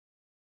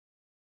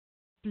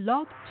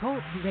Blog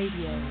Talk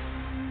Radio.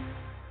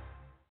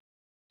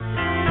 Oh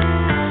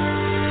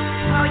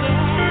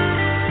yeah.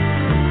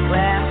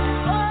 Well,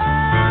 oh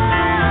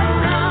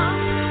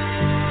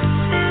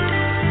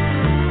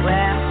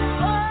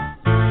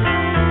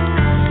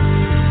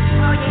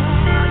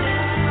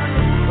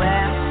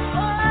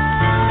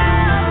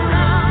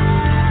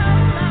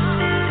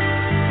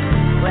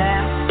yeah.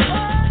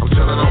 I'm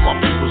telling all my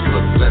peoples,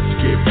 look, let's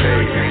get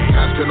paid. Ain't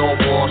asking no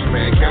boss,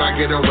 man, can I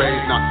get a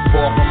raise? Not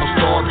far from a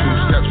star, 2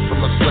 steps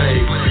from a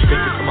slave.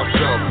 Thinking to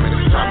myself, man,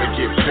 it's time to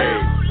get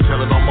paid.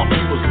 Telling all my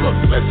peoples, look,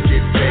 let's get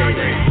paid.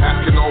 Ain't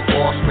asking no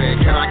boss, man,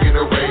 can I get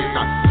a raise?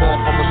 Not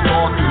far from a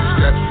star, 2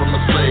 steps from a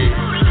slave.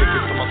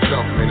 Thinking to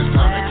myself, man, it's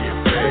time to get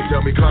paid. They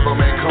tell me, clever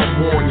man,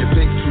 come on, you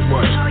think too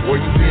much. Where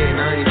you been?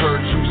 I ain't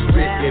heard you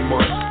spit in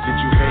months. Did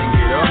you hang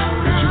it up?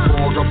 Did you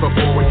fall off the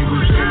ball when you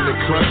was in the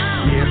clutch?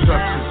 Yeah,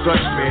 such and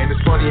such, man.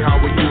 It's funny how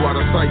when you out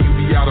of sight, you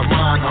be out of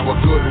mind. How a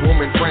good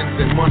woman, friends,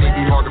 and money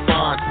be hard to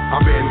find.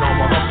 I've been on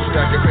my hustle,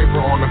 stacking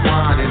paper on the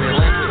grind in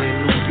Atlanta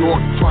and New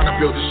York, trying to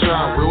build a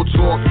shine. Real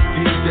talk,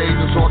 these days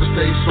it's hard to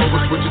stay sober,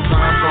 switching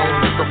time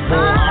zones. It's a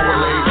 4-hour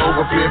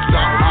layover, flipped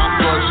out, hot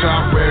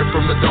bloodshot, red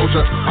from the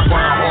doja. I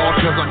grind hard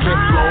cause I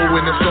can't flow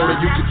in the soda.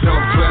 You can tell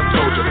I'm Clem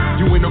told you.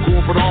 You in the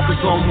corporate office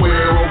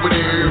somewhere over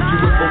there. You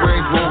with the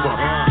Range Rover,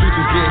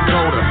 future's getting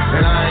colder,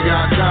 and I ain't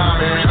got time,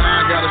 man.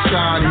 I ain't got a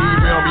shine. He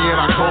emailed me in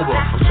October.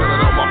 I'm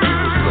telling all my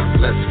people, look,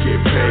 let's get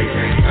paid.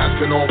 Ain't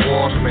asking no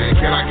boss, man,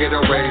 can I get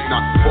a raise?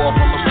 Not far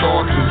from a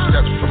star, 2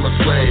 steps from a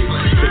slave.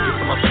 Thinking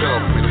to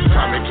myself, man, it's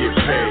time to get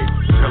paid.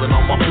 Telling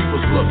all my people,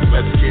 look,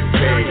 let's get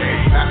paid.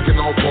 Ain't asking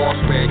no boss,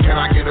 man, can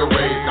I get a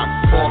raise? Not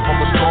far from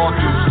a star,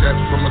 2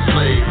 steps from a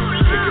slave.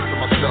 Thinking to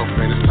myself,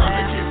 man, it's time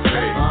to get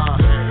paid.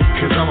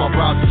 Cause I'm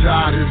about to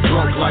die this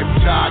broke life,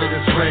 tired of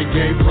this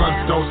reggae.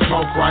 Blunts don't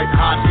smoke right,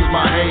 hot is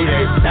my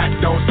heyday. That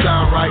don't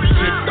sound right,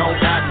 shit don't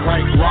act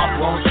right, guap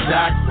won't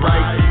stack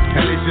right.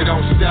 At least it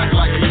don't stack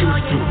like it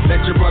used to.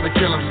 Let your brother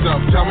kill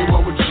himself, tell me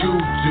what would you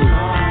do?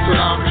 So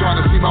now I'm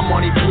trying to see my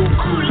money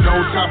buku. No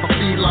time for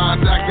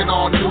felines acting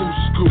all new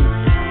school.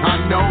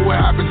 I know what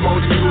happens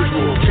most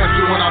usual. Catch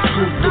you when I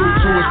scoop through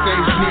to a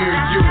stage near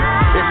you.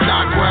 If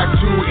not, grab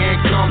 2 and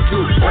come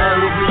through. All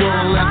will be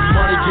on unless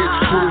money gets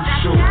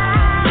crucial.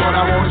 But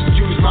I won't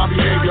excuse my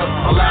behavior,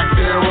 a lack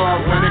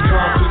thereof when it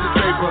comes to the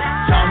paper.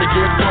 Time to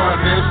get fun,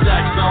 then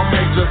stack some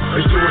major.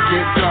 Let's do it,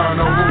 get done,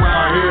 over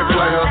around here,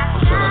 player.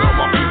 I'm telling all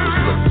my people,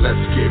 look,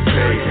 let's get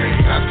paid.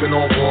 Ain't asking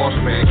no boss,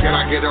 man, can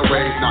I get a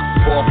raise? Not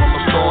far from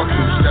a star,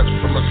 2 steps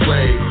from a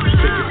slave.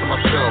 Thinking to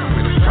myself,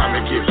 man, it's time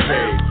to get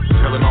paid.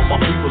 Telling all my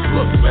people,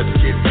 look, let's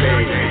get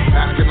paid. Ain't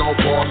asking no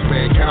boss,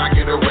 man, can I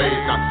get a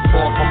raise? Not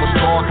far from a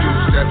star,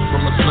 2 steps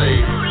from a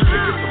slave.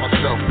 Thinking to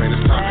myself, man,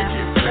 it's time to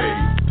get paid.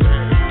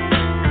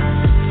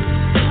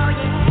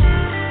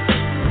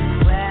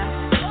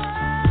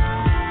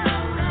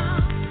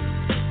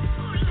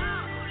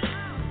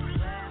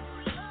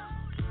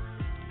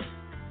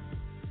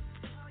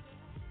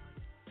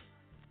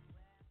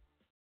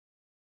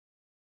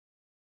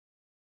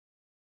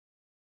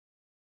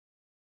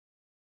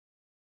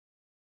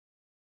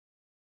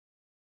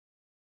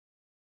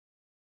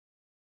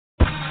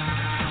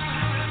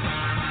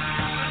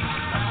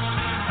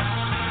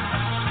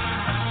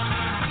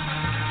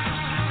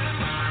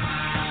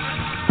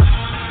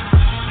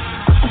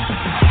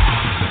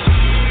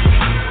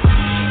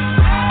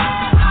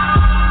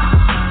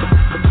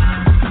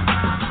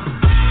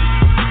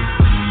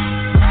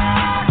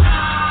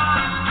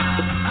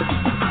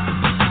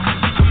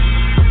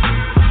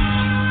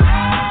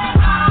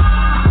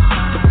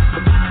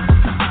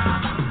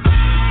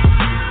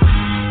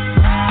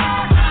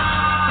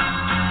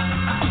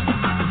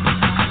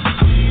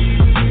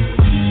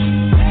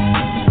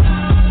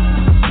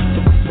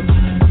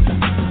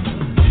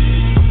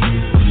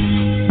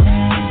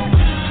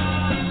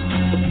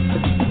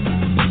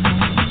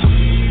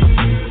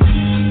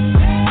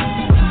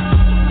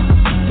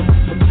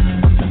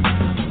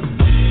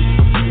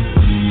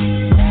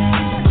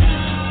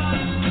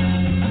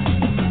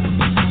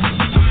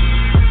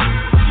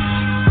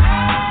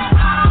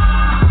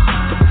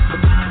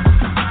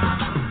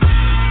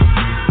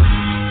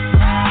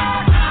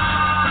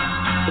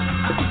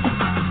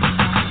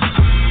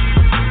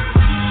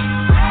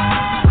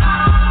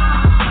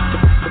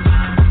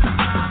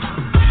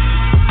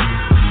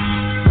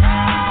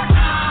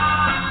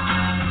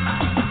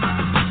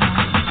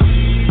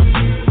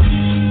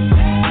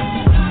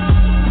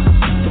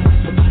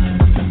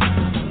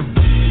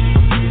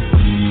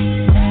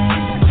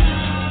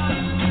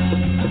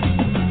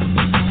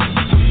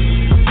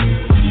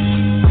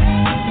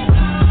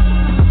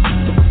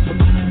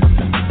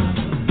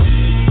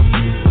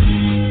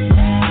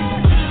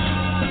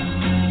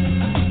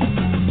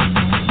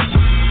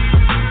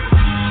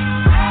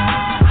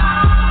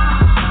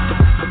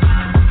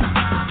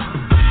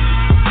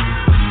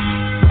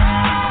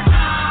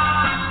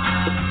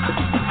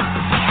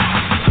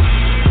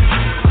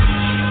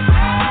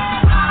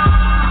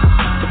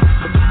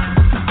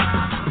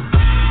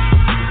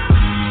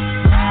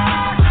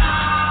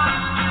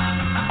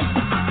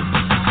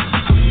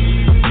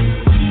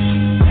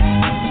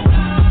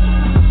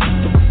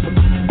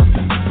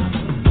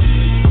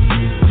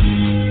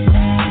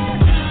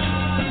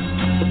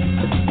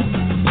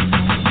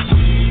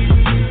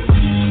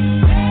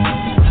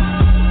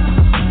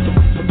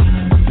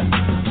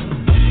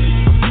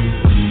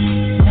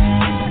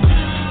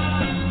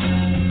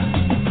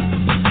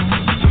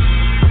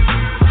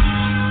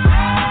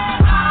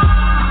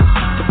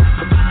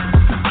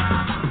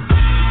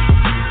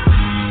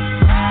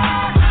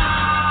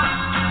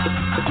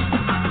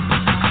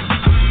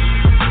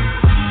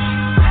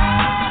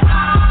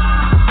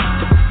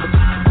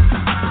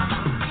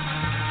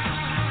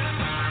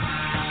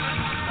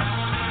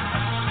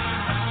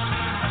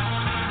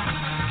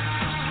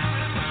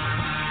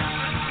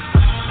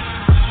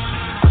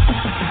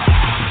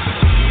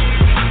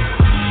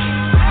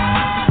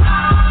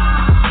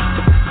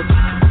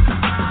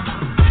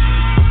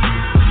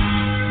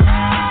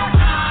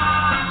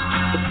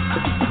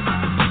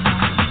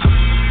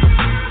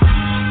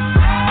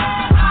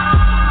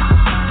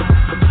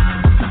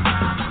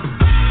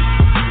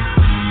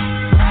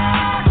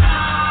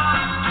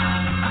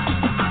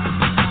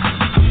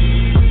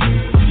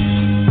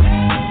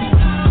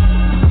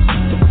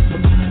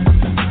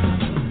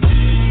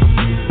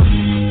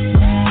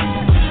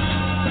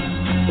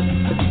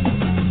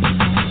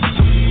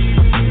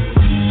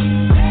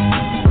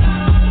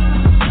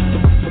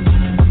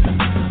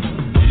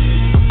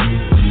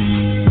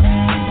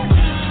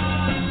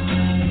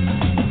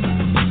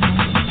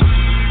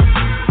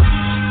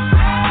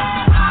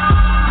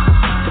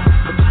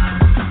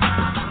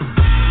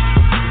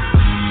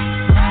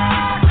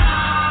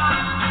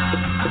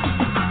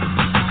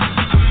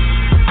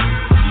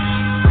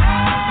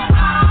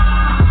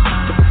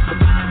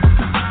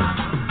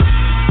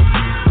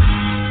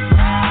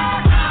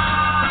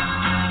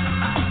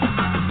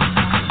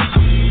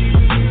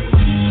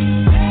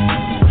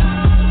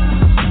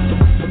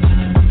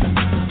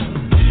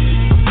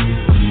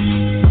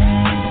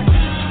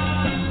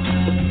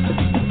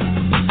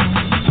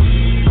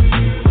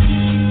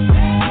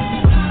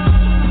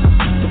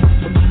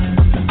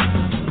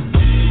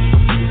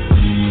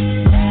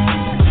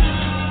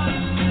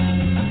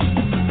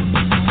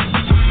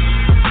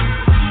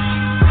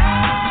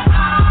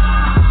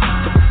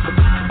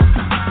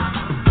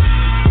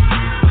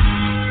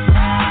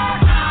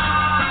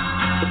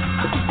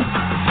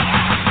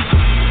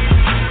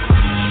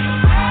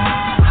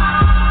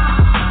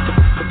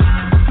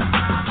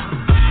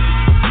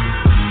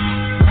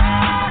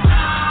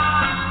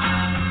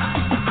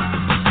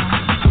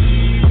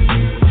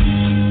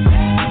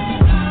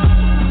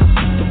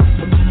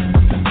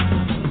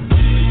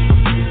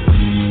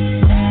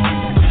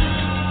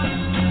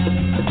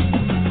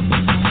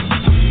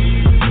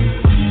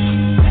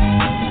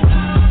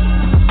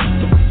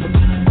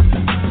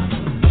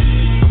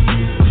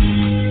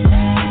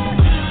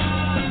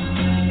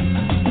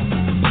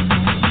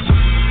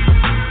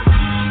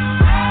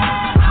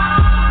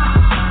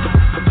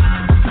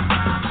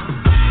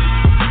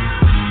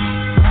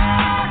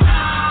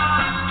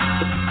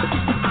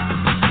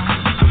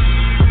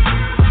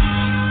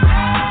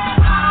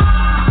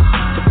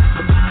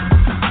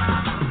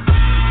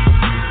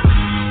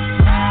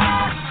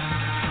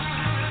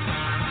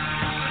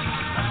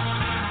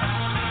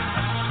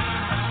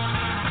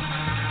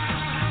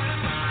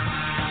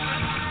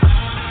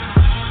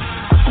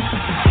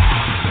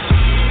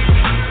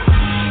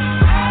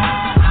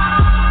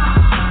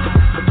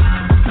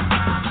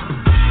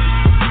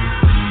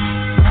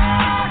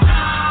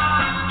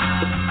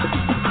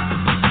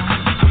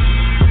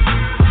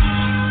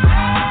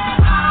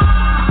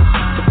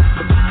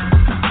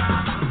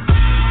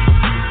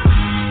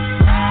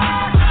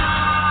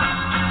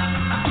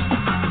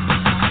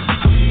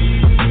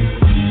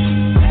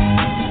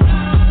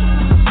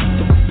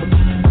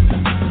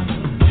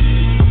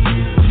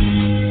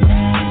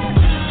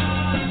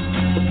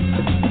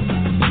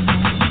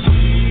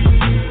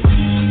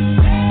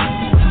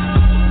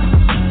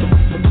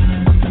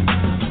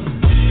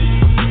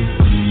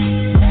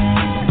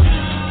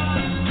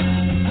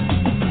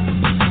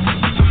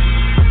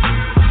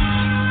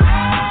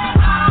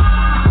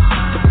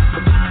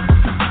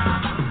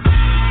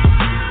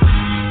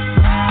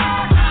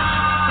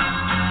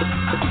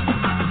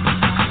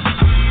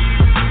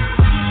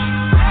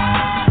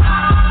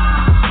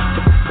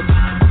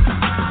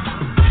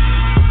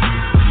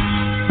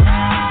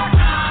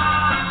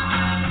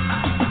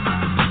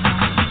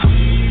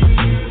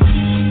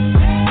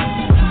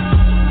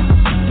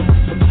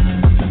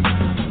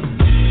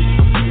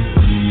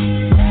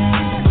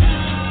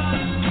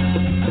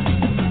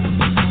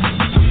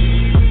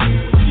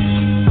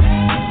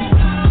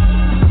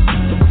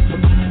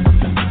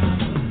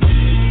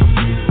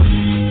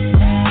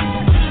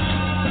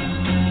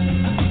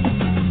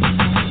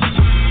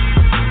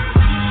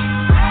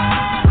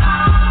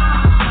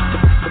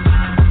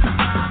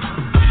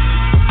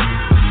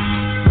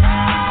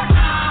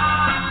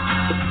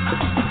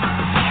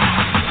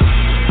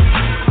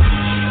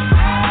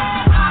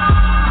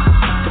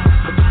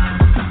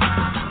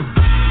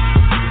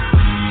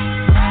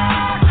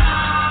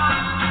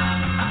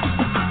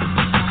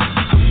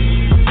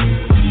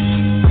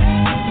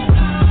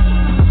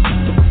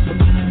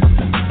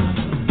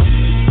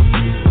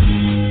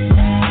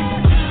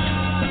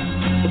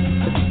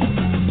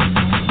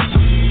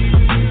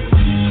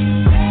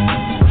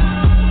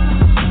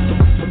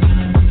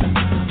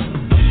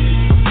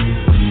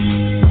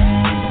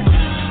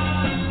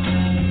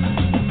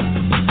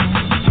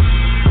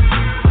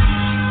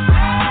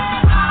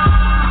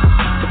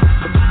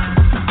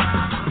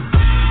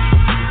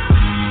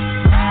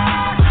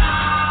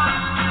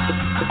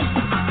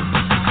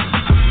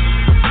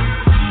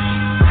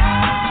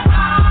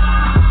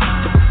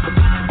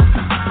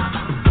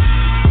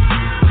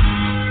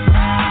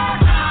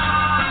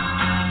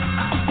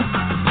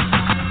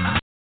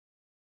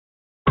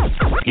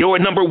 your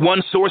number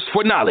one source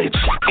for knowledge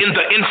in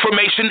the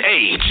information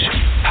age.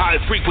 High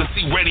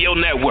Frequency Radio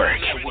Network.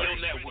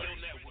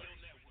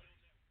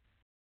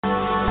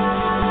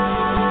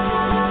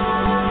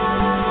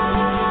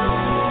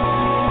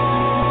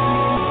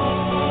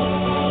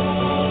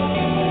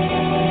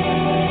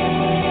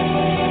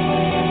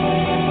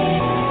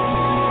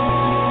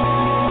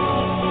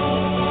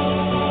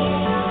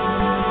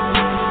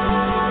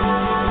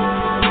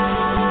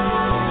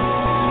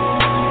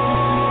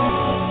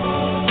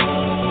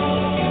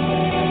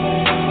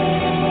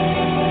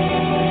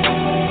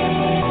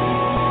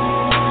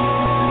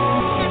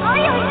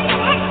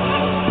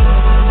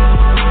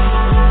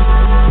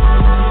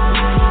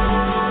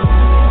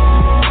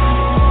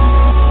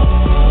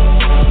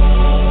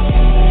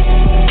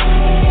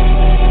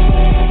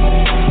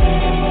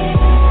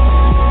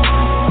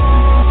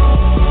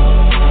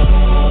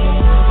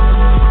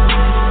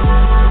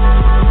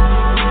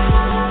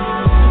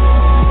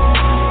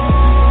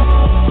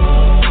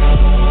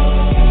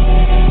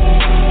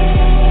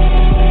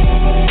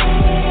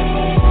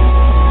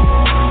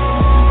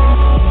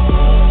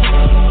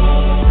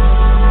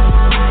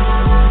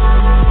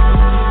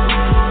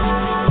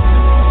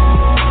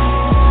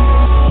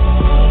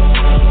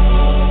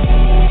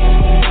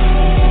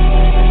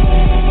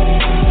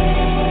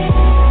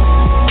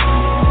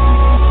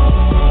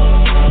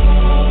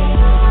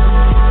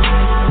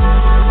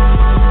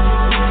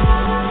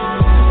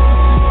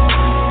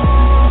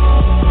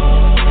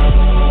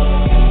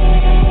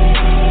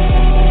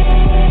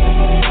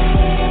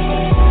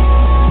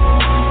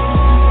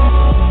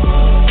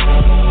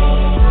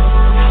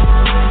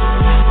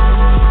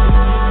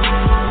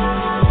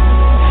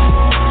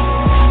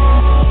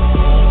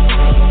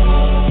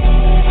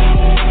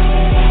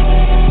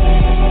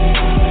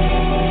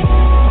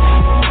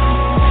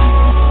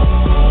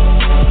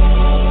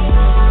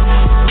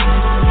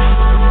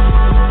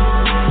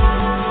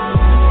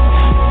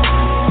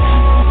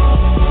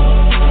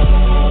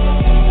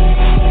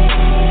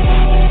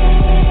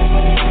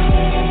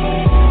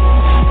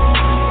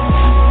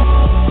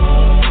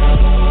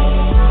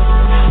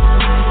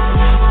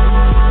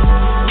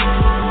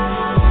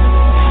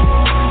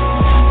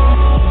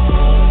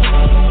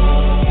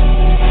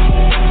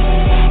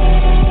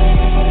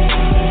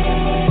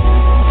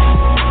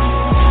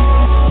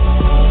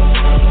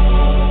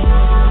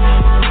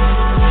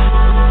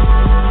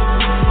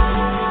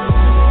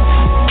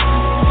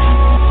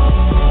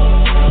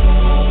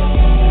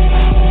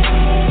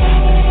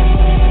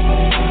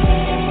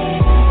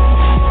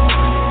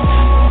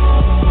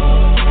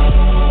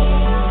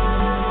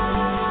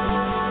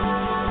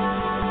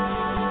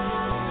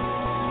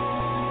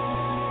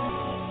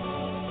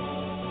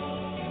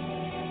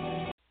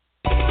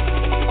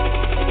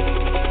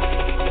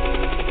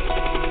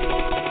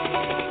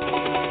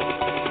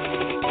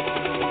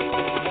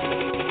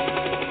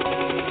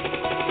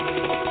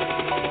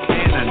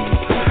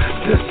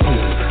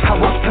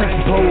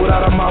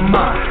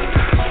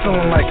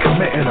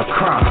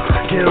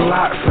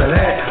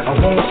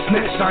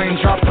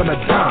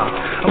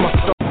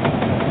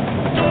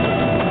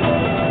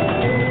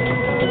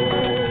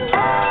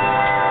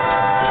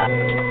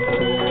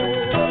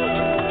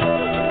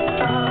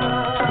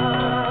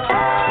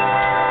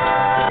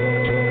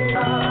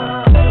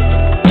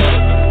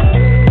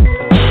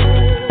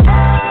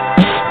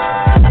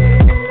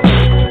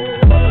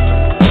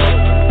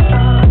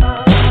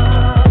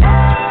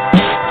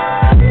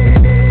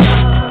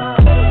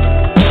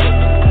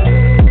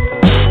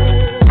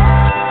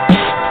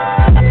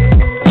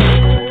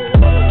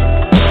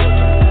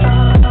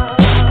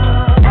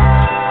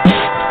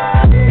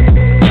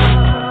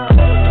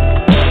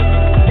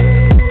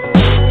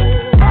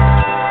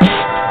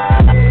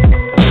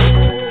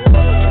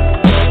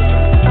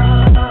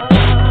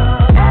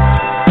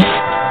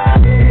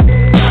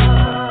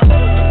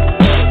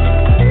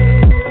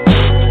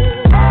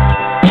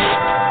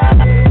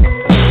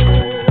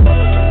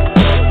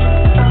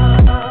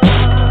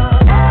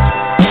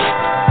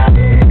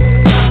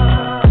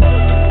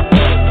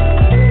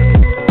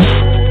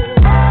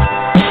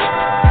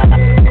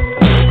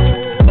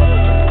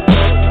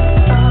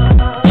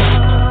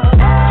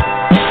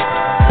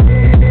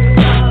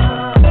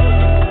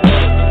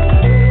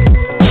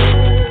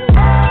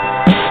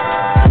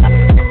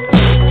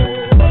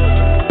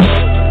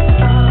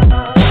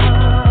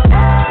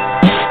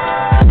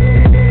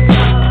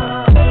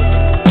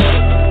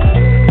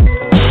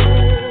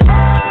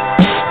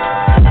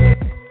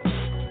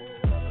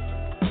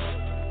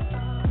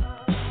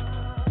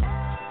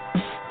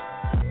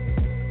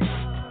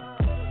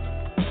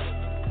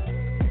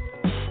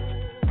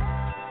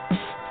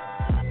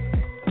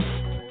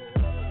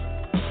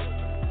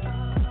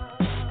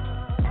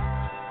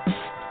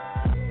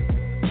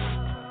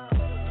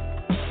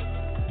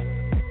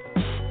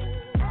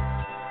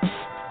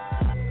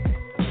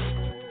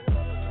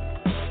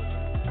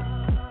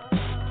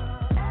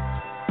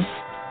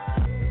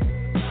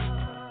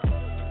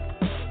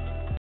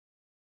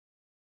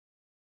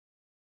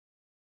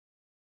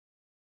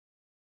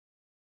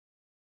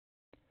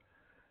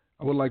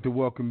 I would like to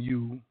welcome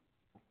you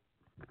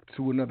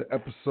to another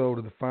episode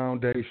of The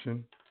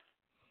Foundation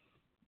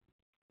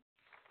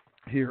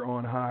here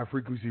on High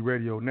Frequency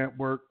Radio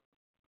Network.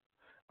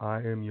 I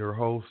am your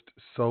host,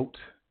 Sot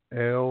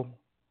L,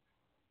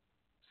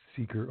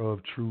 Seeker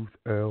of Truth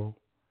L,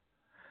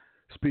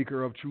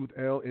 Speaker of Truth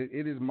L.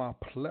 It is my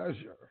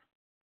pleasure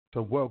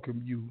to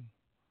welcome you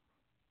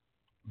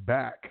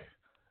back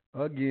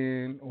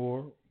again,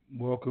 or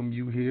welcome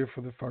you here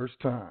for the first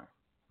time.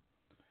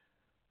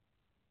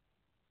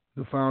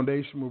 The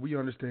Foundation, where we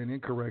understand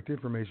incorrect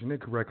information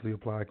incorrectly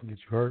applied can get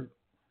you hurt.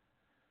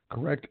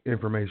 Correct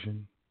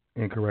information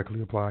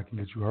incorrectly applied can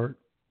get you hurt.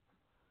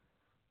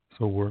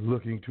 So we're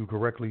looking to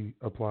correctly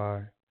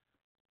apply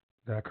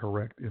that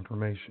correct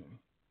information.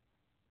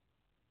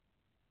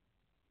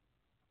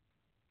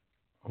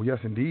 Oh, yes,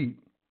 indeed.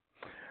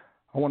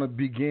 I want to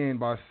begin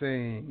by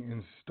saying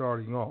and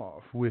starting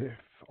off with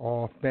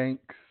all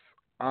thanks,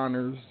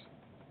 honors,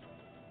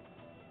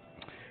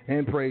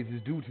 and praise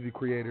is due to the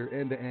Creator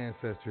and the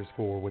ancestors,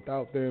 for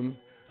without them,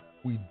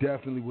 we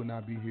definitely would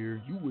not be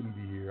here. You wouldn't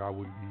be here. I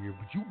wouldn't be here,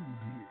 but you wouldn't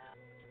be here.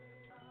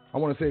 I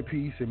want to say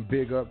peace and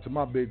big up to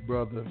my big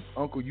brother,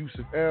 Uncle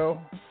Yusuf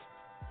L,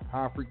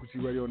 High Frequency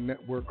Radio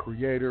Network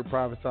creator,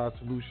 Private Side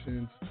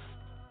Solutions,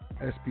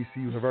 SPC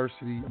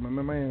University. My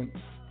man,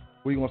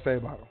 what are you going to say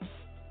about him?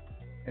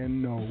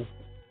 And no,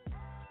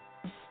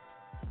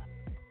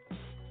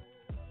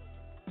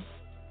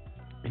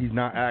 he's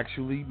not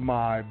actually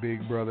my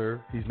big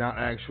brother. He's not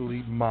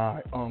actually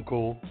my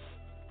uncle.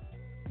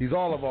 He's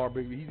all of our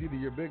big. He's either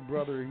your big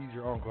brother or he's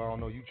your uncle. I don't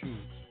know. You choose.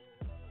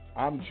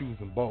 I'm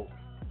choosing both.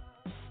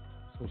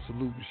 So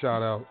salute and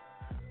shout out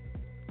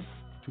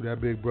to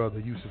that big brother,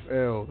 Yusuf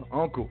L, the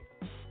uncle.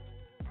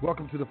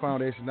 Welcome to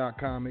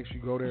thefoundation.com. Make sure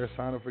you go there,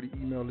 sign up for the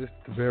email list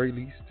at the very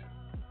least.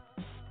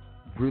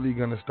 Really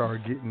going to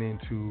start getting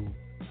into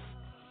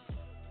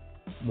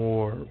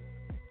more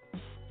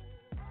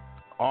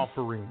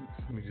offerings,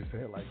 let me just say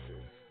it like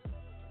this,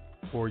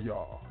 for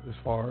y'all. As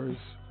far as,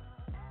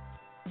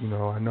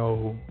 I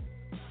know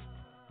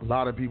a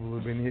lot of people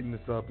have been hitting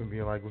this up and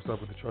being like, what's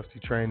up with the trustee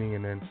training?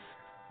 And then,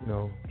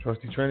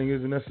 trustee training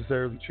isn't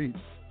necessarily cheap.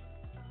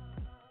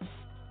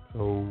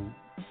 So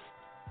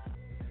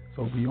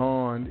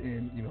beyond,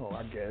 and,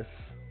 I guess,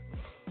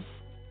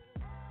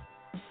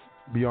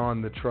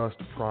 beyond the trust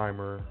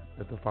primer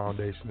that the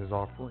foundation is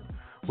offering,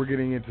 we're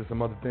getting into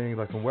some other things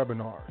like some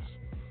webinars.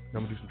 I'm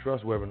going to do some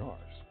trust webinars.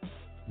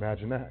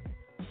 Imagine that.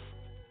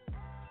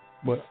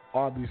 But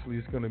obviously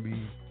it's going to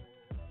be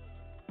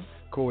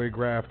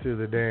choreographed to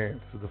the dance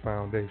of the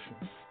foundation.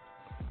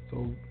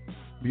 So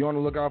be on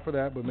the lookout for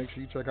that, but make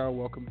sure you check out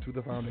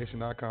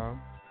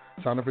welcome-to-thefoundation.com.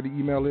 Sign up for the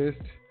email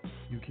list.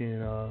 You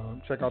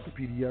can check out the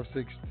PDF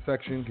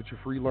section, get your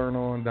free learn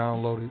on,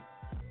 download it.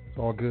 It's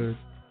all good.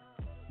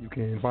 You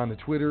can find the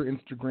Twitter,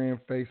 Instagram,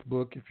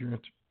 Facebook if you're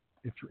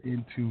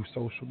into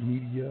social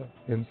media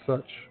and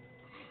such.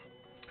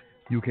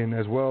 You can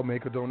as well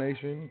make a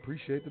donation.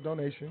 Appreciate the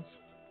donations.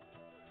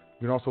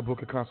 You can also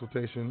book a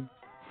consultation,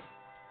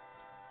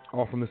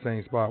 all from the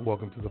same spot,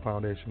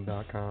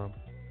 welcome-to-thefoundation.com.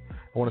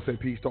 I want to say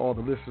peace to all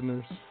the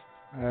listeners,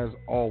 as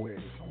always.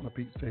 I want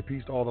to say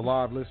peace to all the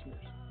live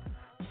listeners,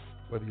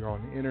 whether you're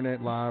on the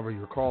internet live or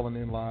you're calling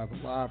in live, the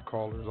live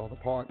callers, all the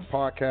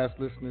podcast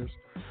listeners,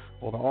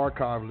 all the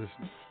archive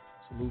listeners.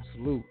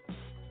 Salute.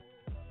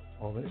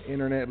 All the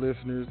internet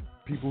listeners,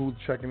 people who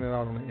checking it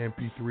out on the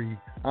MP3.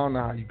 I don't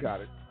know how you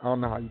got it. I don't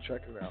know how you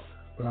check it out,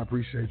 but I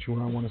appreciate you,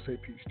 and I want to say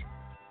peace to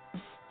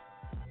you.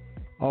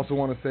 I also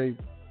want to say,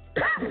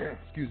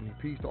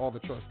 peace to all the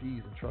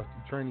trustees and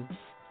trustee training,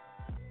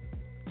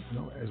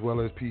 as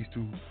well as peace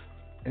to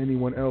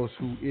anyone else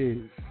who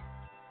is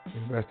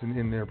investing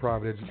in their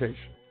private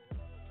education.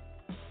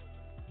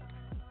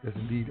 Yes,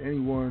 indeed,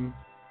 anyone,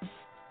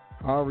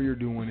 however you're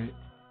doing it,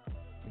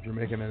 if you're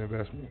making an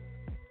investment,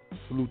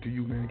 salute to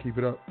you, man. Keep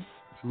it up.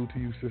 Salute to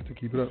you, sister.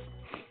 Keep it up.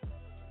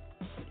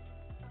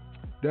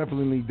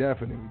 Definitely. I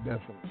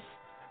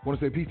want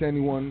to say peace to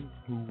anyone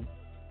who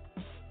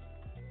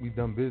we've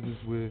done business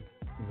with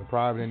in the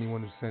private,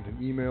 anyone who sent an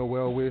email,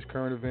 well wish,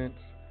 current events,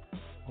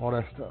 all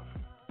that stuff,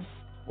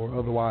 or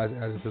otherwise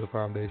added to the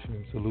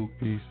foundation. Salute,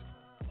 peace.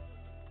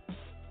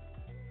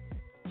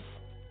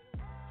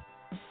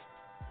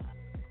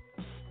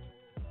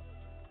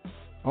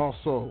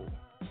 Also,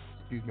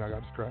 excuse me, I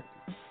got distracted.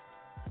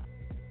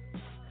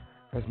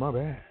 That's my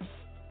bad.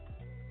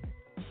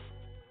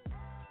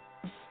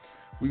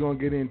 We're going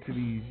to get into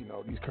these,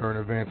 these current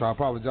events. I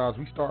apologize.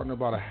 We're starting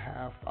about a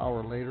half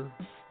hour later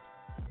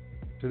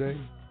today.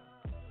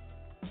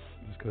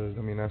 Just because,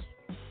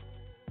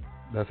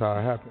 that's how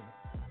it happened.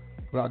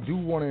 But I do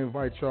want to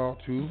invite y'all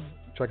to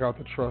check out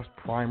the Trust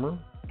Primer,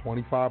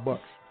 $25.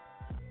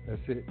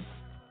 That's it.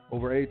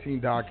 Over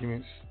 18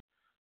 documents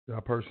that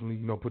I personally,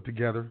 put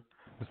together.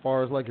 As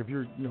far as like if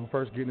you're,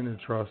 first getting into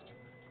trust,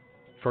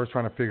 first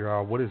trying to figure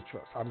out what is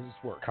trust, how does this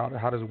work, how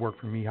does it work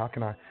for me, how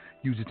can I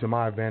use it to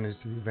my advantage,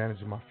 to the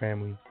advantage of my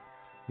family,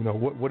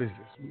 what is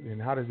this,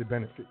 and how does it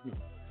benefit me?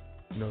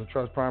 The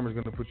trust primer is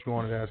going to put you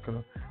on it. That's going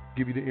to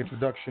give you the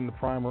introduction, the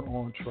primer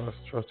on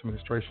trust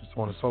administration,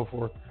 so on and so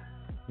forth.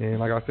 And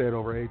like I said,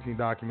 over 18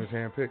 documents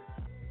handpicked.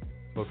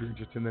 So if you're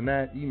interested in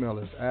that, email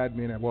us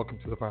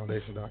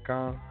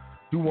admin@welcometothefoundation.com.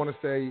 Do want to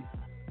say,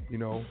 you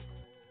know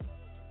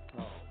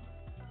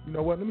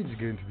what? Let me just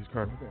get into these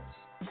current events.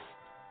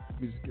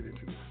 Let me just get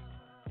into this.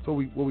 So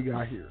what we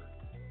got here?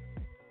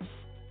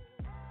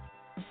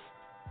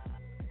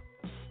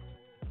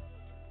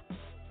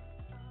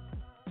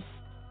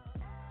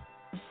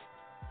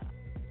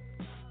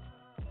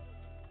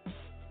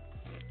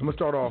 I'm gonna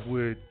start off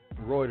with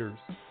Reuters.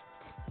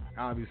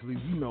 Obviously,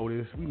 we know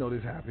this. We know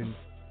this happened.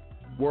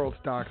 World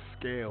stocks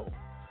scale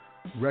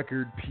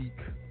record peak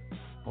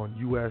on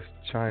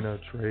U.S.-China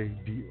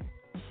trade deal.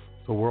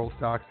 So world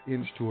stocks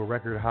inched to a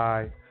record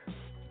high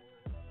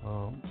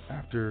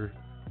after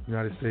the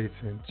United States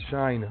and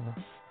China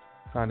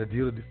signed a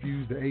deal to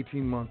defuse the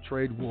 18-month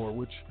trade war,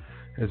 which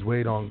has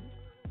weighed on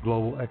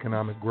global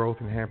economic growth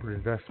and hampered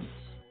investments.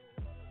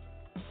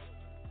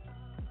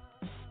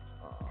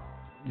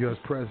 U.S.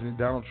 President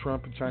Donald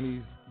Trump and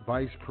Chinese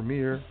Vice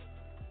Premier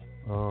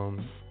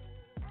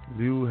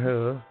Liu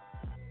He,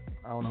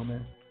 I don't know,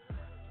 man,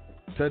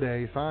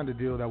 today signed a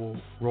deal that will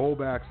roll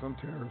back some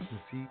tariffs and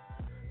see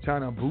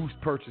China boost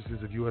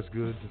purchases of U.S.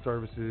 goods and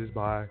services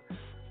by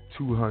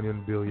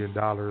 $200 billion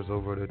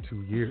over the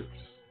 2 years.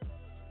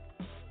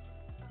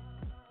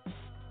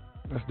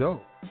 That's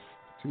dope.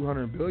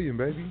 $200 billion,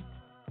 baby.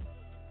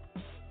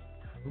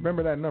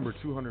 Remember that number,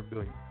 $200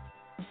 billion.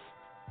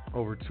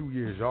 Over 2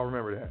 years. Y'all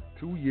remember that.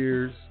 2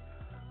 years,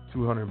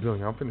 $200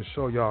 billion. I'm finna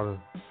show y'all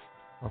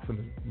I'm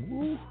finna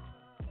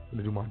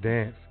do my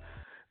dance.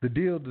 The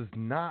deal does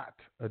not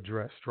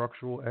address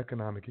structural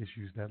economic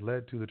issues that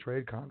led to the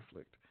trade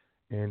conflict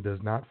and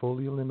does not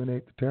fully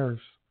eliminate the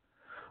tariffs.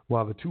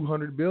 While the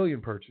 $200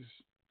 billion purchase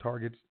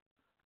targets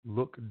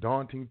look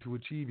daunting to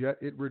achieve, yet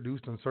it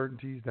reduced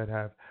uncertainties that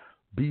have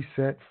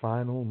beset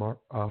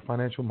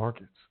financial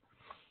markets.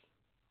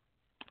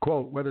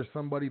 Quote, whether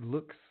somebody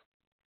looks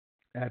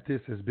at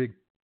this as big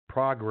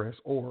progress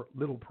or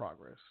little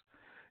progress,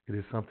 it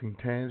is something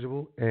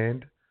tangible,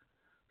 and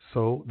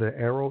so the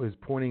arrow is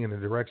pointing in the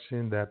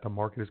direction that the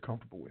market is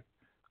comfortable with.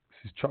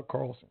 This is Chuck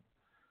Carlson,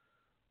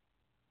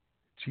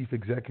 Chief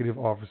Executive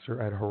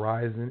Officer at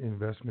Horizon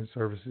Investment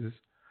Services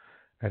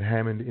at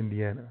Hammond,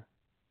 Indiana.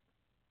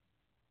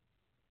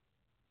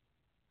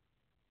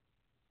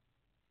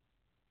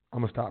 I'm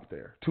going to stop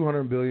there.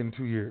 $200 billion in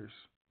 2 years.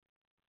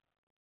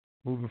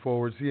 Moving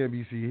forward,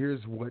 CNBC,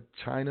 here's what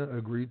China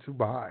agreed to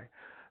buy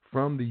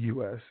from the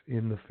U.S.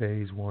 in the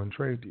Phase 1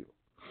 trade deal.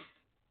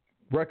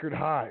 Record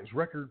highs,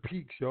 record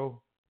peaks,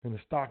 yo, in the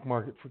stock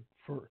market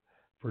for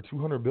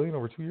 $200 billion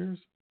over 2 years.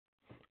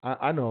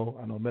 I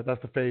know,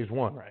 that's the Phase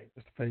 1, right?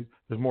 That's the phase.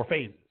 There's more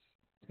phases.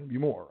 It's going to be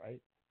more, right?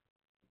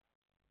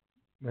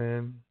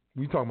 Man,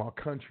 we talking about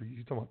countries.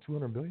 You talking about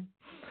 $200 billion?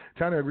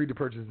 China agreed to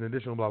purchase an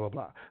additional blah, blah,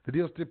 blah. The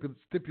deal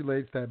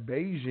stipulates that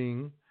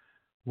Beijing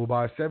will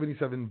buy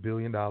 $77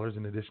 billion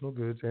in additional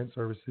goods and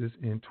services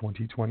in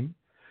 2020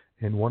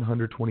 and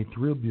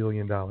 $123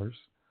 billion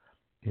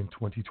in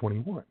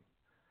 2021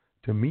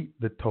 to meet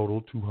the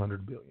total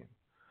 $200 billion.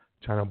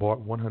 China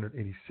bought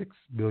 $186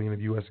 billion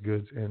of U.S.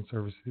 goods and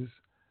services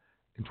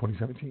in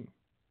 2017.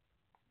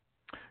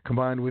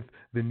 Combined with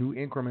the new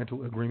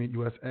incremental agreement,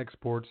 U.S.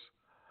 exports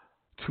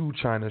to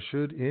China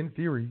should, in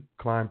theory,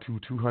 climb to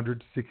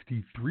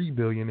 $263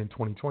 billion in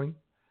 2020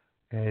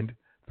 and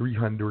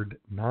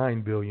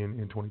 $309 billion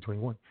in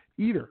 2021.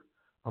 Either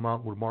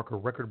amount would mark a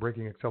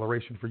record-breaking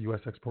acceleration for U.S.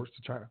 exports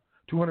to China.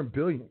 $200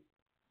 billion.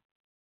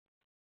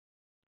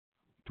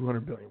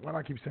 $200 billion. Why do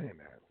I keep saying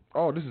that?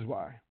 Oh, this is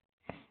why.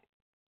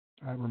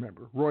 I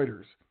remember.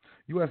 Reuters.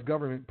 U.S.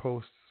 government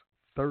posts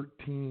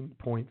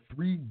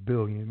 $13.3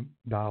 billion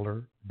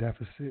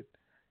deficit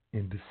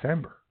in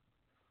December.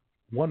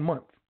 1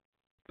 month.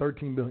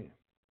 $13 billion.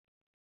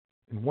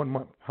 In 1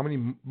 month. How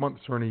many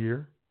months are in a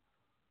year?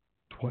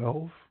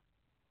 12.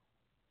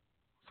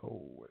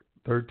 So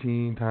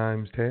 13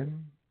 times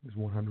 10 is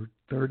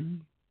 130.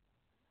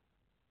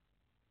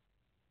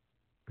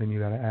 Then you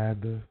got to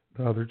add the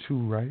other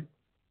two, right?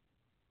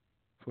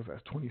 So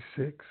that's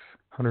 26,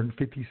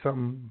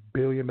 $150-something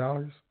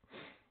billion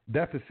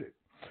deficit.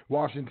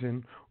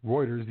 Washington,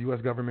 Reuters, the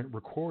U.S. government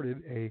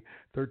recorded a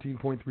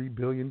 $13.3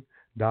 billion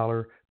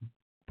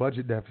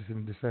budget deficit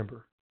in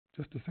December.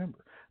 Just December.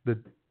 The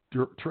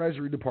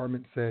Treasury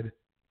Department said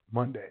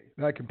Monday.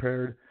 That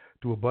compared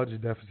to a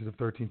budget deficit of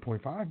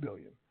 $13.5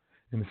 billion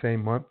in the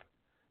same month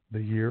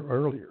the year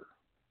earlier.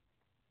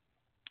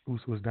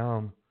 US was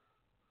down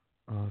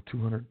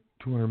 $200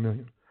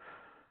 million.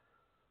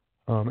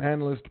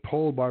 Analysts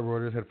polled by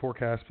Reuters had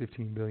forecast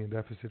 $15 billion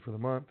deficit for the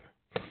month.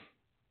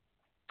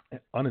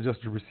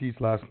 Unadjusted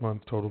receipts last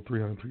month totaled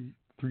 $336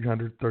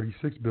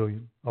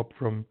 billion, up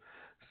from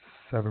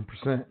 7%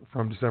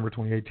 from December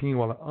 2018,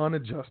 while the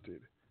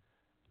unadjusted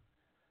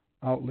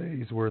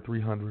outlays were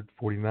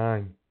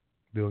 $349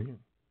 billion.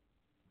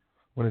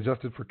 When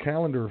adjusted for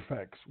calendar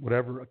effects,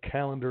 whatever a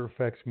calendar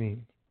effects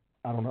means,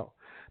 I don't know.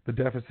 The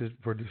deficit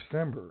for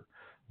December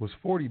was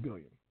 $40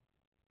 billion,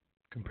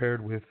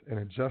 compared with an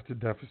adjusted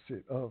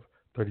deficit of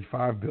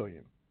 $35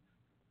 billion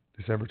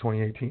December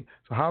 2018.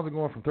 So how's it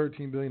going from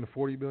 13 billion to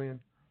 40 billion?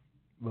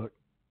 Look,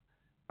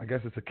 I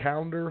guess it's a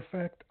calendar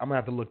effect. I'm gonna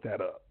have to look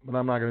that up, but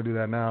I'm not gonna do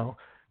that now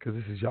because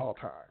this is y'all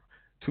time.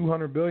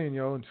 200 billion,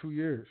 yo, in 2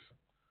 years.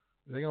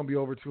 They're gonna be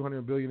over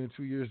 200 billion in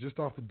 2 years just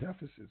off the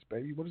deficits,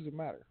 baby. What does it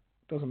matter?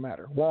 It doesn't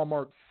matter.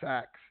 Walmart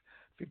sacks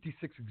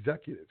 56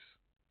 executives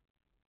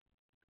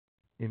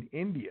in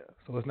India,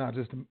 so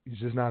it's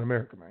just not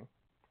America, man.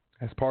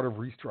 As part of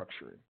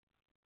restructuring,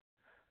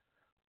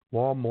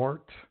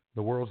 Walmart,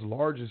 the world's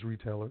largest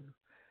retailer,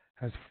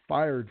 has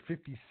fired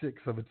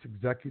 56 of its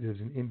executives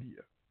in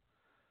India.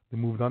 The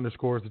move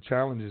underscores the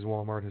challenges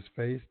Walmart has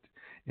faced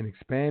in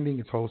expanding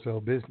its wholesale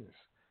business.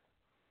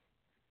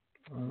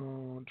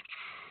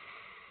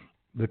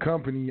 The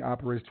company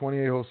operates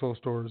 28 wholesale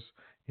stores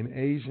in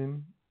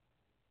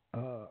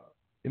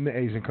the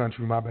Asian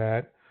country,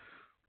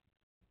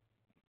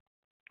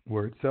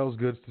 where it sells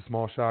goods to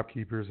small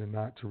shopkeepers and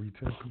not to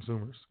retail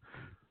consumers.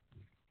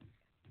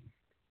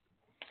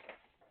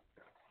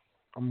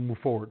 I'm going to move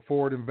forward.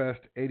 Ford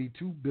invests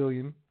 $82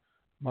 billion.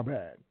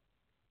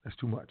 That's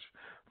too much.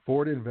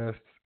 Ford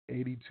invests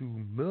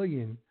 $82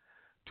 million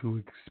to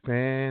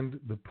expand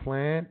the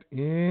plant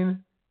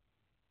in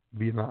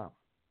Vietnam,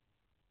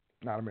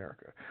 not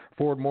America.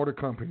 Ford Motor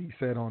Company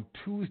said on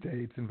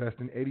Tuesday it's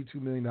investing $82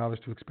 million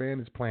to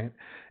expand its plant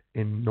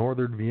in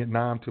northern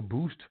Vietnam to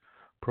boost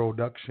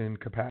production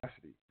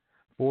capacity.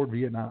 Ford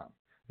Vietnam,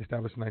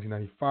 established in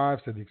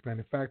 1995, said the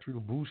expanded factory will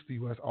boost the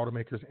U.S.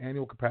 automaker's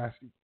annual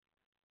capacity.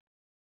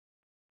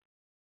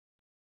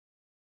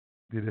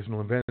 The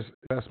additional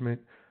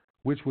investment,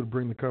 which would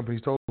bring the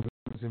company's total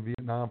investments in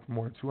Vietnam for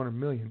more than $200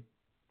 million,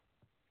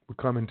 would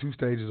come in 2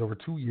 stages over a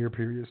 2-year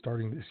period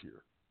starting this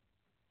year.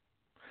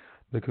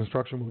 The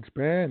construction will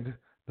expand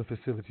the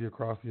facility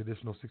across the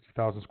additional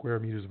 60,000 square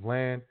meters of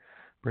land,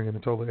 bringing the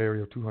total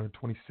area of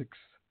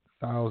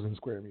 226,000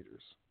 square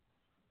meters.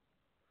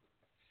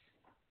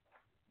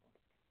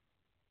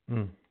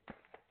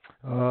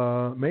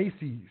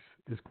 Macy's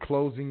is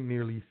closing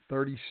nearly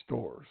 30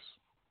 stores.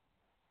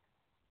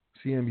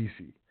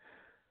 CNBC.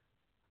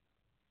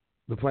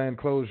 The planned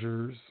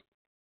closures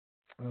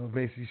of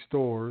Macy's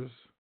stores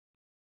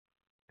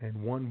and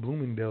one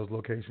Bloomingdale's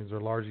locations are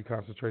largely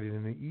concentrated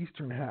in the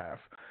eastern half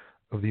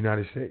of the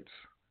United States.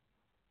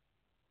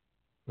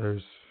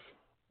 There's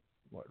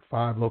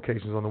 5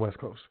 locations on the West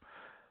Coast.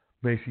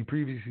 Macy's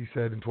previously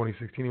said in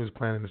 2016 it was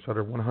planning to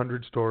shutter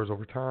 100 stores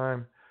over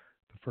time.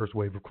 The first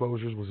wave of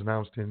closures was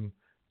announced in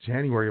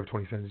January of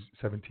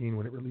 2017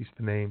 when it released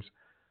the names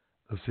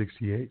of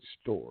 68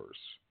 stores.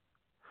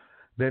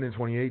 Then in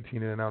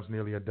 2018, it announced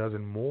nearly a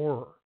dozen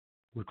more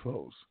would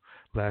close.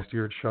 Last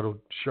year, it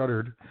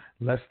shuttered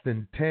less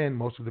than 10.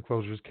 Most of the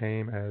closures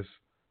came as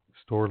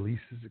store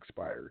leases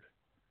expired.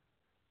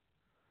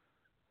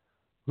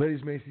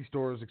 Ladies Macy's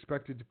stores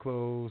expected to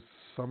close: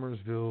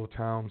 Summersville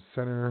Town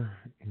Center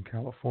in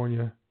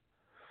California,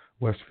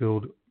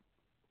 Westfield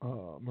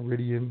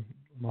Meriden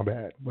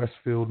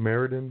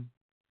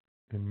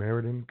in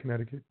Meriden,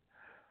 Connecticut,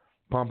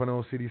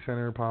 Pompano City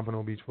Center,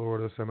 Pompano Beach,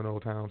 Florida, Seminole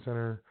Town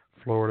Center,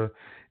 Florida,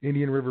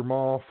 Indian River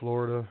Mall,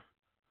 Florida,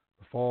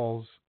 the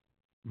Falls,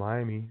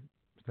 Miami,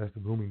 that's the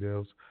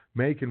Bloomingdale's,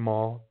 Macon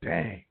Mall,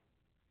 dang,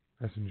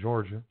 that's in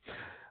Georgia,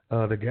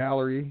 the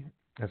Gallery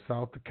at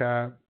South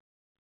DeKalb,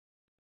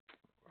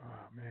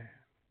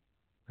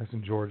 that's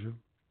in Georgia,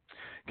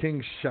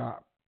 King's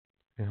Shop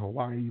in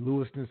Hawaii,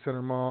 Lewiston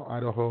Center Mall,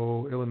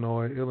 Idaho,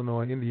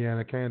 Illinois,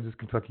 Indiana, Kansas,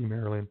 Kentucky,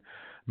 Maryland,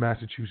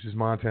 Massachusetts,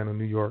 Montana,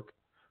 New York,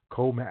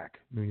 Comac,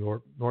 New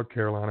York, North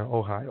Carolina,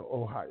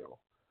 Ohio,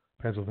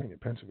 Pennsylvania,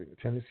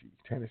 Tennessee,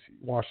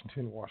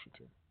 Washington.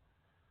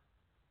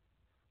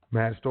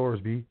 Mad stores,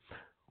 B.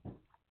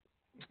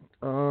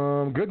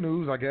 Good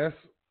news, I guess.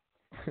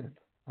 I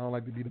don't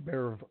like to be the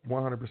bearer of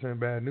 100%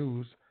 bad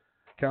news.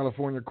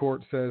 California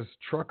court says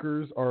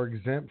truckers are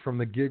exempt from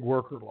the gig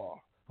worker law.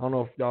 I don't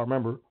know if y'all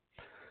remember.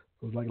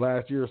 It was like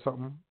last year or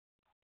something.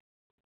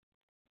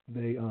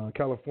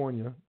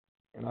 California,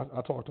 and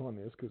I talked on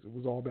this because it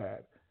was all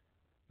bad.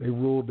 They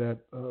ruled that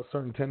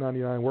certain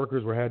 1099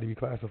 workers had to be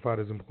classified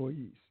as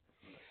employees.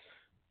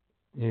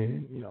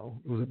 And,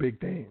 it was a big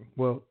thing.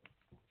 Well,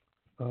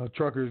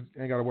 truckers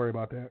ain't got to worry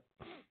about that.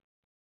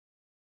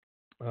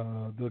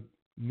 The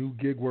new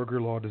gig worker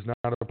law does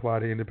not apply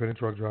to independent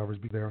truck drivers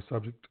because they are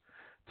subject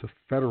to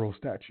federal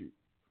statute.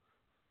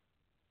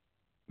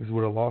 This is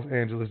what a Los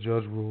Angeles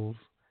judge rules,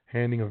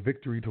 handing a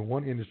victory to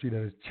one industry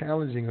that is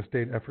challenging a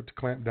state effort to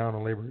clamp down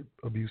on labor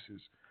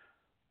abuses.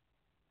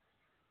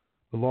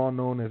 The law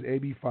known as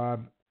AB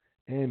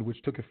 5N,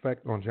 which took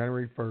effect on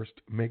January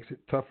 1st, makes it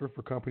tougher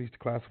for companies to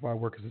classify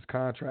workers as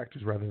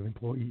contractors rather than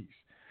employees,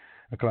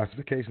 a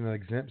classification that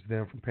exempts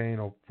them from paying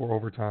for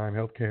overtime,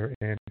 health care,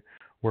 and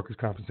workers'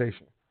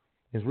 compensation.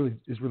 It's really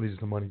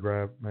just a money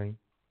grab, man. You know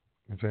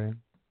what I'm saying?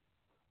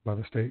 By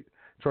the state.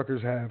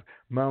 Truckers have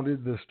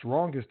mounted the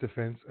strongest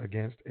defense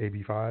against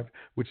AB 5,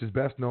 which is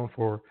best known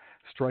for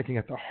striking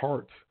at the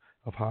heart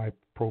of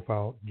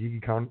high-profile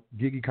gig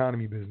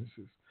economy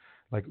businesses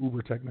like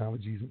Uber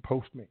Technologies and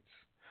Postmates,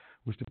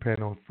 which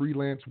depend on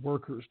freelance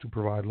workers to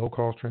provide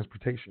low-cost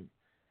transportation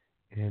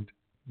and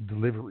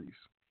deliveries.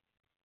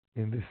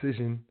 In the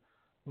decision,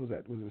 what was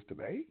that? Was this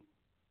today?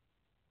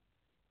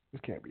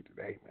 This can't be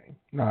today, man.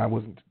 No, it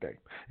wasn't today.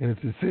 In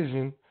its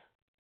decision,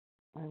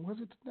 man, was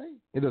it today?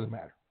 It doesn't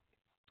matter.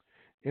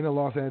 In a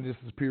Los Angeles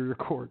Superior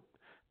Court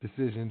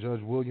decision,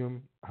 Judge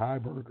William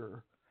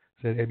Heiberger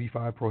said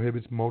AB5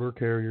 prohibits motor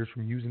carriers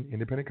from using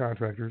independent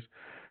contractors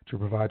to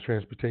provide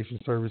transportation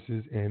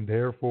services and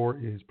therefore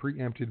is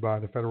preempted by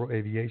the Federal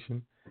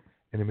Aviation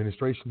and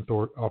Administration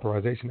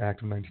Authorization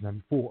Act of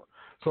 1994.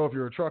 So if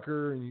you're a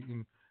trucker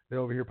and they're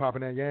over here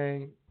popping that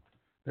yang,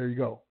 there you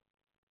go.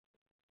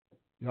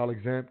 Y'all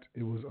exempt.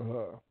 It was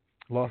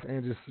Los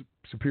Angeles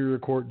Superior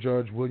Court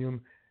Judge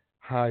William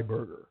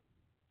Heiberger.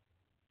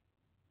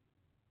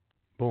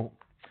 Boom.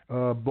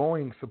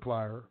 Boeing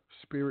supplier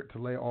Spirit to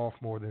lay off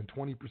more than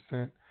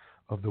 20%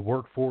 of the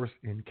workforce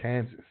in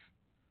Kansas.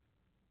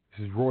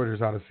 This is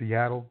Reuters out of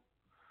Seattle.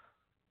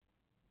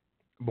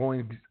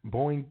 Boeing's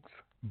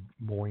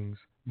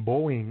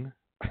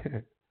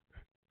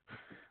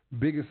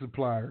biggest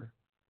supplier,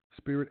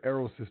 Spirit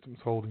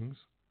AeroSystems Holdings,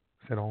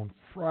 said on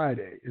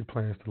Friday it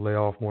plans to lay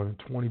off more than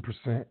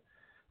 20%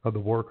 of the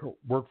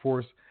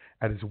workforce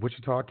at its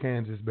Wichita,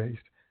 Kansas base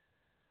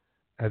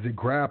as it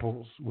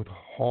grapples with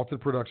halted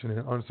production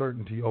and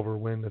uncertainty over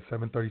when the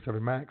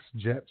 737 MAX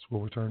jets will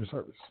return to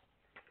service.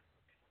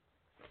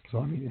 So,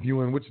 I mean, if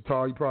you're in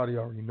Wichita, you probably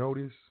already know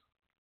this.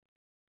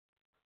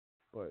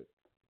 But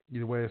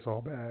either way, it's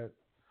all bad.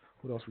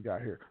 What else we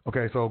got here?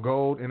 Okay, so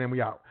gold, and then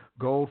we out.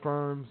 Gold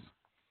firms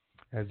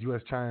as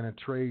U.S.-China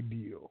trade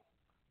deal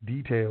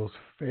details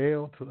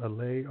fail to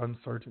allay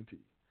uncertainty.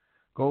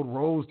 Gold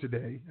rose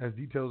today as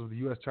details of the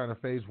U.S.-China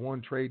Phase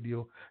 1 trade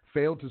deal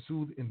failed to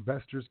soothe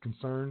investors'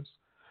 concerns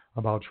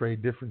about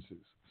trade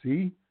differences.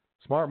 See?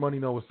 Smart money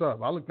know what's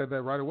up. I looked at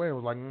that right away and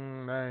was like,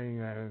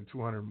 that ain't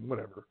 200,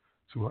 whatever.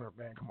 200,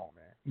 man, come on,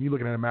 man. You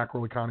looking at a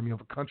macro economy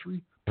of a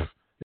country? Get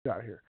out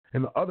of here.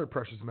 And the other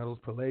precious metals,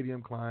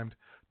 palladium climbed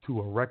to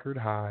a record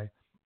high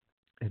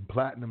and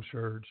platinum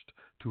surged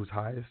to its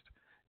highest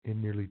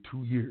in nearly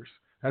 2 years.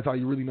 That's how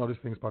you really know this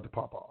thing's about to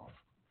pop off.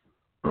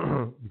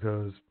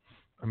 Because,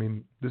 I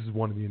mean, this is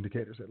one of the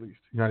indicators at least.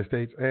 The United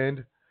States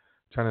and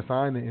China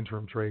signed the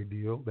interim trade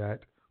deal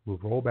that will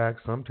roll back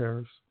some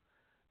tariffs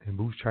and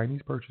boost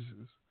Chinese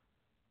purchases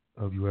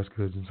of U.S.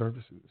 goods and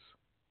services.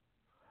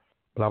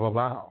 Blah, blah,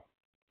 blah.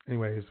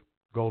 Anyways,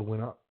 gold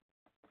went up.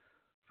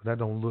 So that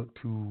don't look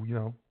too,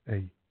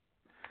 hey,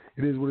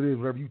 it is what it is,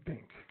 whatever you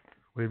think,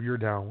 whatever you're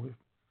down with.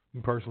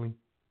 Me personally,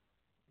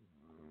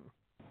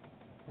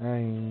 I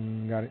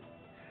ain't got it.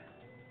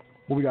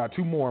 Well, we got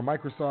two more.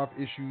 Microsoft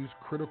issues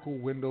critical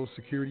Windows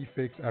security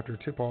fix after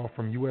tip-off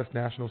from U.S.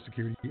 National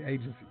Security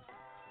Agency.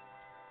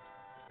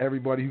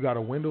 Everybody who got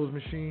a Windows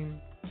machine,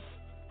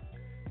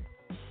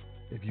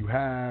 if you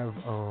have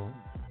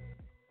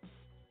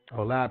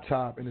a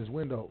laptop and it's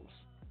Windows,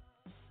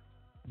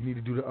 you need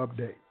to do the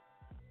update.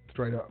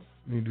 Straight up.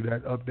 You need to do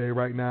that update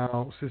right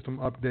now. System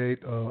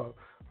update.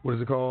 What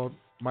is it called?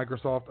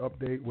 Microsoft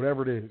update.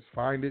 Whatever it is.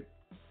 Find it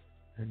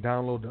and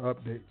download the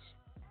updates.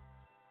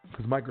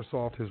 Because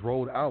Microsoft has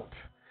rolled out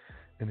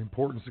an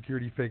important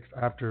security fix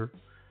after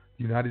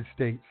the United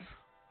States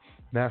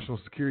National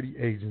Security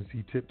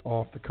Agency tipped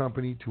off the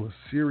company to a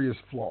serious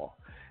flaw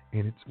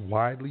in its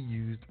widely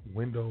used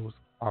Windows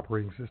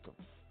operating system.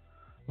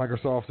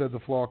 Microsoft said the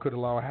flaw could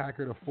allow a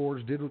hacker to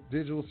forge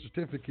digital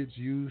certificates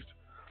used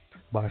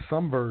by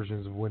some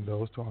versions of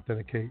Windows to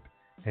authenticate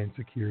and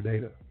secure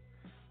data.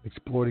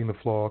 Exploiting the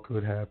flaw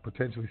could have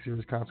potentially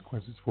serious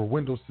consequences for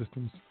Windows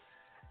systems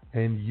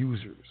and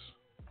users.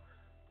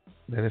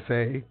 The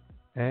NSA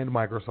and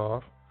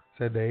Microsoft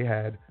said they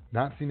had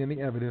not seen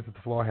any evidence that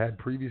the flaw had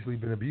previously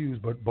been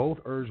abused, but both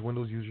urged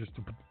Windows users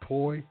to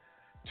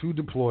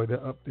deploy the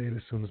update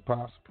as soon as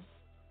possible.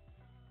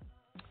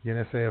 The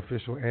NSA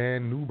official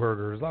Ann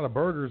Neuberger, there's a lot of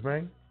burgers,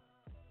 man,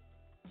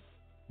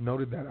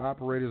 noted that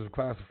operators of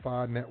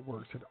classified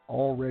networks had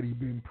already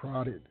been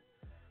prodded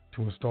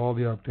to install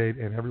the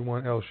update, and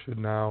everyone else should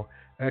now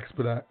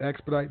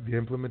expedite the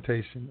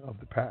implementation of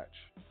the patch.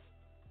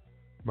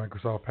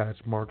 Microsoft patch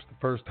marks the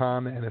first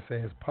time the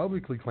NSA has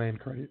publicly claimed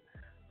credit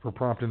for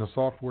prompting a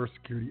software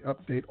security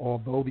update,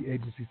 although the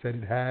agency said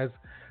it has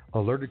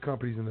alerted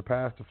companies in the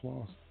past to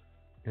flaws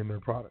in their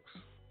products.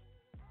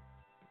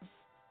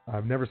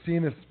 I've never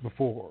seen this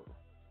before,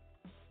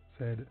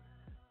 said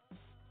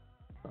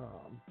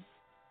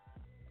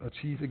a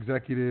chief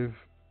executive,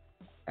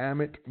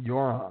 Amit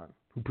Yoran,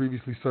 who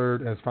previously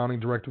served as founding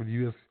director of the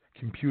U.S.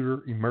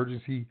 Computer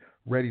Emergency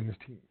Readiness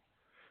Team.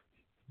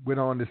 Went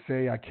on to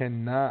say, I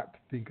cannot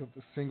think of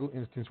a single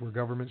instance where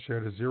government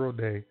shared a 0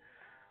 day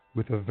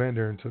with a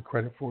vendor and took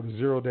credit for the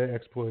 0 day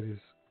exploit is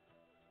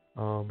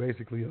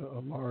basically a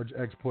large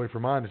exploit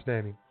from my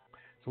understanding.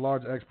 It's a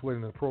large exploit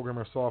in the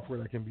programmer software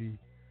that can be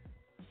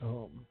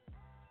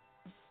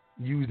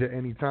used at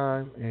any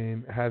time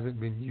and hasn't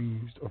been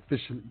used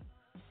officially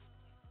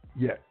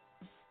yet.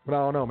 But I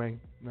don't know,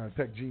 man. I'm not a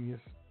tech genius.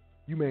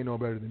 You may know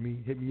better than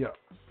me. Hit me up.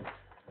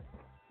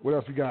 What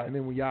else we got? And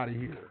then we out of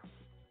here.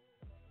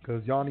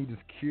 because y'all need to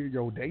secure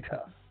your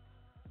data.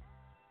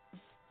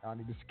 Y'all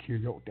need to secure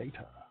your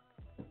data.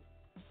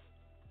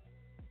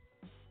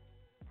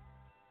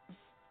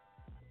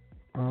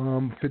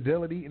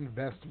 Fidelity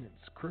Investments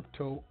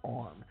crypto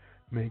arm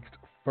makes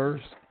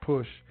first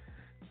push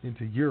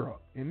into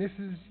Europe, and this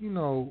is,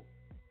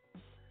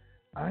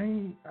 I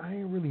ain't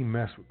really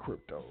mess with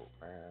crypto,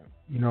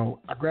 man.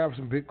 I grabbed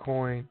some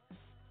Bitcoin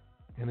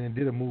and then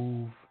did a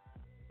move,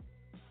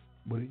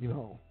 but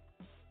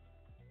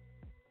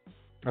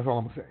that's all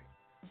I'm gonna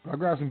say. I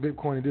grabbed some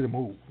Bitcoin and did a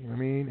move, you know what I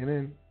mean? And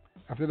then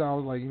after that, I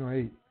was like,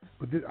 hey,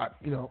 but this, I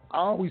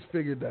always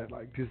figured that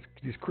like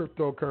these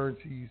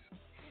cryptocurrencies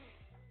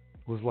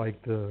was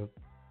like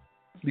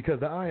because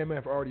the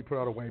IMF already put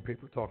out a white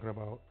paper talking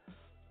about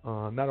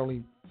not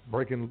only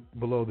breaking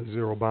below the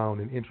zero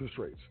bound in interest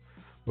rates,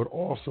 but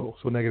also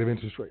negative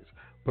interest rates,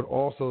 but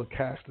also a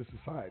cashless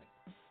society.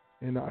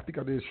 And I think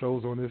I did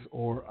shows on this,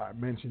 or I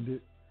mentioned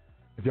it.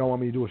 If y'all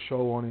want me to do a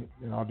show on it,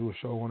 then I'll do a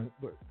show on it.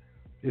 But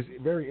it's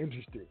very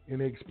interesting, and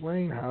they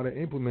explain how to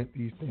implement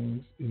these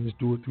things and just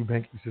do it through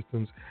banking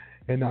systems,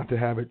 and not to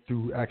have it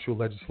through actual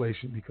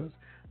legislation, because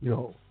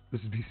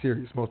this is be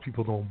serious. Most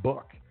people don't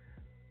buck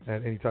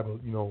at any type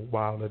of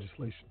wild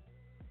legislation.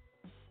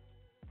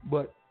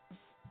 But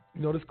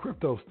this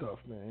crypto stuff,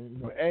 man.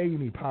 A, you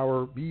need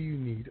power. B, you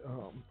need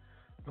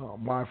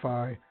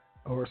Wi-Fi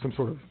or some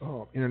sort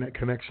of internet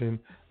connection.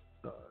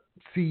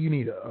 C, you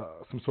need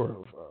some sort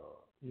of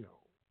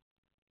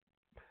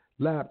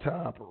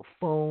laptop or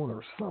phone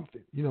or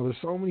something. There's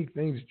so many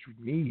things that you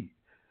need.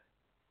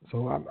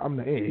 So I'm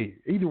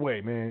either way,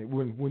 man.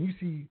 When you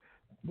see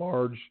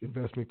large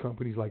investment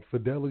companies like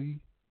Fidelity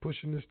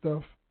pushing this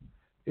stuff,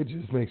 it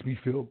just makes me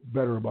feel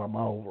better about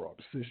my overall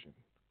decision.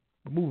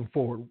 But moving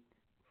forward,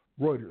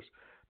 Reuters,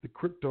 the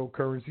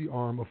cryptocurrency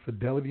arm of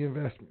Fidelity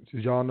Investments.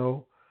 As y'all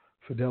know,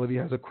 Fidelity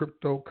has a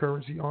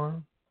cryptocurrency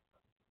arm.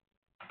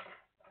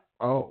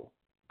 Oh,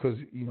 because,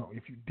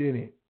 if you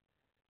didn't,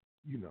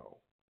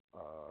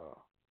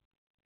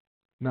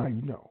 now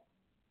you know.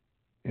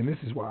 And this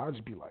is why I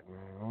just be like, man,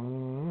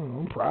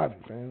 I'm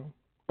private, fam.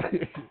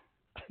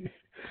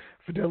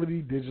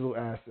 Fidelity Digital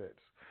Assets.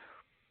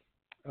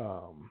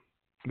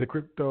 The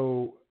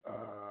crypto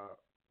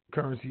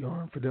currency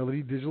arm,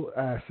 Fidelity Digital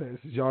Assets.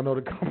 As y'all know,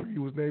 the company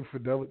was named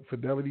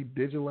Fidelity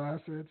Digital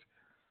Assets.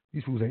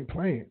 These fools ain't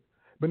playing.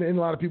 But then a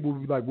lot of people will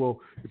be like, well,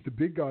 if the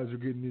big guys are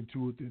getting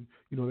into it, then,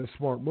 that's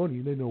smart money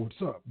and they know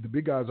what's up. The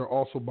big guys are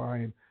also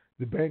buying,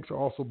 the banks are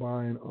also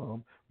buying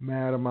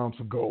mad amounts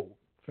of gold,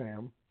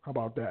 fam. How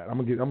about that? I'm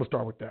gonna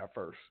start with that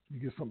first. You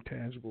get something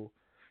tangible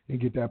and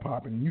get that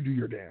popping, and you do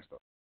your dance stuff.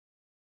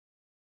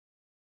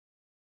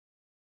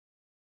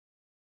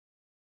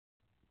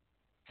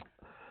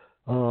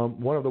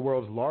 One of the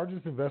world's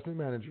largest investment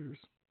managers,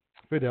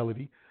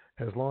 Fidelity,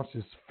 has launched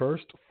its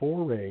first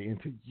foray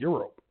into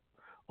Europe,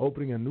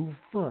 opening a new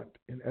front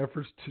in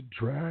efforts to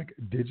drag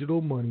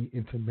digital money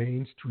into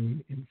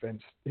mainstream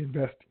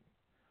investing.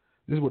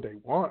 This is what they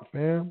want,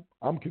 fam.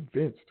 I'm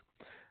convinced.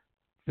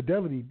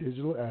 Fidelity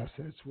Digital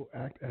Assets will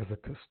act as a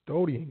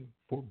custodian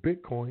for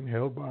Bitcoin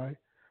held by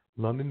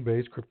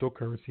London-based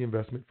cryptocurrency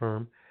investment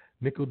firm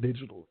Nickel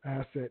Digital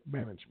Asset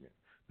Management,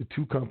 the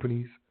two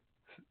companies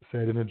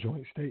said in a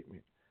joint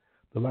statement.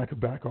 The lack of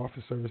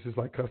back-office services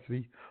like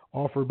custody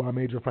offered by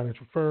major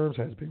financial firms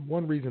has been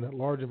one reason that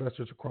large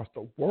investors across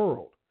the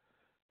world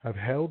have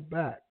held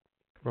back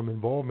from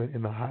involvement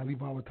in the highly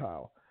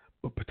volatile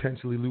but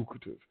potentially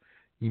lucrative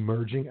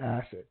emerging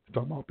asset.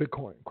 Talking about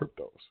Bitcoin,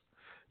 cryptos.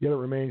 Yet it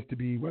remains to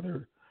be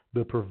whether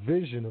the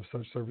provision of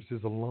such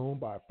services alone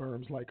by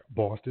firms like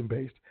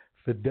Boston-based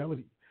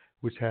Fidelity,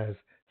 which has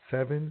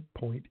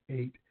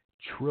 $7.8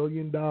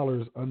 trillion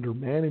under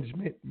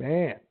management,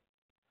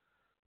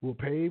 will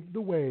pave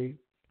the way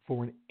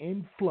for an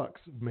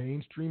influx of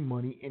mainstream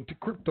money into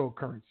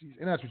cryptocurrencies.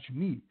 And that's what you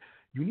need.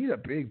 You need a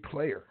big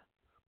player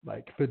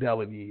like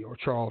Fidelity or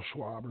Charles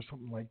Schwab or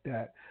something like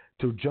that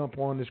to jump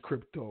on this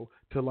crypto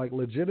to like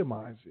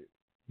legitimize it,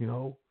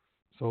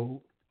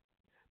 So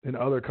then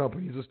other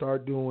companies will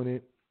start doing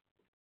it.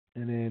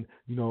 And then,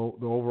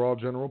 the overall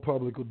general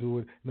public will do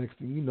it. Next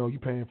thing you know, you're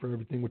paying for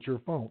everything with your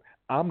phone.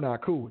 I'm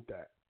not cool with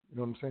that. You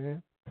know what I'm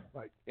saying?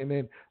 And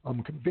then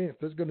I'm convinced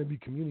there's going to be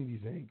communities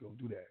that ain't going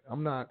to do that.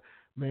 I'm not,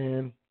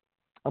 man.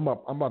 I'm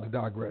about to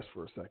digress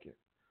for a second.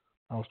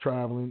 I was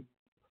traveling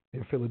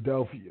in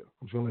Philadelphia.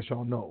 I'm just going to let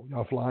y'all know.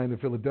 Y'all flying to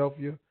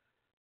Philadelphia,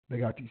 they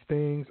got these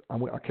things. I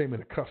came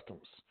into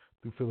customs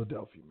through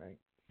Philadelphia, man.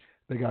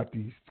 They got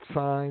these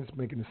signs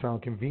making it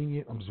sound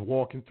convenient. I'm just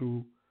walking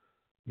through,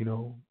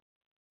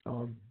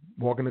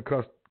 walking to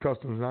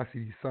customs, and I see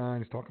these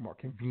signs talking about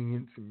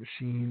convenience and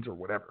machines or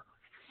whatever.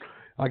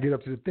 I get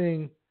up to the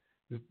thing.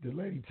 The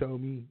lady told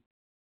me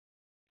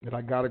that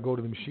I got to go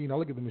to the machine. I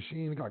look at the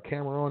machine. It got a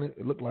camera on it.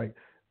 It looked like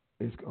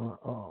it's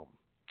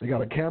it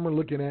got a camera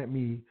looking at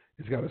me.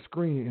 It's got a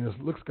screen, and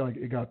it looks like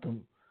it got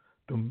them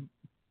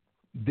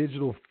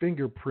digital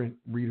fingerprint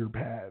reader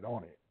pad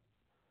on it.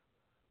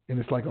 And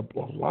it's like a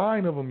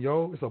line of them,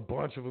 yo. It's a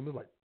bunch of them. It's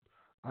like,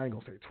 I ain't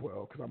going to say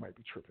 12 because I might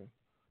be tripping.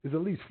 There's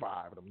at least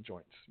 5 of them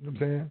joints. You know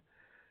what I'm saying?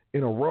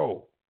 in a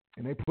row,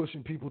 and they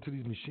pushing people to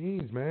these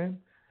machines, man.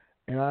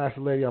 And I asked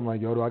the lady, I'm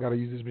like, yo, do I got to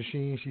use this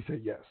machine? She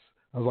said yes.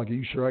 I was like, are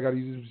you sure I got to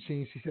use this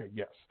machine? She said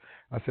yes.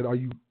 I said, are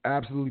you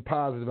absolutely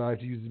positive I have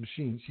to use the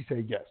machine? She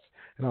said yes.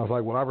 And I was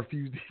like, well, I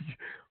refuse to,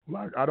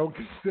 I don't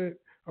consent.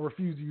 I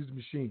refuse to use the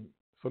machine.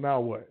 So now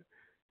what?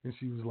 And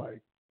she was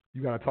like,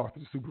 you got to talk to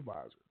the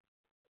supervisor.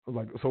 I was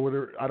like,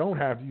 so I don't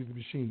have to use the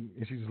machine.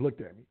 And she just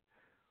looked at me.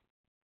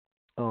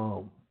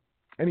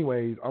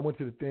 Anyways, I went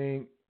to the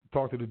thing,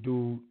 talked to the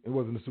dude. It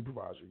wasn't the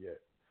supervisor yet.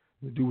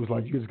 The dude was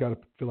like, you just got to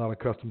fill out a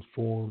customs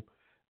form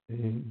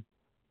and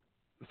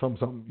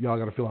something, y'all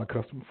got to fill out a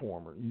custom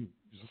form or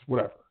just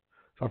whatever.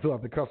 So I fill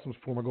out the customs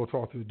form. I go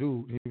talk to the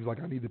dude. And he was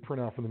like, I need the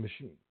printout from the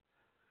machine.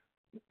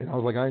 And I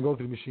was like, I ain't go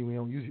to the machine. We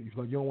don't use it. He's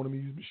like, you don't want me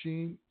to use the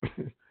machine?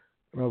 And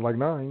I was like,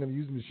 nah, I ain't going to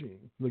use the machine.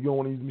 He's like, you don't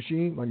want to use the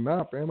machine? I'm like,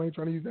 nah, fam, I ain't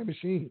trying to use that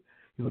machine.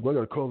 He's like, well, I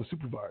got to call the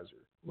supervisor.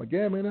 I'm like,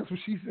 yeah, man, that's what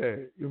she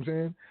said. You know what I'm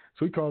saying?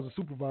 So he calls the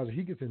supervisor.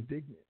 He gets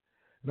indignant.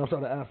 And I was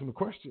trying to ask him a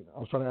question. I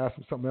was trying to ask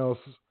him something else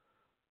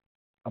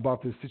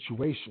about this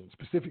situation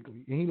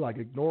specifically. And he, like,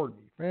 ignored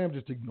me. Fam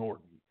just ignored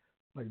me.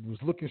 Like,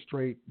 was looking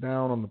straight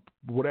down on the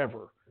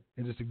whatever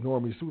and just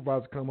ignored me. The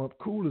supervisor come up,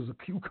 cool as a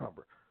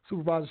cucumber.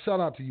 Supervisor, shout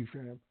out to you,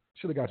 fam.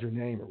 Should have got your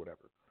name or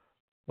whatever.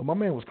 But my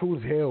man was cool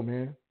as hell,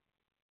 man.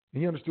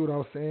 And he understood what I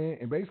was saying.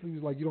 And basically, he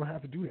was like, you don't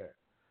have to do that.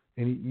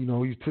 And he, you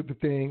know, he took the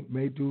thing,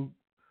 made dude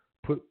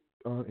put,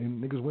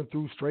 and niggas went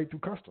through straight through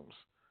customs,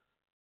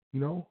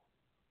 you know?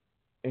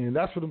 And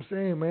that's what I'm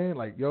saying, man.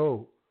 Like,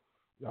 yo,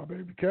 y'all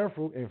better be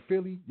careful. And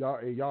Philly,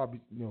 y'all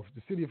be, you know,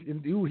 the city of,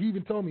 and he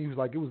even told me, he was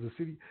like,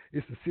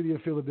 it's the city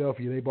of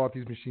Philadelphia. They bought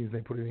these machines, they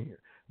put it in here.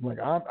 I'm like,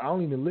 I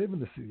don't even live in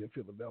the city of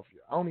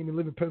Philadelphia. I don't even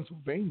live in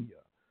Pennsylvania.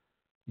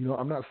 You know,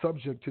 I'm not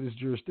subject to this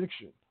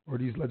jurisdiction or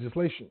these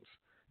legislations.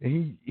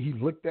 And he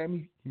looked at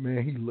me,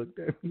 man, he looked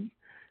at me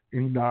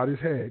and he nodded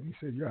his head. He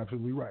said, you're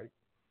absolutely right.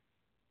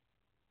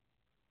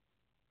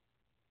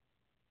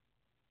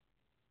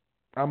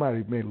 I might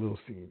have made a little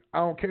scene. I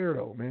don't care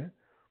though, man.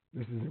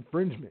 This is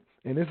infringement.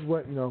 And this is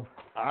what, you know,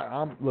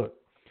 look,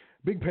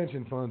 big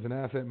pension funds and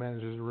asset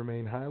managers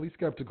remain highly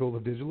skeptical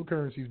of digital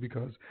currencies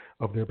because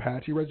of their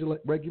patchy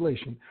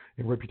regulation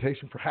and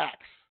reputation for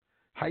hacks,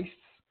 heists,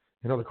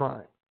 and other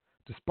crime,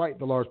 despite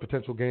the large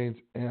potential gains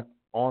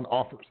on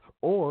offers.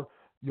 Or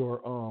your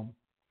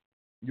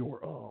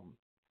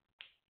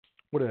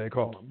what do they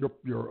call them?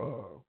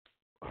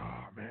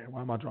 Oh man,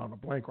 why am I drawing a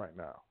blank right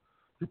now?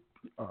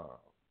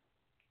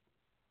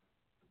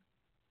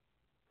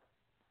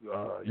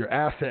 Your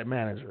asset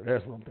manager,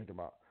 that's what I'm thinking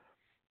about.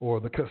 Or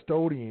the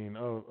custodian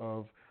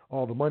of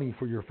all the money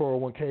for your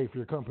 401k for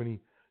your company, you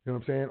know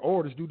what I'm saying?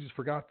 Or this dude just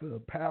forgot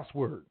the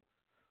password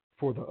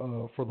for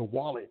the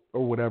wallet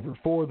or whatever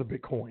for the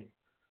Bitcoin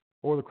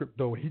or the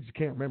crypto. He just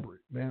can't remember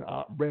it, man.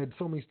 I read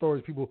so many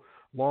stories. People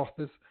lost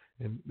this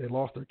and they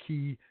lost their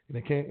key and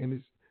they can't, and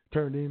it's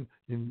turned in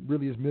and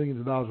really is millions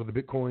of dollars with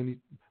the Bitcoin.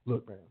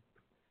 Look, man,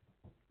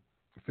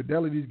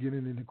 Fidelity's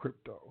getting into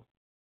crypto.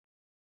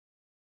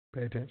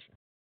 Pay attention.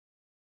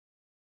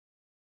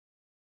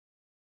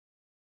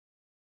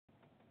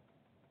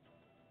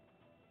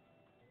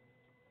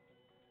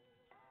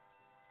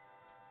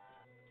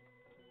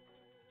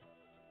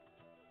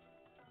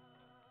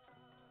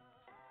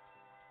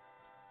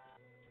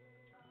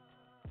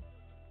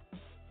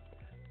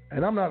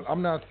 And I'm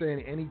not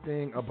saying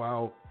anything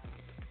about,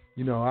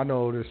 you know, I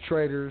know there's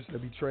traders that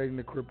be trading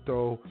the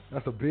crypto.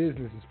 That's a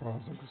business as far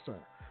as I'm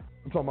concerned.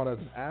 I'm talking about as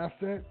an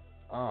asset.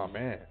 Oh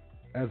man,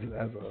 as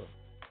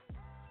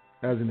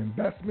an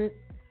investment,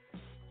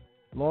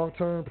 long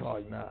term,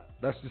 probably not.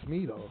 That's just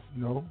me though,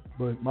 you know.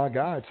 But my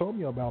guy told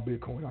me about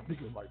Bitcoin. I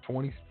think it was like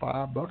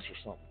 $25 or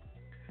something.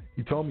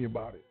 He told me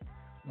about it.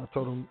 And I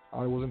told him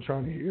I wasn't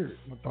trying to hear it.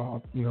 I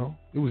thought, you know,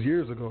 it was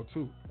years ago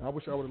too. I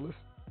wish I would have listened.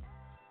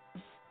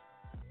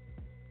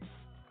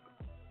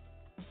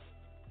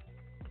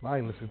 I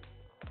ain't listen.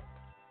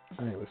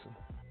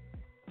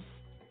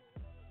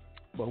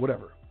 But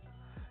whatever.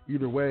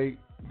 Either way,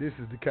 this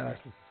is the cashless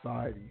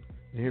society.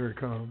 And here it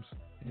comes.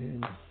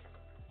 And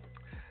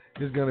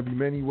there's going to be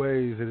many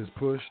ways that it's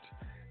pushed.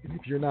 And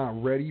if you're not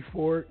ready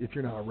for it, if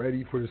you're not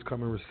ready for this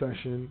coming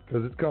recession,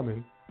 because it's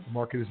coming, the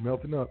market is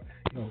melting up.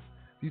 You know,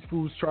 these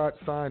fools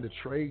signed a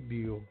trade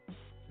deal.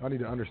 I need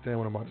to understand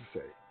what I'm about to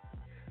say.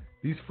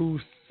 These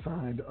fools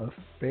signed a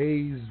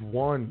phase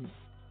 1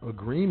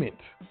 agreement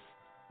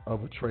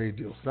of a trade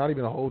deal. It's not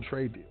even a whole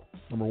trade deal,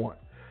 number one,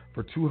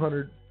 for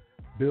 $200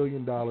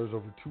 billion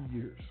over 2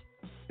 years.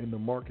 And the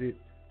market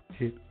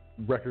hit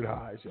record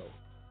highs, yo.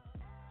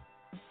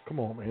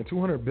 Come on, man.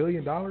 $200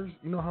 billion?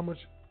 You know how much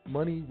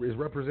money is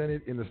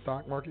represented in the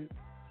stock market?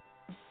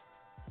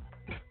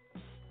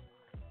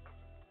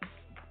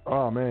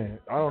 Oh, man.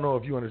 I don't know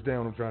if you understand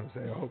what I'm trying to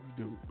say. I hope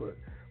you do. But,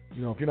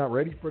 you know, if you're not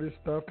ready for this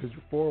stuff because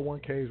your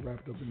 401k is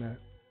wrapped up in that,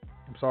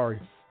 I'm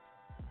sorry.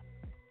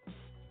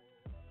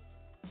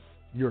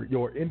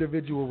 Your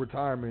individual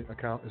retirement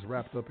account is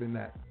wrapped up in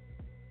that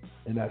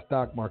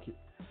stock market.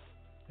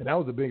 And that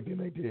was the big thing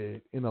they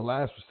did in the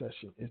last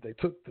recession is they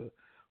took the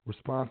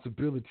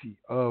responsibility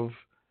of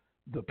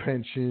the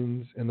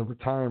pensions and the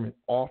retirement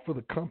off of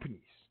the companies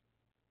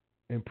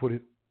and put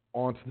it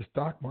onto the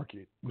stock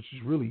market, which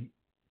is really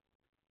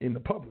in the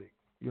public.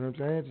 You know what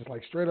I'm saying? Just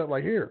like straight up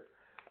like here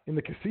in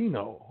the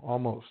casino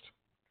almost.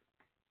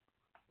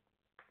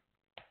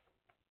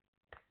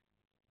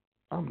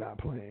 I'm not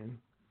playing.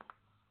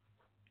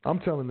 I'm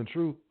telling the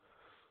truth.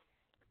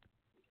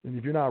 And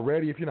if you're not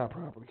ready, if you're not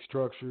properly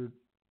structured,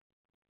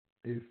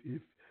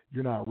 if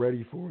you're not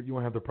ready for it, you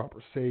don't have the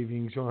proper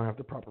savings, you don't have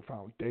the proper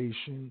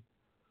foundation,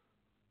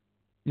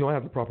 you don't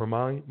have the proper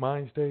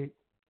mind state,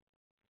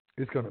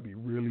 it's going to be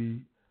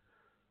really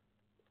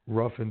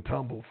rough and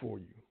tumble for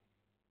you.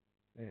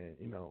 And,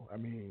 you know, I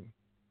mean,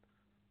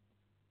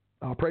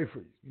 I'll pray for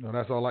you. You know,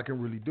 that's all I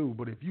can really do.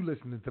 But if you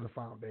listening to the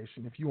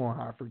foundation, if you on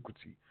high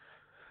frequency,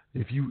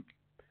 if you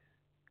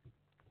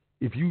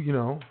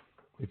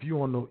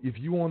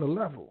on the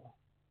level,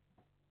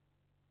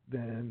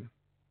 then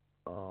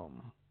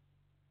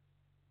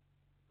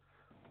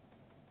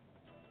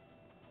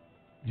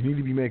you need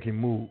to be making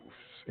moves.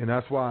 And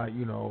that's why,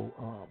 you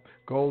know,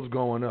 gold's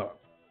going up.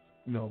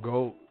 You know,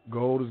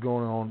 gold is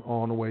going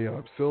on the way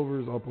up.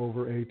 Silver's up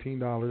over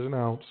 $18 an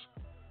ounce.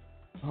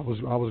 I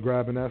was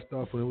grabbing that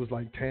stuff when it was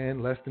like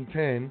 10, less than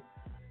 10.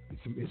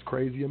 It's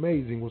crazy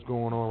amazing what's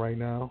going on right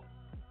now.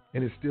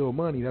 And it's still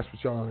money. That's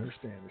what y'all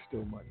understand. It's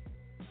still money.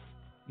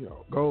 You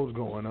know, gold's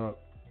going up.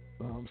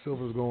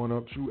 Silver's going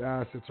up. True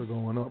assets are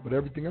going up. But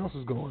everything else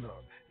is going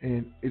up.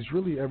 And it's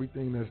really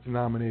everything that's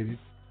denominated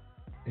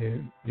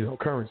in, you know,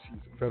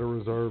 currencies, Federal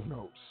Reserve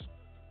notes,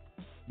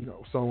 you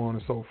know, so on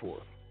and so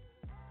forth.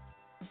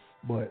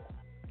 But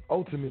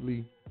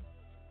ultimately,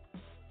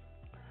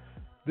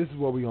 this is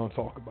what we're going to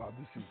talk about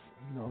this evening.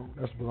 You know,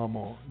 that's what I'm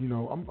on. You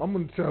know, I'm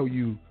going to tell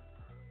you,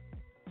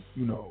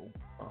 you know,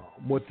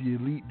 what the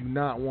elite do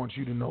not want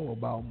you to know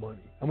about money.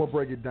 I'm going to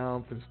break it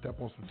down to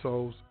step on some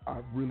toes. I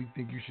really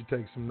think you should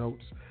take some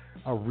notes.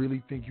 I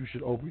really think you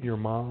should open your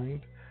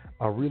mind.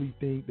 I really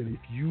think that if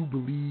you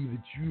believe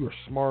that you are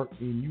smart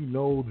and you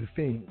know the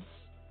things,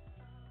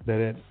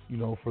 that, you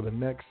know, for the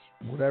next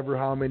whatever,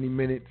 how many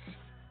minutes,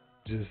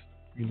 just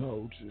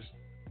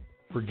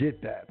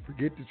forget that.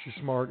 Forget that you're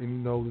smart and you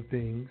know the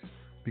things,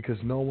 because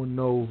no one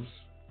knows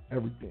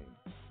everything.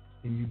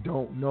 And you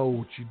don't know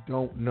what you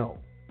don't know.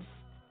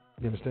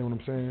 You understand what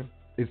I'm saying?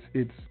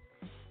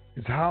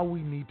 It's how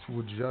we need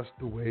to adjust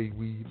the way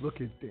we look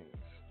at things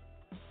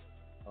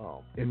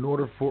in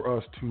order for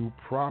us to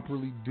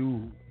properly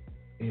do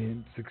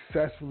and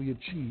successfully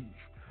achieve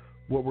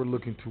what we're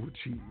looking to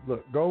achieve.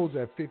 Look, gold's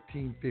at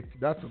 1550.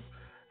 That's a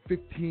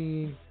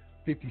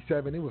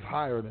 1557. It was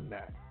higher than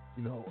that.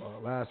 You know,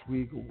 last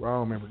week, I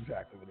don't remember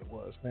exactly what it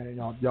was. Man,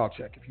 y'all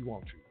check if you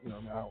want to. You know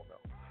what I mean? I don't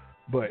know.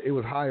 But it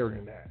was higher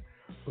than that.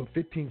 But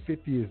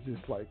 1550 is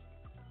just like,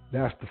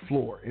 that's the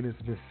floor. And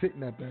it's been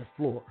sitting at that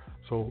floor.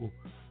 So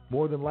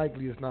more than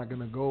likely it's not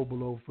going to go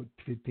below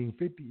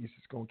 1550. It's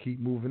just going to keep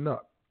moving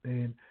up.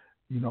 And,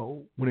 you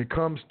know, when it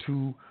comes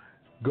to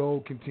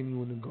gold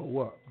continuing to go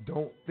up,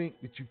 don't think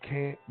that you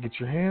can't get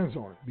your hands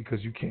on it,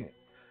 because you can't.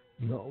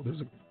 You know,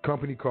 there's a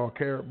company called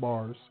Carat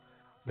Bars.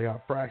 They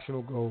got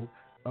fractional gold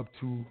up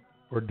to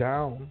or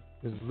down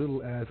as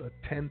little as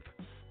 1/10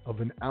 of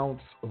an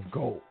ounce of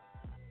gold.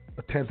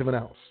 1/10 of an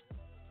ounce.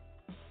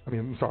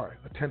 I'm sorry,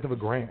 1/10 of a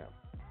gram.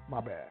 My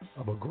bad.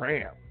 Of a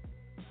gram.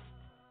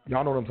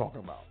 Y'all know what I'm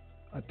talking about.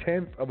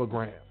 1/10 of a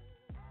gram.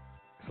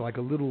 It's like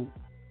a little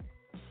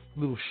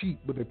sheet,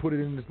 but they put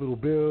it in this little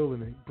bill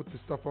and they put this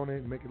stuff on it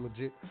and make it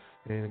legit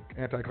and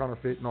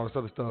anti-counterfeit and all this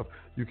other stuff.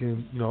 You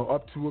can, you know,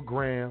 up to a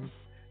gram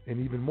and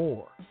even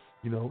more,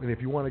 you know. And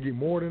if you want to get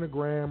more than a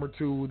gram or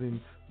two, then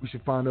we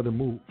should find other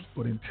moves.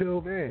 But until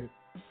then,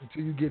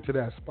 until you get to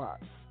that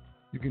spot,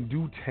 you can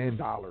do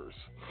 $10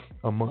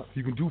 a month.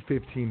 You can do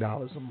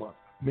 $15 a month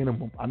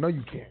minimum. I know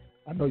you can.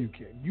 I know you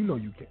can. You know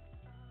you can.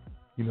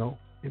 You know,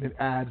 and it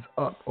adds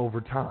up over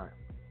time.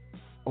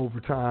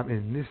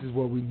 And this is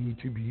what we need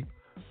to be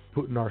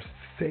putting our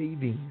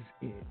savings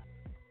in.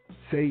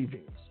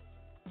 Savings.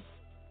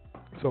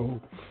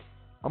 So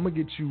I'm going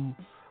to get you,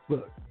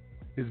 look,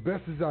 as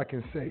best as I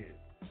can say it,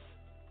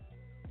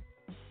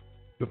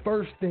 the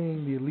first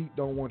thing the elite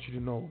don't want you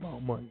to know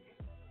about money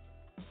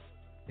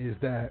is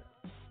that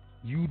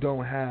you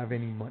don't have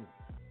any money.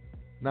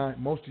 Now,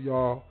 most of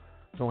y'all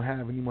don't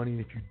have any money,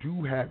 and if you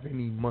do have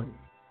any money,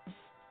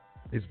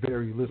 it's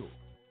very little.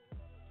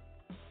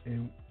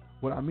 And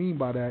what I mean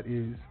by that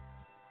is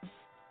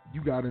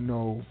you got to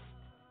know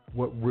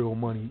what real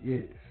money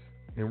is.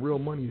 And real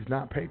money is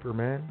not paper,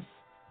 man.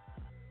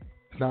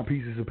 It's not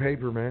pieces of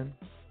paper, man.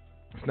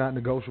 It's not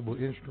negotiable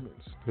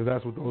instruments, because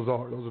that's what those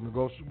are. Those are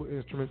negotiable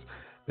instruments.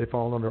 They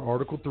fall under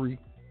Article 3.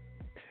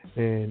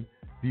 And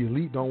the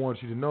elite don't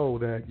want you to know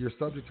that you're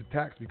subject to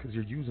tax because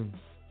you're using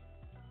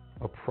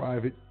a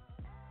private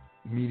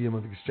medium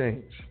of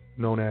exchange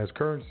known as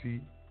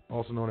currency,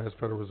 also known as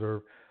Federal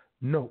Reserve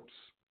notes.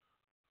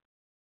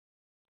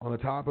 On the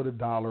top of the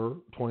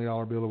 $1,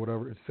 $20 bill or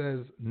whatever, it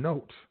says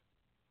note,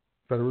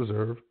 Federal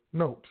Reserve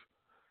note.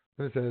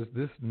 Then it says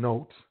this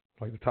note,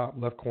 like the top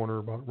left corner,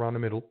 about around the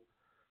middle,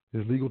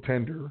 is legal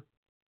tender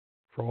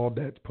for all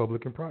debts,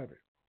 public and private.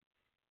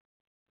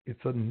 It's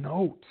a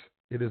note.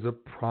 It is a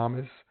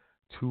promise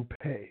to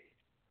pay.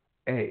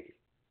 Let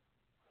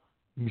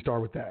me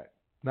start with that.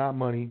 Not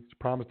money. It's a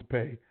promise to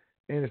pay,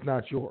 and it's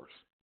not yours.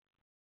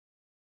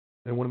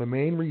 And one of the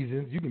main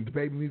reasons, you can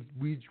debate me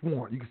which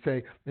want. You can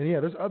say, and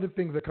yeah, there's other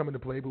things that come into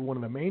play, but one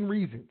of the main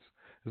reasons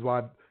is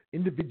why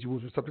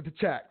individuals are subject to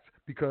checks,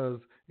 because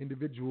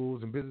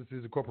individuals and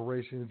businesses and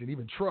corporations and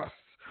even trusts,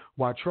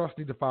 why trusts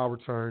need to file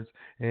returns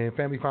and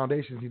family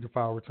foundations need to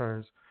file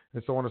returns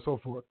and so on and so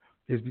forth,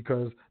 is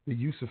because the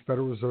use of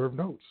Federal Reserve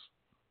notes,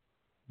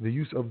 the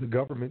use of the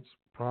government's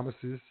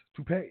promises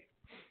to pay.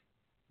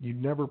 You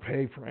never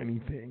pay for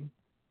anything.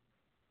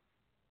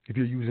 If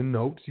you're using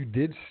notes, you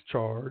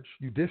discharge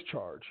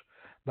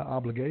the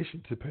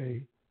obligation to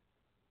pay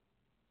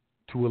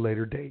to a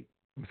later date.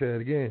 Let me say that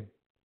again.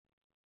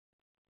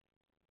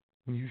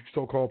 When you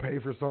so-called pay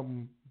for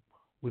something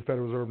with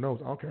Federal Reserve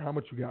notes, I don't care how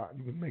much you got.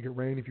 You can make it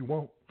rain if you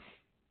want.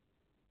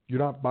 You're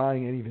not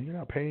buying anything. You're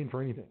not paying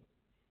for anything.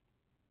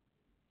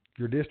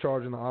 You're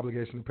discharging the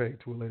obligation to pay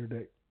to a later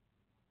date.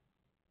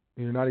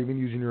 And you're not even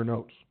using your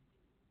notes.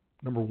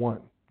 Number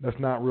one, that's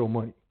not real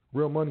money.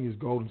 Real money is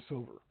gold and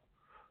silver.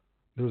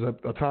 There was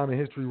a time in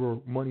history where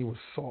money was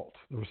salt.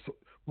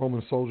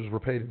 Roman soldiers were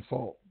paid in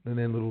salt, and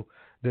then little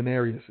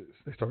denariuses.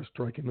 They started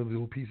striking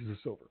little pieces of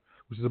silver,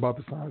 which is about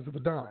the size of a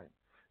dime,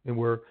 and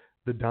where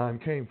the dime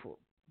came from.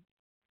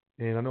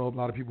 And I know a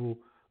lot of people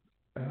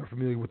are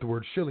familiar with the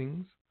word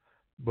shillings,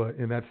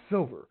 and that's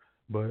silver.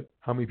 But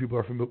how many people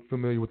are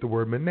familiar with the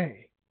word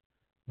monnaie,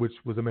 which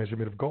was a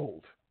measurement of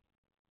gold?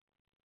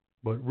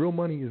 But real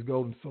money is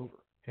gold and silver,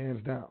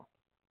 hands down.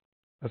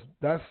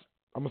 That's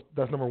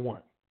number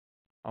one.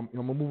 I'm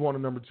gonna move on to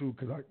number two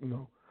because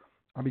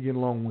I be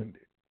getting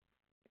long-winded.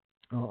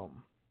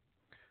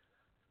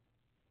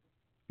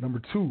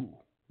 Number two,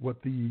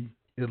 what the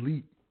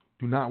elite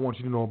do not want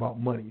you to know about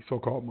money,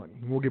 so-called money.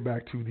 And we'll get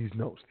back to these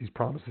notes, these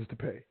promises to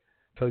pay.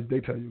 They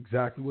tell you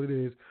exactly what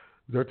it is.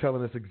 They're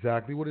telling us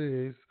exactly what it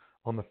is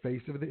on the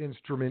face of the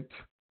instrument.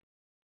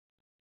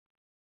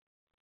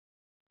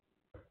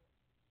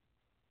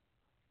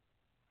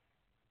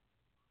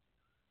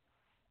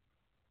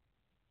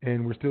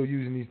 And we're still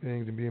using these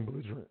things and being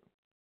belligerent.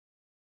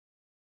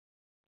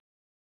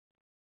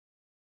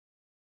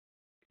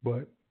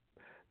 But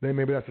then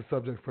maybe that's a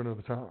subject for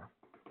another time.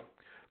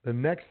 The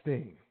next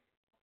thing,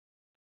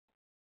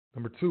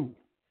 number two,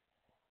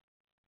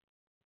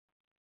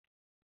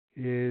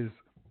 is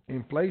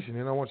inflation.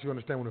 And I want you to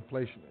understand what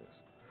inflation is.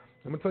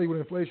 I'm going to tell you what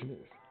inflation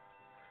is.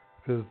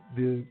 Because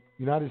the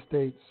United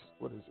States,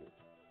 what is it?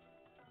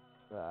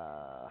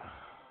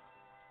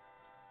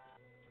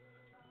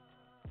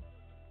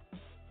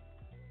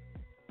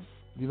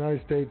 The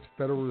United States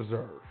Federal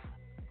Reserve.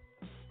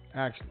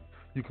 Actually,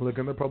 you can look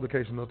in their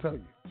publication, they'll tell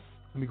you.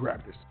 Let me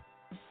grab this.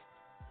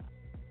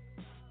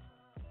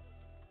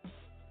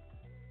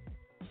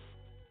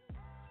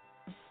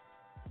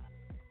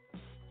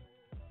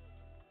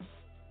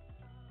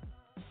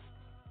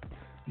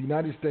 The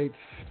United States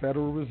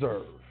Federal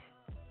Reserve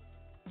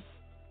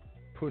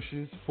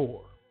pushes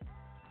for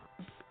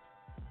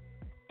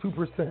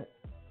 2%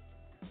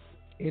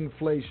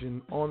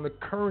 inflation on the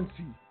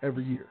currency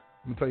every year.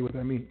 Let me tell you what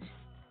that means.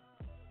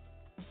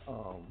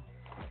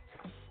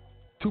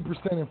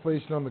 2%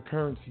 inflation on the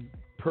currency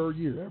per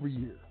year, every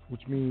year,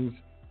 which means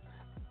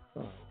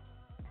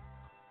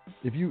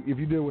if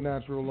you deal with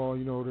natural law,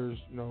 there's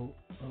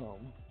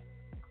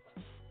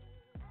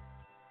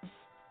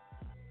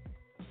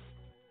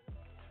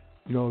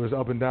there's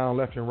up and down,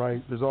 left and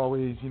right. There's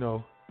always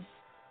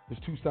there's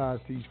two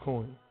sides to each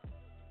coin.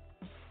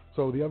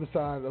 So the other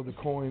side of the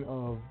coin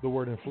of the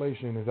word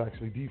inflation is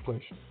actually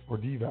deflation or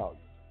devalue.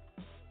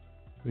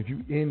 If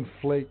you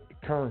inflate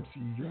the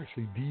currency, you're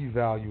actually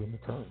devaluing the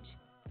currency,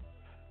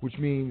 which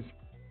means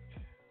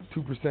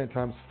 2%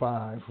 times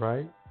 5,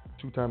 right?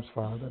 2 times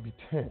 5, that'd be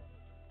 10.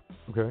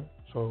 Okay?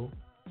 So,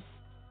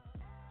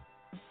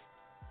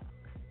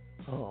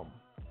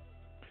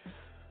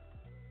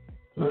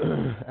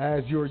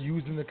 as you're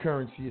using the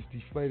currency, it's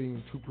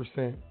deflating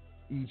 2%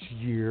 each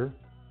year.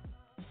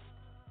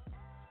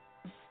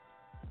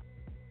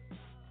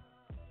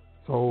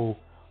 So,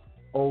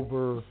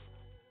 over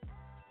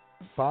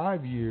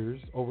 5 years,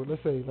 over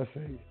let's say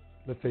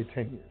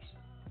 10 years.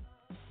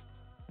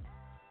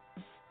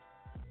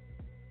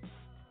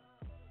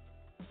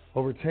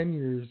 Over 10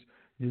 years,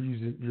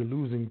 you're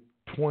losing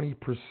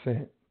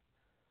 20%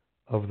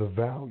 of the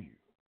value.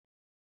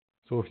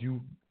 So if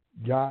you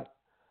got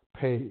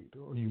paid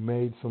or you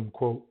made some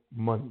quote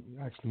money,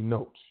 actually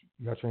notes,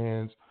 you got your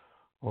hands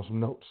on some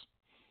notes,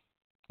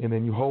 and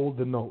then you hold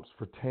the notes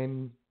for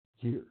 10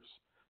 years,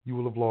 you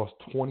will have lost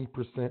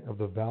 20% of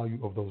the value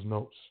of those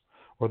notes,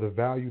 or the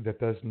value that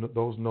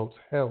those notes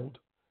held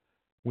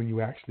when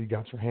you actually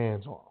got your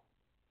hands on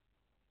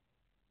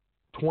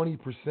them.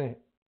 20%.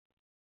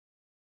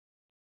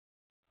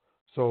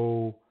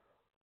 So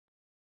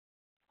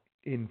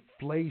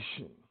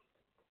inflation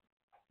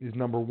is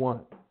number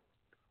one,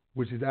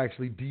 which is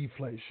actually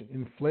deflation.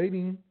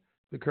 Inflating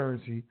the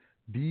currency,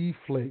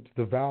 deflates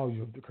the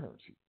value of the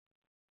currency,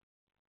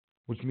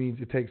 which means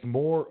it takes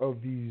more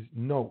of these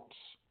notes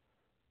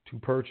to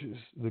purchase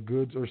the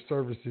goods or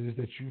services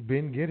that you've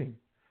been getting.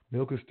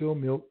 Milk is still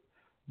milk,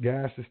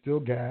 gas is still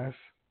gas,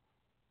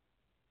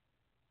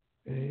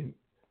 and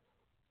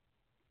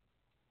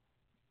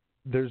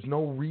there's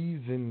no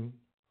reason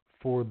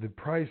for the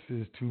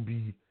prices to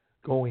be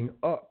going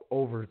up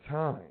over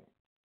time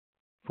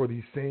for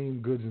these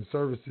same goods and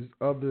services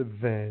other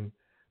than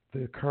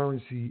the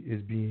currency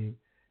is being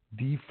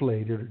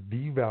deflated or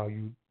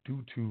devalued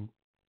due to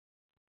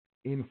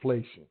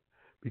inflation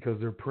because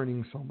they're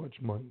printing so much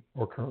money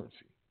or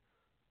currency.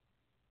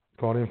 It's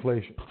called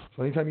inflation.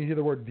 So anytime you hear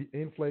the word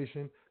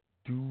inflation,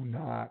 do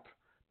not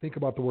think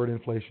about the word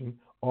inflation.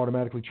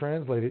 Automatically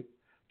translate it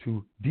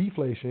to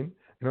deflation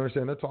and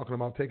understand they're talking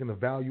about taking the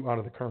value out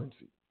of the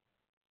currency,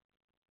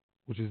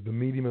 which is the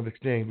medium of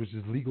exchange, which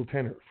is legal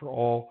tender for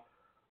all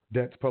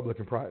debts, public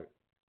and private.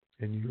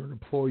 And you're an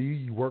employee,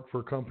 you work for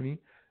a company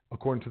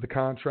according to the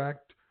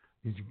contract,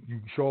 you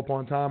show up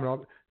on time, and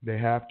all, they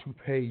have to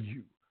pay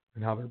you.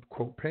 And how they're,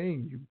 quote,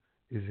 paying you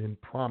is in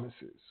promises.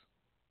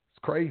 It's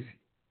crazy.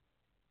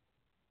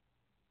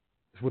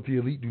 It's what the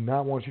elite do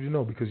not want you to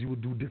know because you will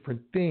do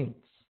different things.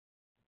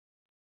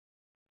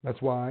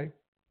 That's why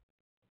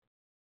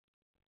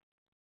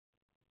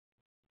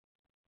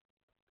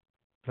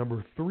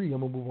number 3,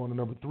 I'm going to move on to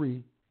number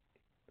 3.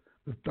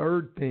 The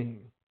third thing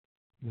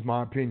is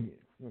my opinion,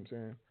 you know what I'm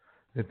saying,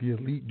 that the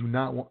elite do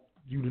not want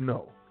you to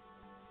know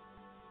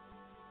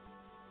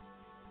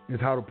is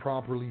how to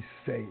properly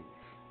save.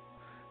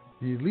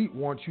 The elite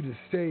wants you to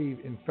save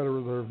in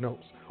Federal Reserve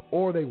notes,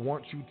 or they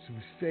want you to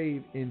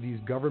save in these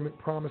government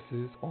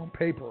promises on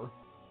paper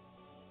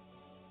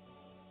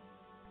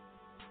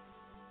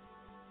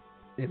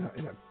in a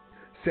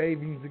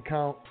savings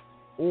account,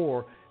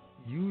 or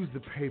use the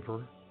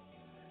paper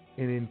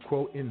and in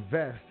quote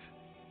invest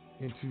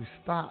into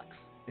stocks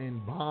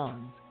and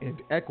bonds and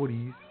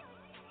equities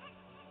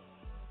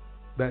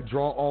that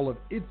draw all of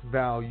its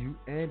value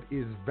and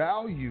is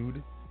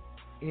valued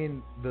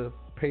in the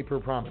paper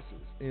promises,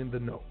 in the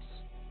notes.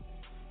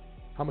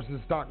 How much is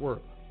the stock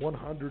worth?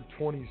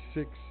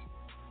 126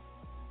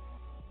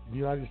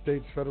 United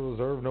States Federal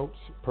Reserve notes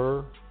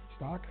per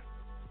stock?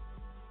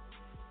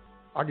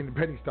 I'll get the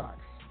penny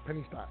stocks.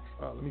 Penny stocks.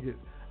 Let me get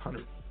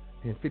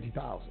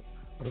 150,000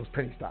 of those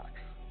penny stocks.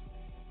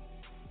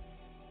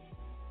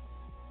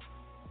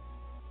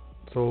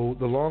 So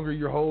the longer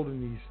you're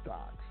holding these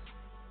stocks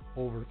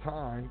over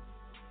time,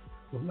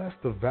 the less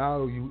the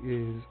value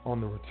is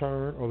on the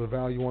return or the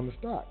value on the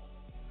stock.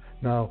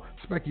 Now,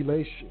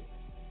 speculation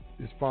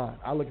is fine.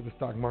 I look at the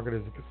stock market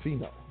as a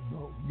casino.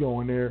 You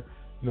go in there,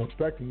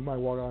 expecting you might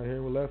walk out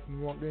here with less than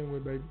you walked in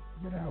with, baby.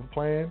 You better have a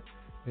plan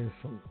and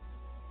some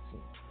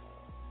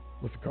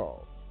what's it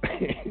called?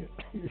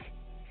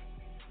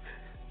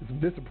 Some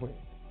discipline.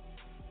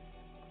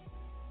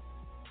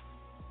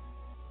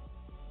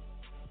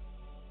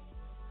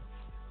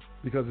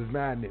 Because it's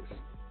madness.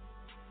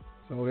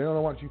 So they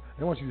don't want you.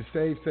 They want you to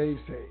save.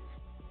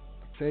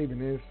 Saving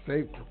this,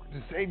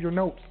 just save your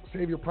notes,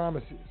 save your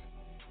promises.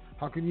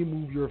 How can you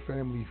move your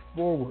family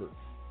forward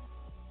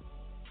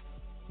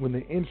when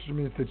the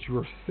instruments that you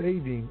are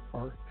saving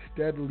are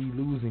steadily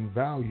losing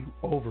value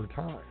over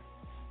time?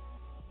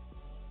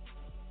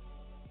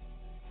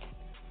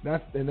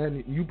 And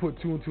then you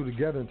put 2 and 2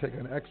 together and take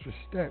an extra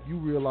step. You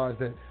realize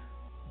that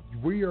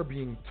we are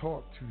being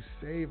taught to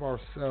save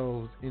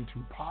ourselves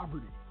into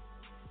poverty.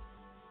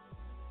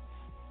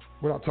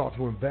 We're not taught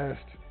to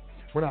invest.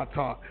 We're not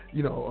taught,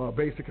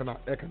 basic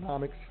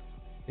economics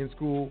in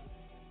school.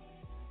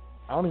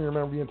 I don't even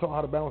remember being taught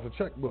how to balance a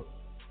checkbook.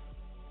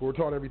 But we're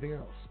taught everything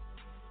else.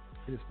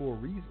 It is for a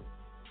reason.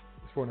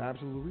 It's for an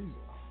absolute reason.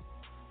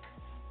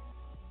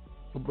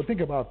 But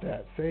think about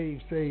that.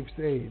 Save.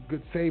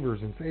 Good savers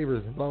and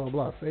blah, blah,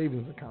 blah.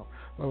 Savings account,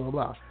 blah, blah,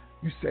 blah.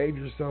 You save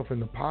yourself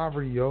into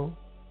poverty, yo.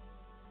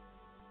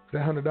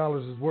 That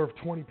 $100 is worth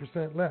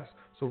 20% less.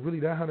 So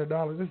really that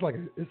 $100,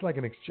 it's like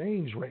an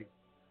exchange rate.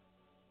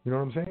 You know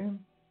what I'm saying?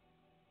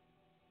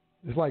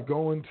 It's like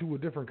going to a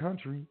different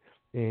country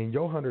and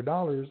your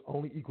 $100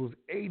 only equals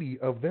 80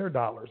 of their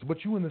dollars,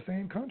 but you in the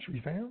same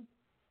country, fam.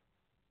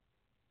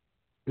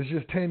 It's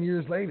just 10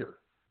 years later.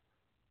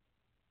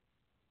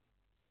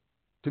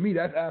 To me,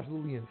 that's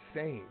absolutely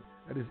insane.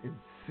 That is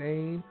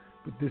insane,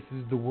 but this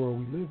is the world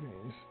we live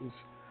in.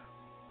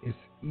 It's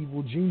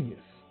evil genius.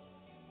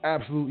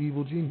 Absolute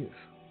evil genius.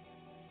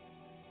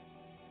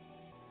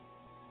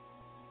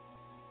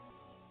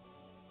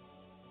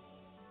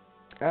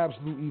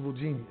 Absolute evil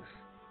genius.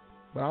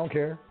 But I don't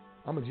care.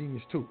 I'm a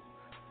genius too.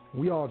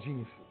 We all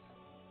geniuses.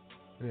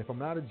 And if I'm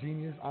not a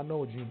genius, I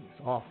know a genius.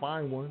 I'll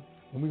find one,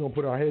 and we're going to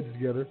put our heads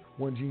together,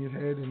 one genius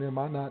head, and then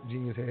my not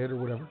genius head or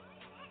whatever.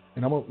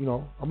 And I'm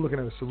looking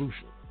at a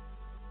solution.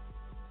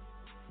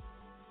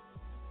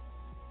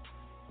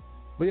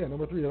 But yeah,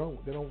 number 3, they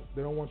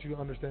don't want you to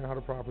understand how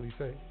to properly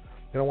save.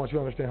 They don't want you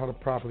to understand how to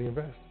properly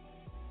invest.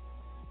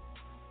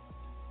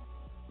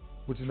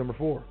 Which is number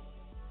 4.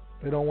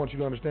 They don't want you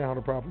to understand how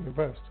to properly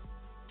invest.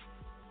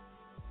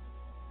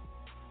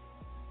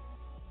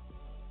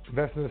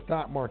 Invest in the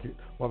stock market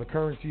while the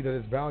currency that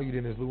it's valued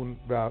in is losing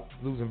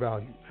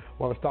value.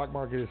 While the stock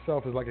market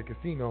itself is like a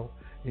casino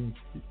and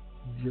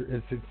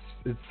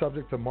it's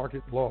subject to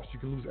market loss. You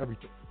can lose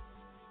everything.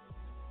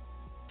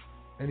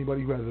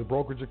 Anybody who has a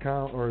brokerage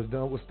account or has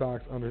dealt with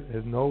stocks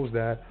knows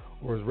that,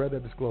 or has read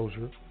that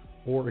disclosure,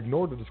 or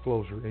ignored the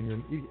disclosure, and you're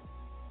an idiot.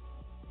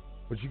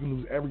 But you can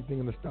lose everything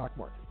in the stock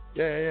market.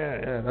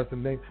 Yeah. That's the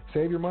name.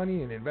 Save your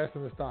money and invest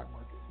in the stock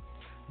market.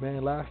 Man,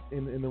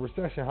 in the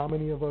recession, how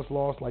many of us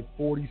lost like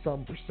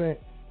 40-something%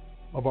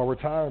 of our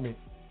retirement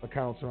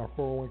accounts in our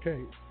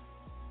 401ks?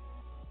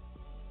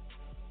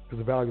 Because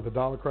the value of the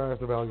dollar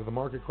crashed, the value of the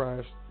market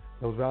crashed,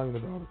 that was valuing the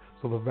dollar.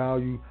 So the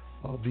value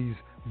of these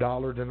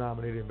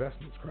dollar-denominated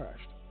investments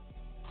crashed.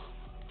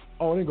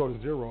 Oh, it didn't go to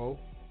zero.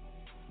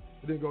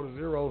 It didn't go to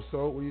zero,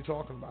 so what are you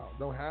talking about?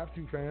 Don't have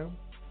to, fam.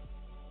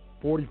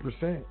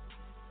 40%.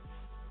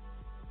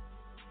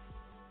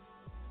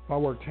 If I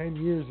work 10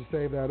 years to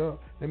save that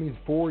up, that means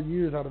 4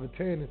 years out of the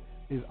 10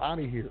 is out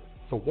of here.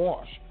 It's a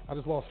wash. I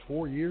just lost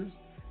 4 years,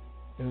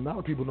 and a lot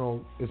of people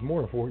know it's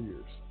more than 4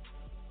 years.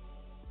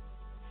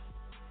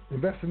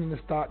 Investing in the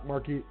stock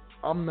market,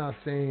 I'm not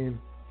saying,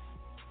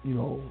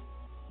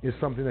 is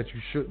something that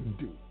you shouldn't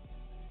do.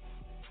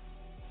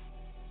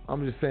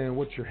 I'm just saying,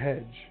 what's your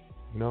hedge,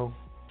 And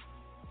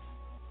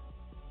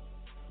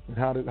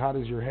how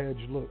does your hedge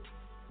look?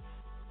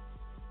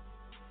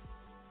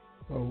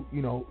 So,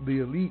 the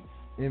elite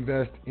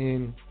invest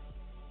in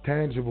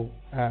tangible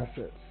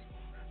assets.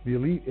 The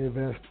elite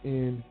invest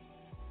in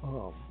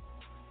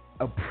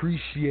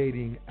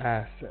appreciating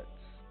assets,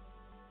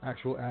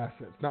 actual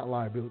assets, not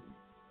liability,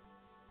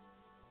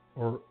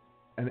 or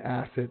an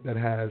asset that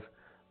has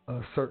a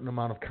certain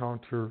amount of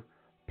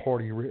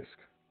counterparty risk.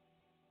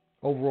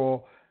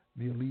 Overall,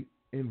 the elite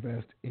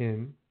invest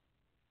in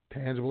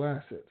tangible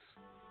assets.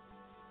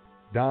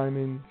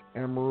 Diamonds,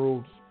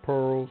 emeralds,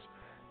 pearls,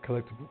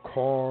 collectible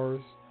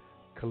cars,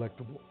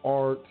 collectible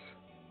art,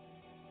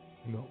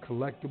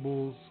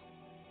 collectibles,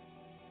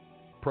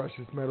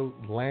 precious metals,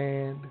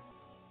 land,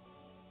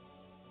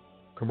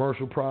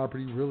 commercial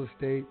property, real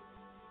estate.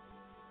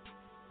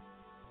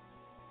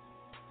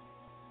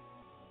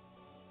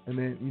 And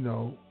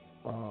then,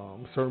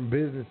 certain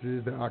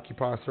businesses that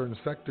occupy certain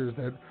sectors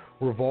that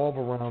revolve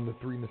around the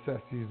three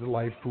necessities of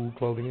life: food,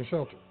 clothing, and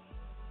shelter.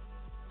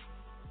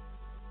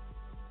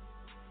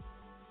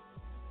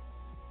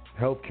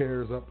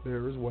 Healthcare is up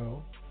there as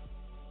well.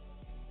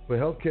 But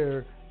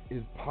healthcare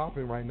is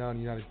popping right now in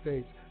the United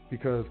States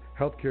because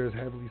healthcare is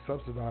heavily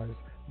subsidized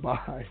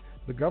by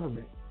the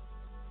government.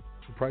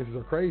 The prices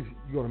are crazy.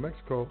 You go to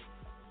Mexico,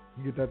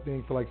 you get that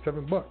thing for like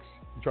 $7. You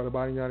try to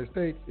buy in the United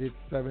States, it's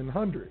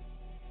 $700.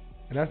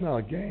 And that's not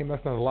a game.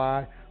 That's not a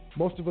lie.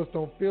 Most of us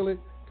don't feel it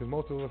because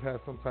most of us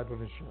have some type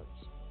of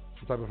insurance,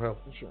 some type of health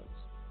insurance.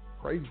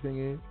 Crazy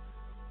thing is,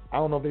 I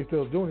don't know if they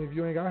still doing it. If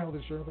you ain't got health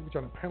insurance, they're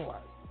trying to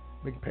penalize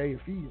you, make you pay a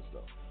fee and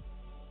stuff.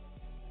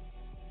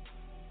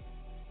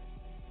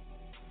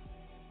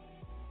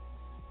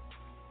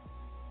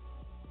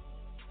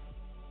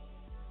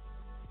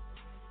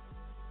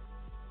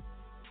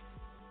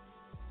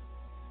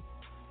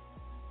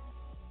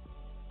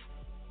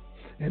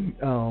 And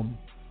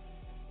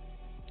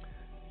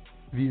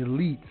the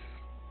elites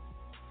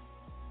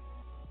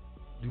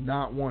do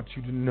not want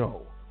you to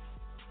know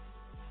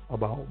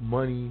about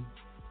money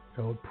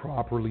held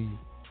properly,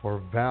 or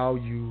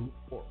value,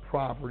 or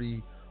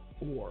property,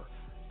 or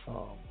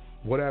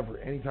whatever,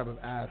 any type of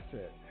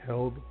asset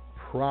held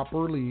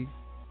properly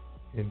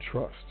in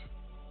trust.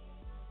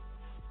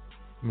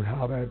 And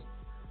how that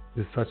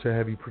is such a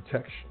heavy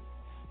protection.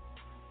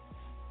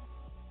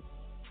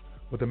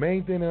 But the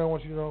main thing that I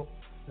want you to know,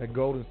 that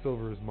gold and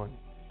silver is money.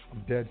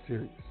 I'm dead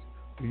serious.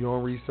 Do your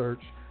own research.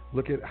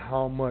 Look at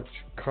how much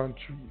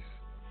countries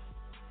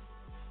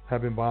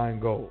have been buying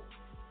gold.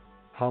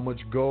 How much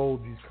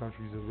gold these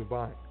countries have been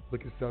buying.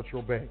 Look at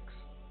central banks.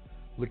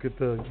 Look at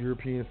the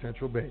European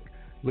Central Bank.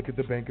 Look at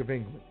the Bank of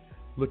England.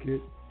 Look at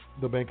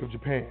the Bank of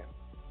Japan.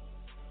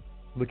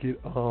 Look at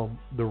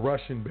the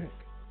Russian Bank.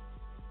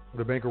 Or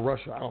the Bank of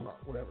Russia. I don't know.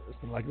 Whatever. It's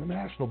like the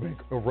National Bank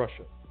of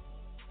Russia.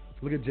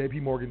 Look at J.P.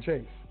 Morgan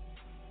Chase.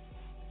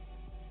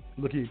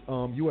 Look at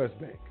U.S.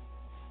 Bank.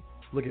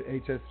 Look at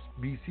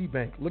HSBC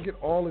Bank. Look at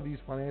all of these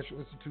financial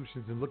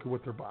institutions and look at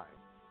what they're buying.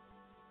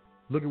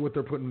 Look at what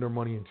they're putting their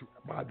money into.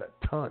 By the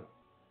ton.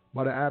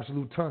 By the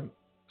absolute ton.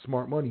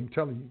 Smart money, I'm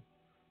telling you.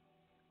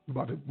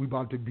 We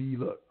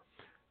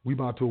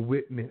about to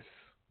witness,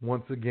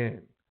 once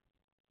again,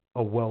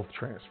 a wealth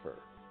transfer.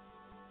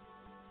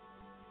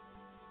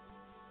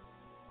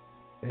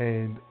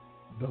 And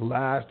the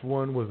last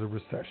one was a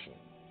recession.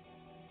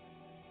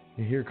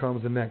 And here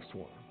comes the next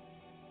one.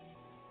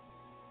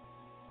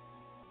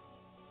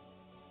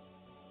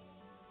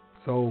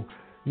 So,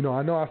 I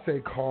know I say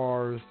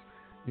cars,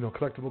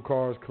 collectible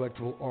cars,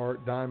 collectible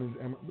art, diamonds.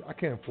 I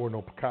can't afford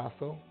no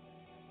Picasso.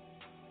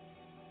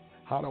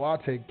 How do I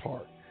take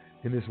part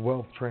in this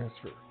wealth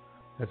transfer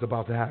that's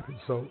about to happen?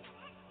 So,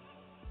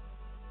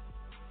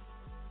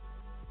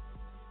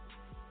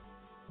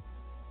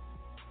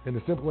 and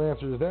the simple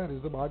answer to that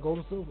is to buy gold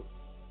and silver.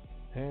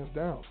 hands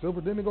down.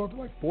 Silver didn't go up to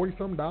like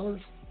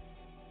 $40-something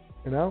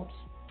an ounce.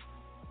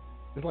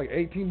 It's like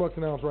 $18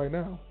 an ounce right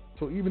now.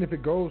 So even if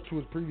it goes to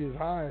its previous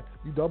high,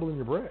 you doubling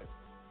your bread.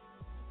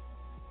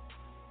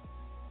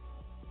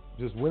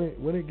 Just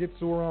when it gets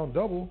to around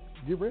double,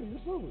 get ready for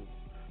silver.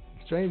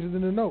 Exchange it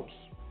in the notes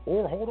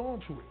or hold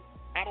on to it.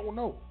 I don't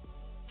know.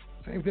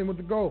 Same thing with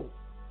the gold.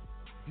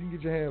 If you can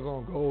get your hands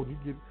on gold, you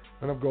get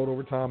enough gold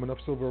over time, enough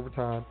silver over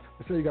time.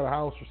 Let's say you got a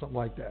house or something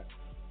like that,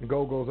 and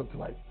gold goes up to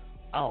like,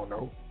 I don't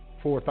know,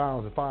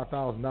 $4,000,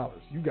 $5,000.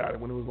 You got it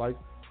when it was like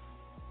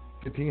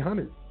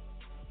 $1,500.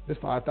 It's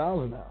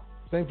 $5,000 now.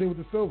 Same thing with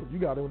the silver. You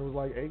got it when it was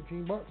like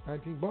 $18,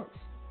 $19.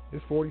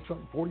 It's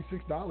 $40-something,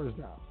 $46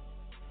 now.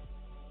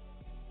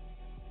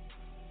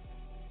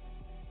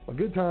 A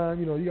good time,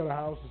 you got a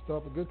house and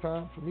stuff. A good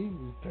time for me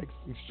is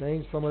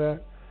exchange some of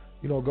that,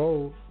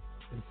 gold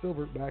and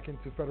silver back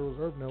into Federal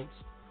Reserve notes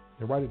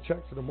and write a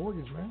check to the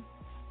mortgage, man.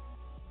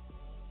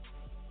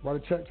 Write a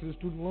check to the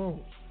student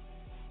loans.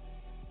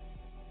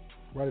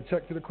 Write a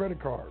check to the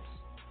credit cards.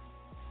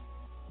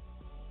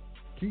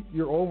 Keep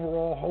your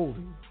overall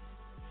holding.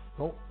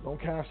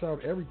 Don't cash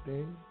out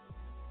everything,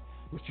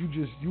 but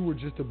you were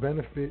just a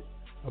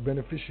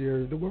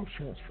beneficiary of the wealth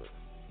transfer.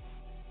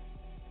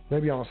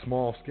 Maybe on a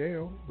small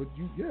scale, but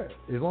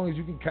as long as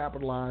you can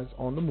capitalize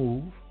on the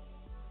move,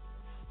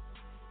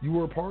 you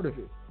were a part of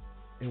it.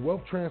 And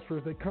wealth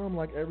transfers, they come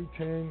like every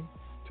 10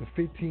 to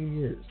 15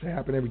 years. They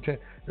happen every 10.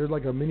 There's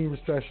like a mini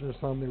recession or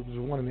something. There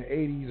was one in the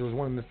 80s. There was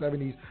one in the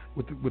 70s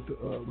with the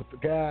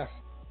gas.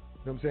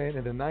 You know what I'm saying?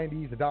 In the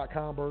 90s, the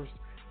dot-com burst.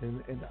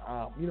 And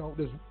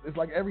it's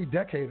like every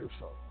decade or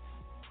so.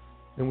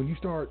 And when you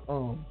start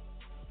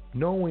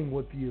knowing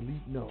what the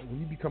elite know,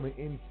 when you become an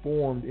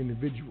informed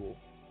individual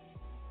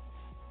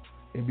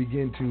and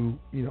begin to,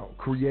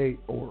 create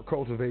or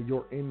cultivate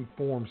your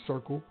informed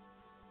circle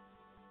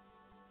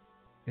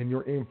and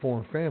your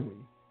informed family,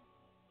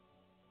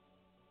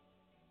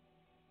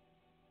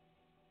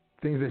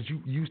 things that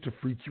you used to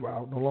freak you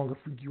out no longer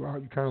freak you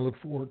out. You kind of look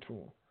forward to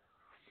them.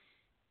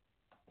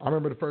 I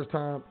remember the first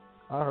time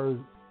I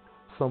heard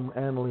some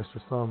analyst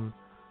or some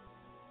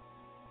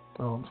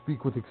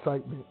speak with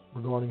excitement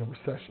regarding a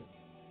recession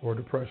or a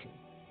depression.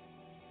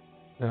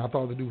 And I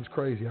thought the dude was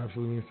crazy,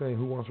 absolutely insane.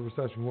 Who wants a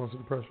recession? Who wants a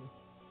depression?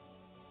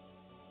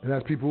 And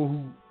that's people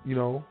who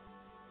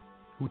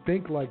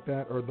think like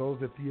that, or those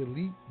that the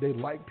elite, they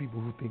like people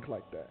who think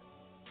like that.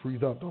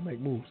 Freeze up, don't make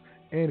moves.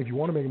 And if you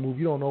want to make a move,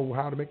 you don't know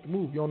how to make the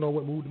move. You don't know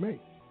what move to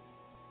make.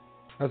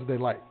 That's what they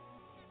like.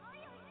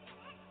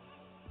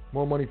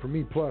 More money for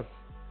me, plus,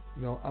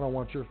 I don't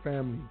want your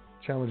family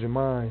challenging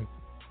mine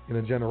in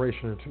a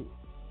generation or two.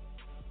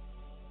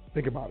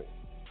 Think about it.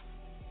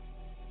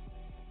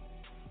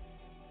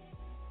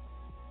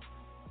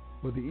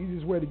 But the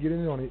easiest way to get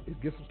in on it is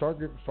start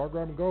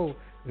grabbing gold.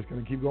 It's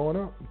going to keep going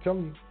up. I'm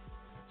telling you,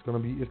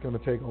 it's going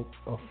to take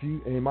a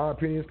few. In my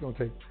opinion, it's going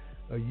to take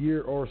a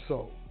year or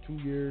so, 2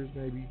 years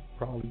maybe,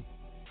 probably,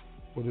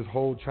 for this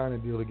whole China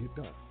deal to get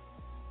done.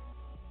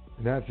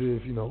 And that's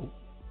if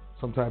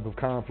some type of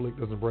conflict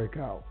doesn't break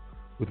out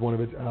with one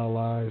of its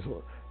allies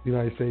or the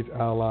United States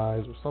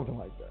allies or something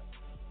like that.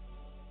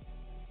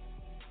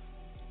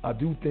 I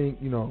do think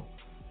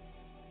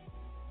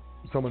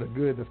some of the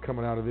good that's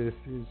coming out of this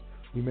is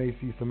we may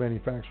see some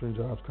manufacturing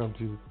jobs come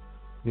to,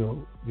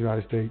 the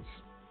United States,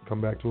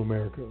 come back to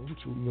America,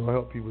 which will,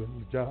 help people in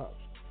these jobs.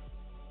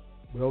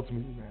 But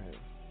ultimately, man,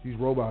 these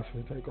robots are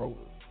going to take over,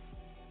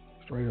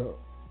 straight up.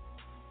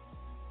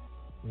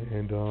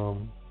 And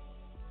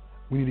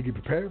we need to get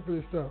prepared for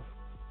this stuff.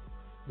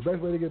 The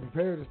best way to get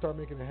prepared is start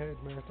making a hedge,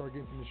 man. Start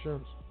getting some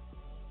insurance,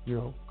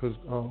 because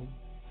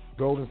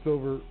gold and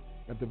silver,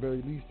 at the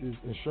very least, is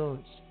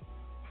insurance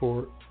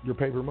for your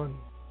paper money.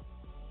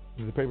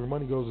 If the paper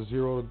money goes to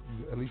zero,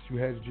 at least you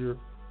hedged your,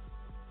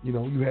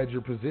 you had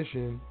your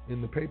position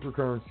in the paper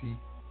currency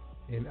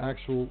in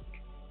actual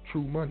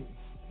true money,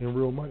 in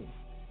real money.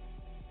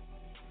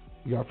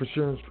 You got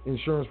insurance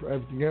for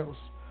everything else.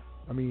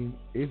 I mean,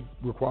 it's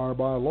required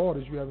by law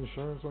that you have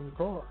insurance on your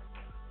car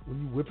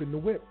when you whipping the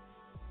whip.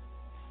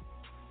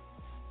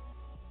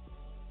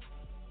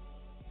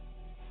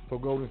 So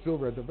gold and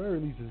silver, at the very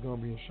least, is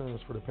going to be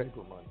insurance for the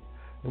paper money.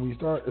 And when you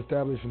start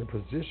establishing a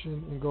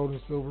position in gold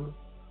and silver,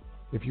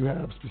 if you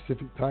have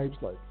specific types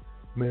like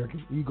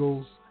American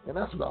Eagles, and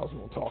that's what I was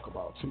going to talk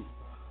about too.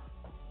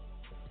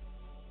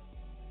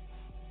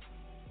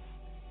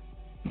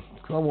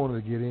 Because I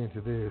wanted to get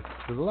into this.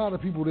 Because a lot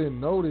of people didn't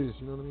notice,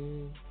 you know what I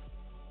mean?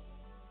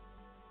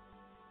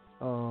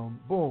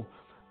 Boom.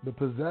 The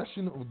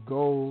possession of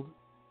gold,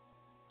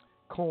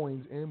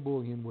 coins, and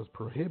bullion was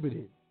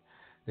prohibited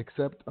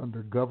except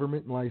under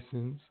government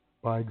license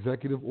by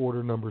Executive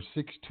Order number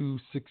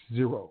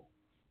 6260,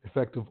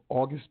 effective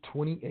August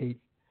 28,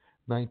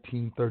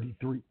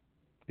 1933.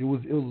 It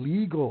was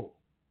illegal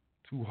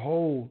to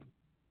hold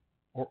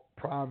or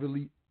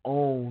privately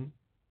own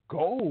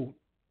gold.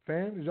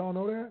 Fam, did y'all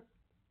know that?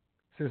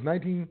 Since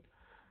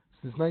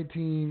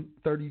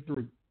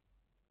 1933.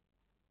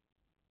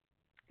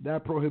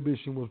 That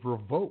prohibition was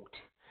revoked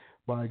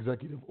by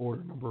Executive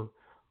Order number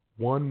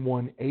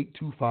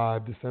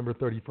 11825, December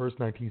 31st,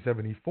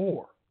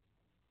 1974.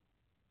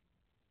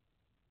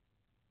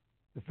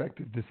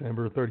 Effective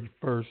December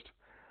 31st,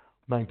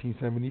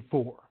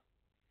 1974.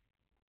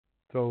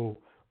 So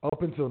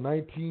up until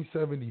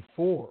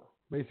 1974,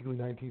 basically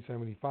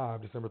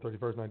 1975, December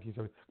 31st,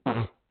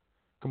 1970.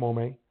 Come on,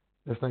 man.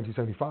 That's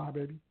 1975,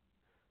 baby.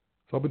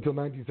 So up until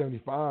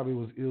 1975, it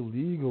was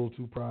illegal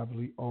to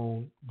privately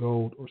own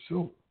gold or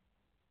silver.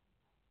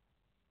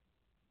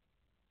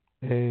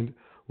 And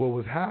what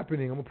was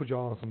happening, I'm going to put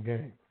y'all on some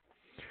game.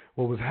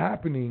 What was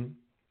happening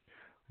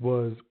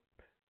was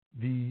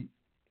the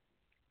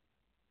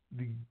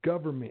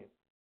government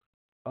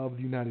of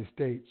the United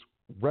States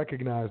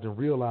recognized and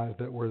realized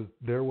that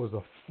there was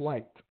a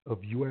flight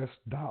of U.S.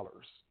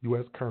 dollars,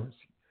 U.S. currency,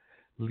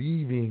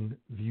 leaving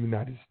the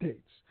United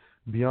States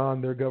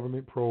beyond their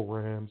government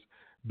programs,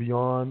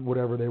 beyond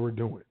whatever they were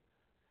doing.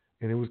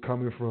 And it was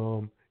coming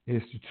from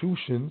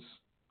institutions,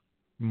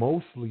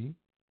 mostly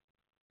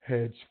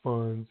hedge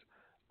funds,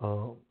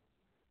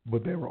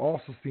 but they were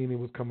also seeing it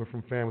was coming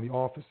from family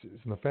offices.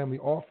 And a family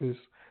office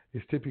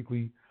is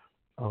typically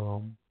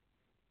an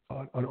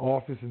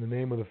office in the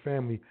name of the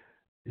family.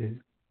 Is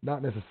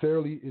not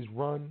necessarily is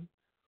run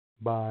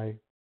by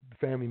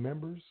family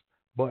members,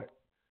 but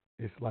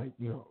it's like,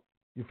 your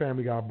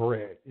family got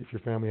bread if your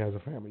family has a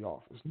family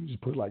office. You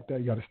just put it like that.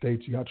 You got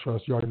estates, you got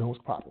trust, you already know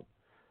what's popping.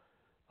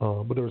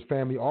 But there was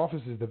family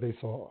offices that they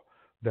saw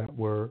that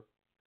were,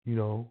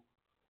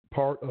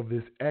 part of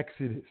this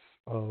exodus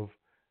of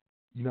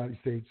United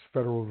States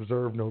Federal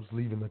Reserve notes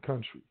leaving the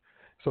country.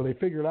 So they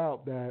figured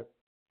out that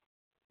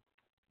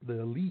the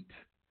elite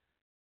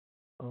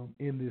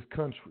in this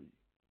country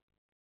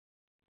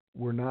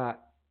were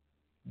not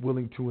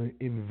willing to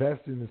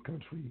invest in this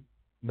country,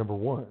 number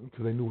one,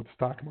 because they knew what the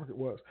stock market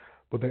was,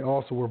 but they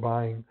also were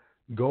buying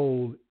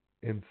gold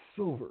and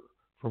silver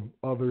from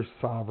other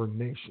sovereign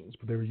nations,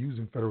 but they were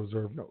using Federal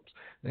Reserve notes.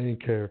 They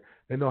didn't care.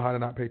 They know how to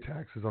not pay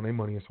taxes on their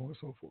money and so on and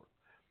so forth.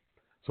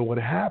 So what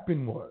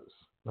happened was,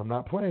 I'm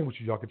not playing with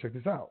you, y'all can check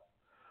this out.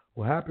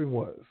 What happened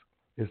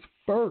is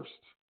first,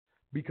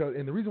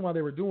 and the reason why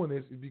they were doing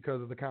this is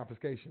because of the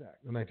Confiscation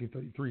Act of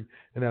 1933,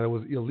 and that it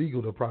was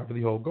illegal to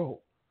privately hold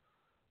gold.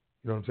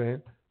 You know what I'm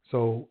saying?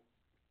 So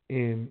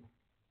in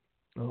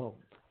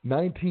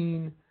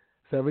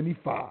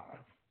 1975,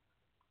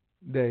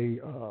 they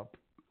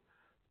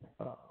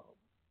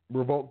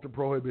revoked the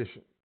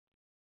prohibition,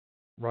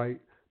 right?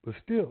 But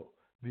still,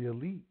 the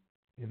elite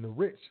and the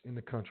rich in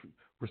the country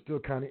were still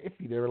kind of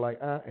iffy. They were like,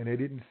 and they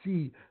didn't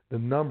see the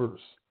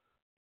numbers,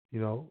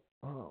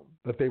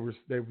 that they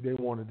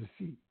wanted to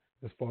see.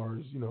 As far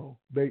as you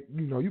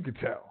could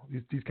tell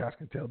these guys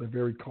can tell they're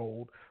very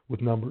cold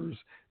with numbers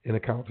and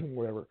accounting,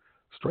 whatever,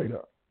 straight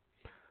up.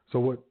 So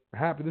what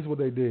happened? This is what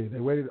they did. They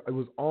waited. It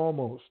was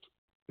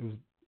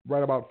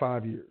right about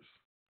 5 years.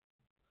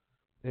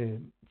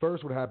 And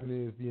first, what happened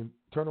is the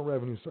Internal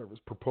Revenue Service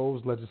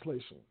proposed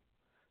legislation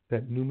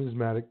that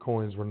numismatic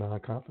coins were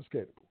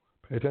non-confiscatable.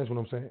 Pay attention to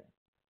what I'm saying.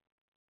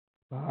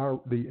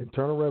 The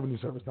Internal Revenue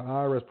Service, the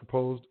IRS,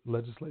 proposed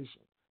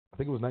legislation. I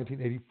think it was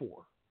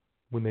 1984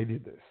 when they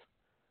did this.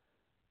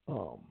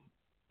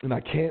 And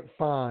I can't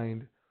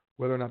find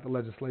whether or not the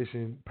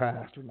legislation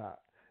passed or not.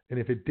 And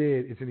if it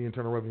did, it's in the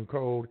Internal Revenue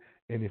Code.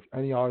 And if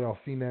any of y'all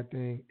seen that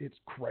thing, it's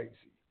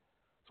crazy.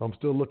 So I'm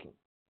still looking.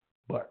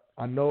 But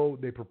I know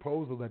they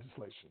proposed the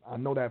legislation. I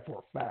know that for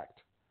a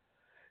fact.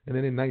 And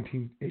then in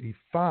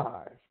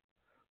 1985,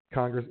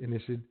 Congress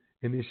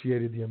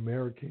initiated the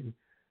American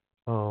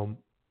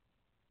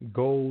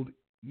Gold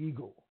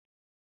Eagle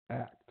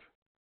Act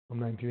of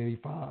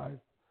 1985.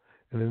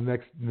 And then the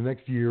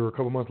next year, or a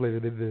couple months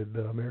later, they did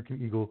the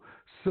American Eagle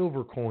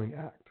Silver Coin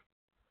Act.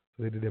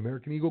 So they did the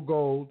American Eagle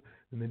Gold,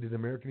 and they did the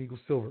American Eagle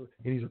Silver.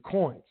 And these are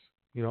coins,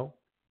 And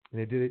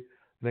they did it.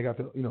 And they got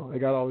they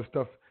got all this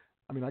stuff.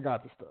 I mean, I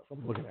got this stuff.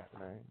 I'm looking at it,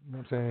 man. You know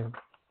what I'm saying?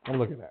 I'm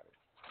looking at it.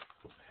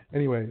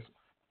 Anyways,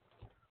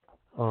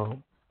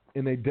 and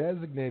they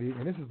designated,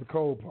 and this is the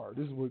cold part.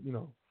 This is what,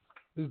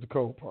 this is the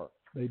cold part.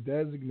 They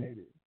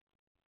designated,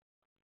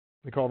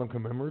 they call them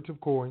commemorative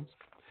coins.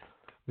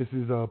 This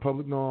is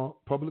public law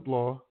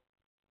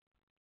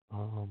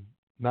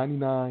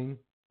 99-61,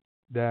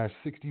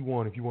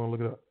 if you want to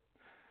look it up.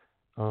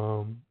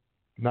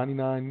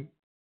 99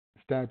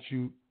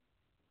 statute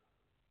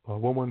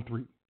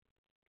 113,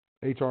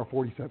 HR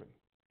 47.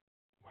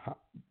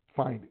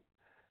 Find it.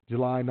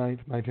 July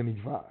 9th,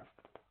 1985.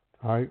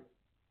 All right.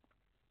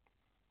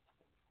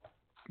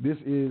 This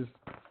is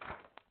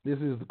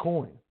the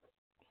coin.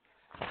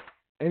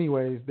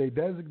 Anyways, they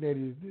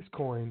designated this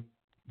coin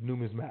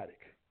numismatic.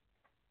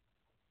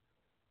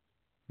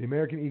 The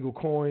American Eagle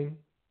coin,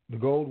 the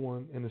gold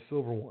one, and the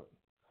silver one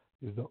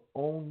is the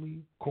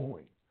only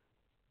coin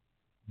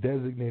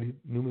designated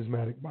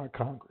numismatic by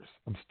Congress.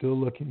 I'm still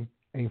looking,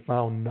 ain't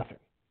found nothing.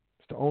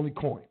 It's the only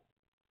coin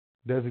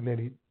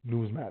designated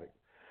numismatic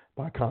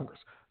by Congress.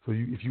 So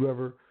if you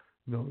ever,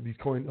 these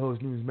coins,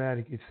 it's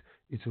numismatic,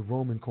 it's a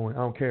Roman coin. I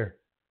don't care.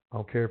 I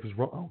don't care if it's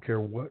I don't care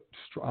what.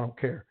 I don't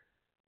care.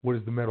 What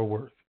is the metal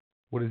worth?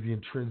 What is the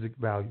intrinsic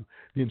value?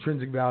 The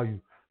intrinsic value.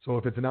 So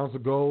if it's an ounce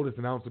of gold, it's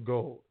an ounce of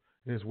gold.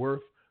 And it's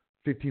worth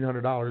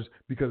 $1,500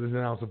 because it's an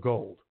ounce of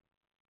gold.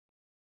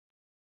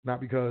 Not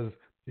because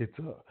it's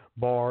a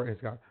bar and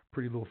it's got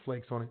pretty little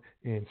flakes on it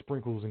and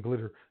sprinkles and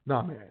glitter.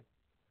 Nah, man.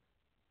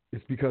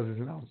 It's because it's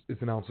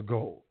an ounce of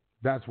gold.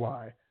 That's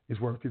why it's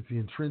worth. It's the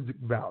intrinsic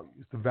value.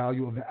 It's the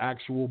value of the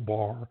actual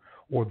bar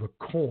or the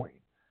coin.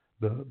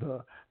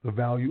 The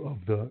value of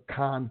the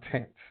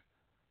content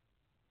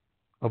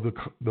of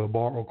the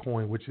bar or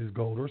coin, which is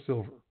gold or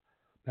silver.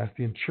 That's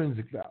the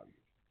intrinsic value.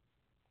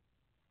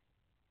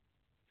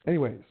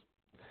 Anyways,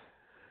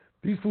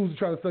 these fools are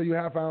trying to sell you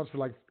half ounce for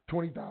like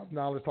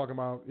 $20,000, talking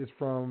about it's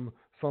from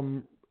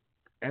some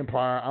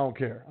empire. I don't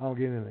care. I don't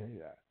get into any of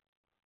that.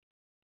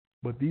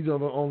 But these are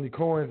the only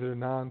coins that are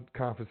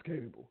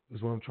non-confiscatable,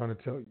 is what I'm trying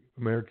to tell you.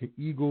 American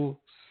Eagle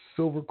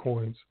silver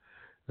coins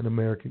and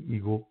American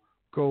Eagle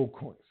gold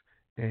coins.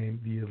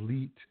 And the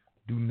elite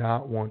do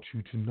not want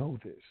you to know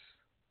this.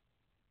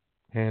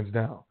 Hands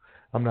down.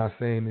 I'm not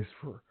saying this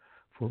for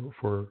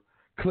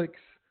clicks,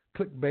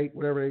 clickbait,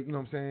 whatever, you know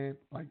what I'm saying?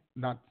 Like,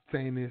 not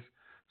saying this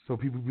so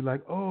people be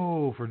like,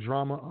 oh, for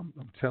drama. I'm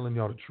telling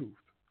y'all the truth.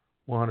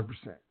 100%.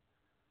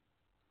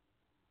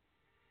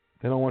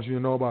 They don't want you to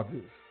know about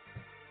this.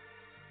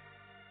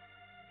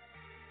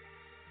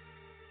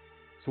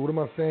 So what am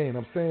I saying?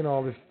 I'm saying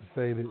all this to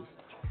say this.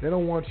 They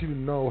don't want you to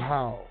know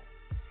how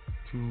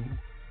to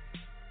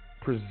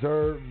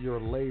preserve your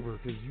labor,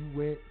 because you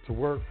went to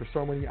work for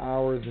so many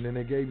hours and then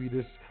they gave you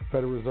this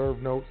Federal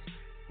Reserve notes.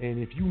 And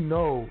if you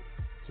know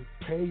to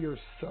pay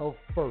yourself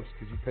first,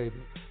 because you pay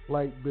the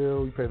light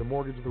bill, you pay the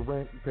mortgage, the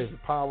rent, you pay the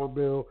power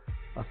bill,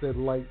 I said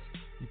lights,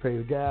 you pay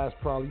the gas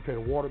probably, you pay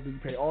the water bill, you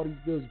pay all these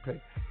bills, you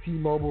pay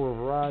T-Mobile or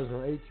Verizon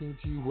or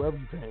AT&T, whoever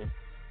you paying.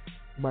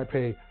 You might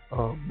pay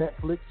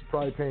Netflix, you're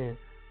probably paying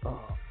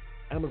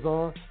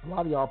Amazon. A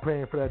lot of y'all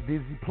paying for that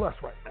Disney Plus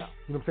right now.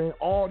 You know what I'm saying?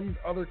 All these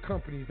other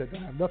companies that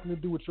don't have nothing to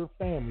do with your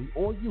family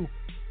or you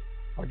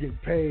are getting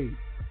paid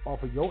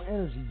off of your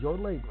energy, your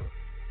labor.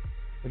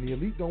 And the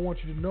elite don't want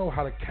you to know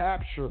how to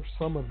capture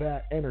some of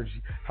that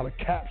energy, how to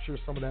capture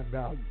some of that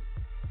value.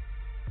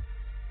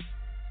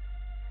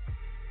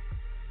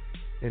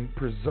 And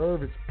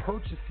preserve its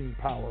purchasing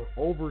power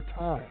over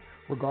time,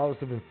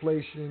 regardless of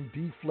inflation,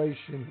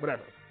 deflation,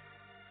 whatever.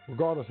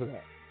 Regardless of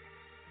that.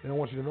 They don't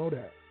want you to know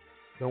that.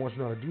 They don't want you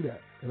to know how to do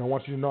that. They don't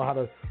want you to know how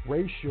to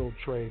ratio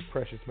trade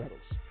precious metals.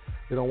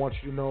 They don't want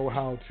you to know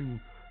how to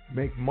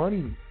make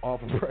money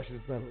off of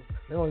precious metals.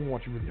 They don't even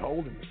want you really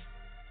holding it.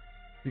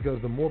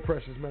 Because the more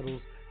precious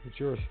metals that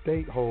your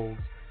estate holds,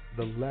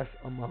 the less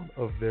amount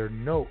of their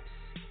notes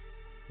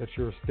that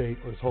your estate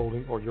is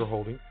holding or you're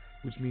holding,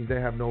 which means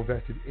they have no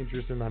vested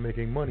interest in not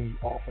making money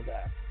off of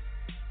that.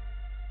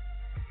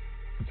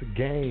 It's a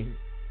game.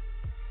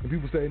 And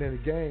people say it ain't a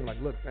game,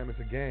 like, look, Sam, it's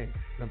a game.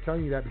 And I'm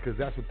telling you that because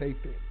that's what they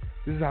think.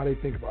 This is how they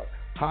think about it.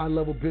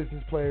 High-level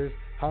business players,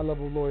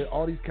 high-level lawyers,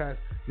 all these guys,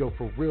 yo,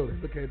 for real, they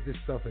look at this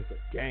stuff as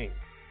a game.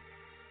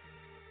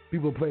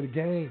 People play the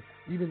game,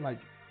 even like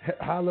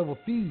high-level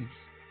thieves.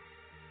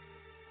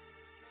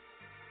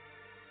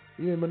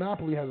 Even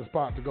Monopoly has a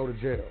spot to go to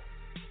jail.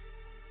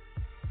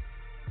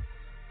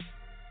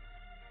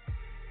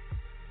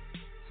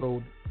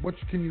 So what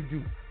can you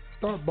do?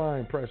 Start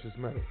buying precious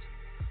metals.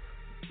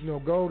 You know,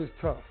 gold is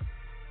tough.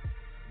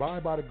 Buy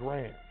by the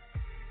gram.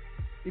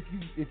 If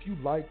you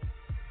like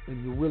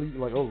and you're really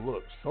like, oh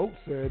look, Soap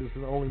said it's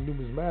the only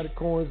numismatic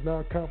coins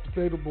not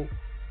confiscatable.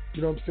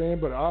 You know what I'm saying?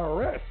 But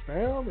IRS,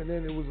 fam, and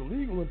then it was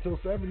illegal until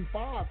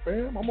 75,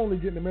 fam. I'm only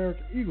getting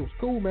American Eagles.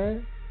 Cool,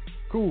 man.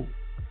 Cool.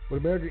 But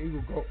American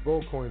Eagle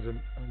gold coins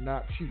are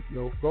not cheap,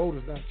 yo. Gold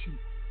is not cheap.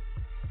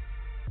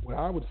 What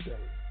I would say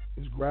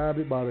is grab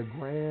it by the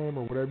gram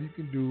or whatever you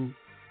can do.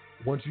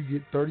 Once you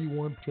get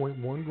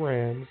 31.1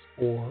 grams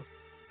or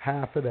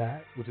half of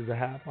that, which is a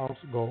half ounce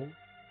of gold,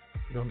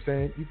 you know what I'm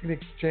saying? You can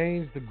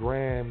exchange the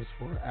grams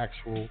for an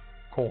actual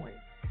coin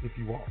if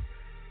you want.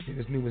 And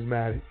it's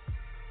numismatic.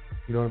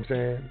 You know what I'm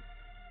saying?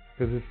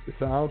 Because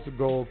it's an ounce of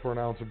gold for an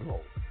ounce of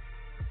gold.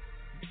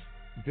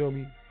 You feel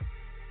me?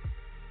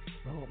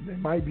 It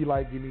might be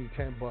like, give me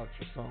 $10 or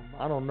something.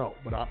 I don't know.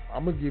 But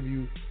I'm going to give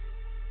you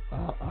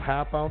a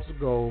half ounce of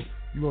gold.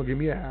 You're going to give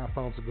me a half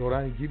ounce of gold.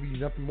 I ain't giving you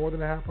nothing more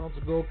than a half ounce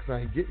of gold because I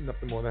ain't getting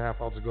nothing more than a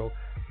half ounce of gold.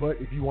 But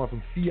if you want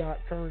some fiat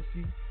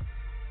currency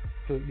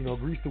to, you know,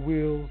 grease the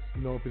wheels,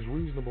 you know, if it's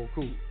reasonable,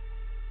 cool.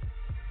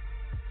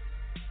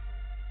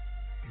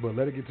 But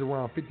let it get to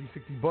around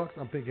 $50-$60,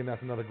 I'm thinking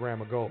that's another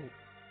gram of gold.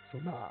 So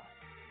nah.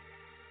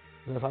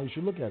 And that's how you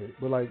should look at it.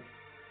 But like,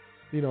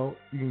 you know,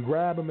 you can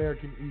grab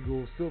American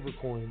Eagle silver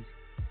coins.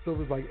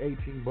 Silver's like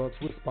 $18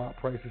 with spot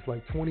price. It's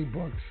like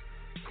 $20,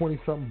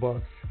 20-something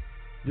bucks.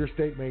 Your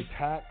state may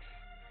tax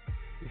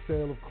the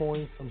sale of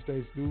coins. Some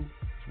states do.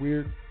 It's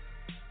weird.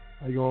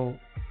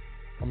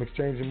 I'm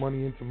exchanging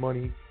money into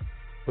money,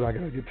 but I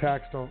gotta get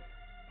taxed on.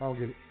 I don't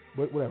get it.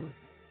 But whatever.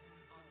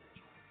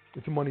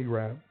 It's a money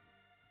grab.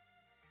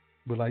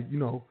 But like, you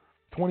know,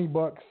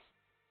 $20,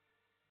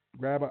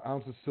 grab an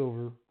ounce of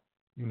silver,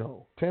 you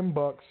know,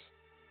 $10,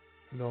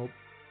 you know,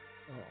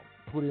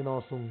 put in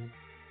on some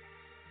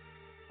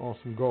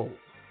gold.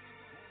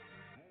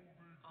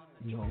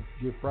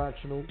 Get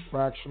fractional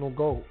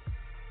gold.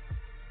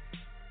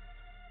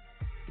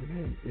 And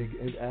then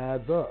it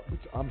adds up. Which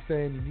I'm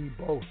saying you need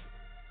both.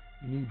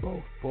 You need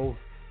both. Both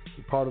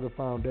are part of the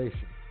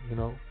foundation,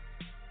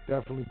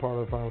 Definitely part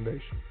of the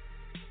foundation.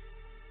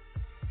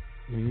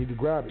 You need to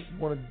grab it. You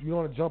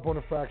want to jump on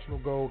the fractional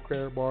gold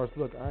credit bars.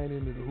 Look, I ain't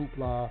into the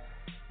hoopla.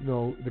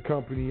 The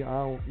company. I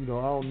don't know.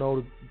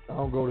 I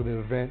don't go to the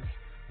events.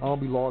 I don't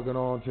be logging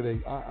on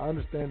to I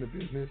understand the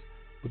business,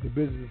 but the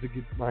business is to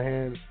get my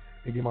hands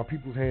and get my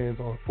people's hands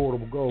on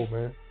affordable gold,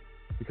 man.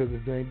 Because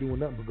they ain't doing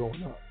nothing but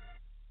going up.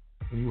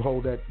 And you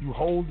hold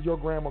your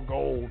gram of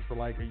gold for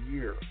like a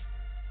year.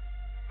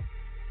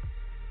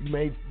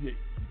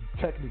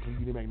 Technically you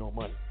didn't make no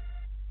money.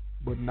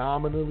 But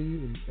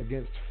nominally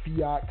against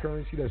fiat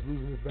currency that's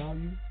losing its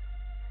value,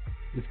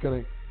 it's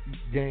going to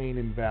gain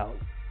in value.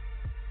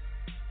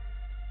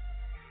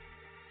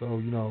 So,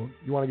 you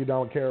want to get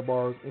down with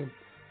Karatbars,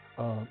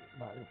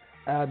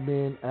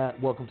 admin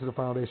at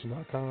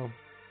welcometothefoundation.com.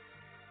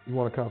 You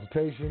want a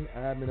consultation,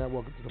 admin at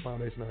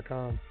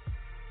welcometothefoundation.com.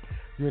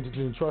 You're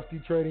interested in trustee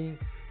trading,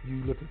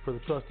 you looking for the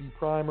trustee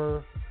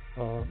primer,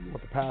 you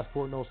want the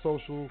passport, no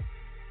social,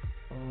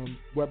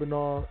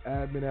 webinar,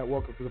 admin at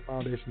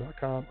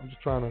welcometothefoundation.com. I'm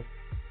just trying to,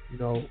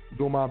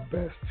 do my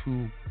best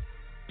to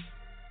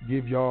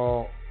give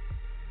y'all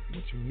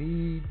what you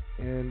need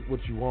and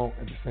what you want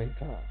at the same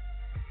time.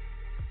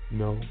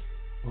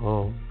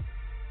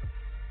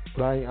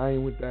 But I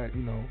ain't with that,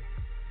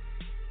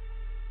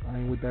 I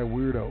ain't with that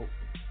weirdo.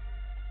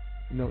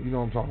 You know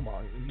what I'm talking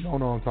about. You don't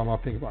know what I'm talking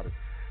about, think about it.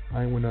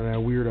 I ain't with none of that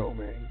weirdo,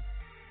 man.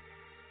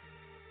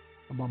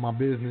 About my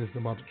business,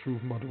 about the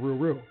truth, about the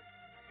real.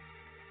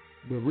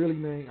 But really,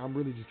 man, I'm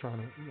really just trying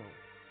to,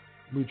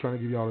 really trying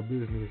to give y'all the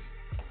business.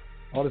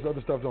 All this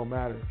other stuff don't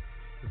matter.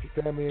 If your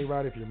family ain't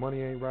right, if your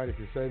money ain't right, if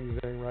your savings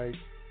ain't right,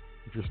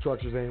 if your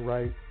structures ain't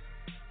right,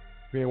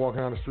 if you ain't walking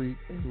down the street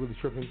and you really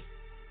tripping,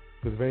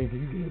 because if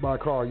anything, you can get by a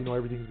car,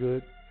 everything's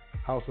good.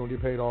 House gonna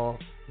get paid off.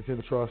 It's in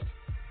the trust.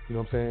 You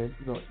know what I'm saying?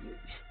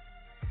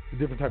 It's a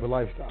different type of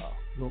lifestyle.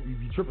 You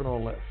be tripping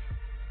on less.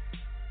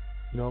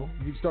 You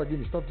start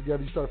getting your stuff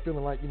together. You start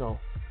feeling like, you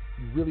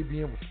really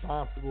being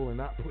responsible and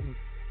not putting,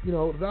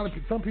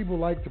 some people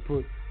like to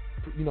put,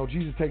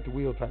 Jesus take the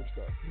wheel type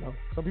stuff.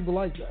 Some people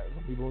like that.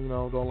 Some people,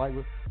 don't like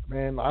it.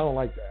 Man, I don't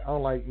like that. I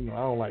don't like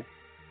it.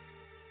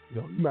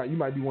 You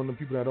might be one of the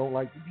people that don't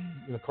like to be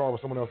in a car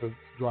with someone else that's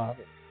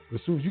driving. But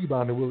as soon as you get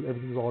behind the wheel,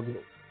 everything's all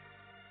good.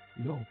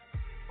 I'm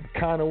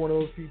kind of one of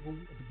those people.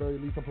 At the very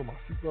least, I'm putting my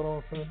seatbelt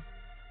on, son.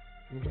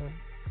 You know what I'm saying?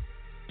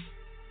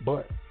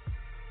 But,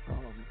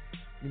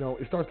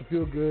 it starts to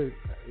feel good,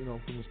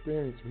 from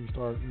experience when you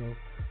start,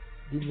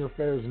 getting your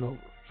affairs in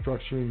order,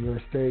 structuring your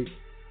estate,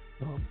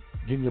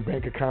 getting your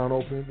bank account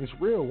open. It's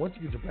real. Once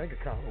you get your bank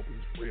account open,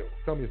 it's real.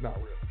 Tell me it's not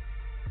real.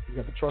 You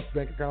got the trust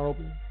bank account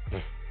open?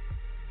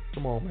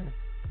 Come on, man.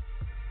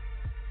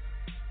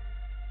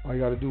 All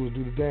you got to do is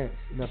do the dance.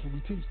 And that's what we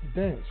teach,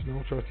 the dance,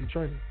 trustee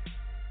training.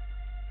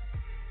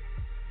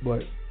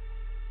 But,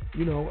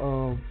 we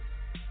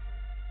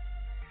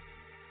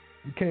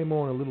came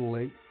on a little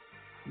late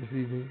this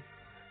evening.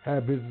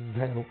 Had business to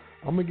handle.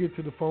 I'm going to get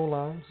to the phone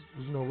lines,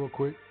 real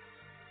quick.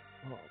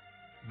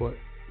 But,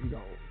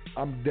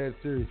 I'm dead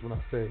serious when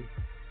I say,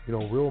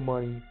 real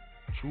money,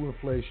 true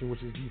inflation,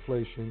 which is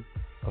deflation,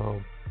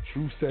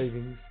 true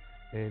savings,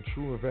 and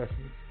true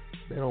investments.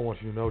 They don't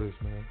want you to know this,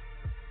 man.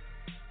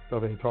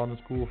 Stuff ain't taught in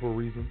school for a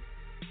reason.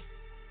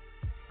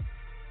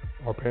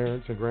 Our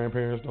parents and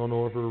grandparents don't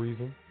know it for a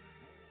reason.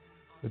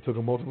 It took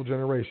them multiple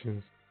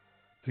generations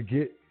to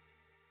get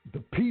the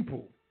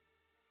people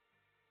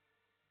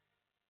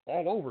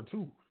all over,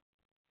 too.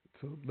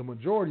 To the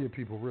majority of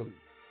people, really,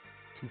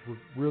 to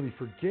really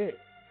forget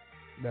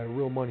that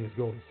real money is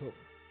gold and silver.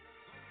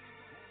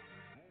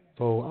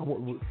 So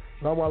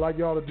what I'd like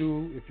y'all to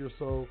do, if you're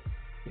so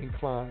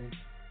inclined,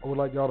 I would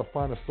like y'all to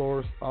find a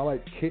source. I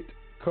like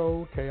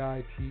Kitco,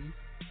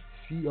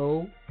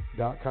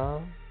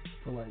 KITCO.com.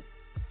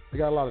 They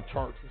got a lot of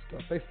charts and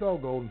stuff. They sell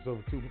gold and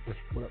silver too, but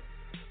whatever.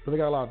 But they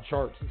got a lot of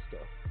charts and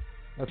stuff.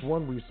 That's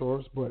one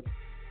resource. But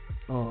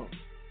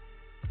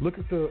look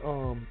at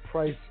the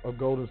price of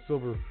gold and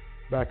silver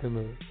back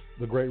in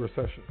the Great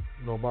Recession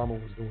when Obama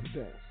was doing the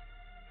dance.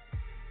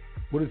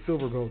 What did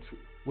silver go to?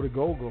 What did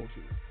gold go to?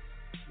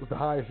 What's the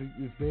highest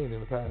it's been in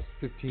the past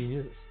 15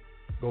 years?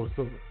 Gold and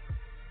silver.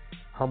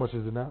 How much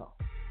is it now?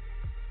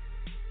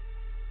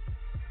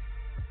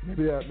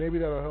 Maybe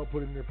that'll help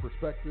put it into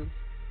perspective.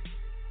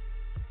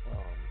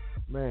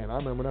 Man, I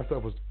remember when that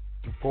stuff was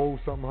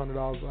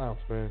 $400 an ounce,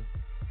 man.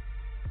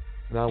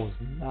 And I was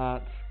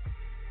not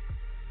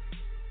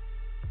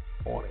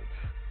on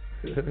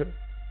it.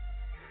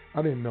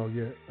 I didn't know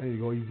yet. I need to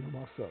go easy on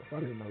myself. I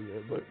didn't know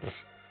yet, but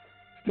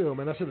still,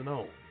 man, I should have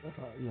known. That's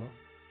how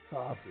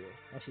I feel.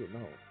 I should have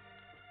known.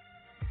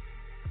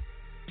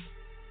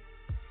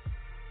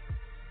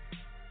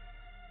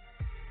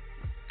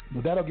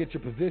 But that'll get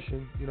your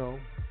position,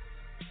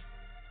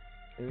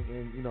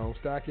 and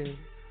stacking,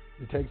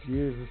 it takes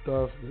years and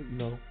stuff,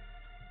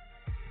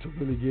 to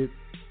really get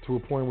to a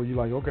point where you're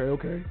like,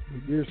 okay,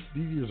 these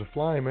years are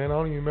flying, man. I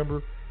don't even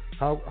remember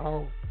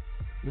how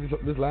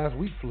this last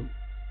week flew.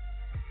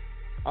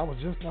 I was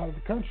just out of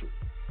the country,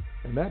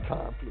 and that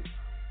time flew.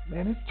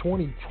 Man, it's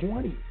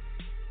 2020.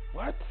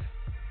 What?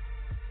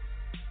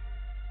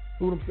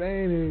 So what I'm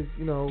saying is,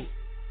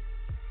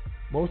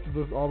 most of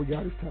us, all we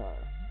got is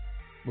time.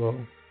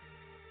 Well,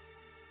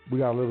 we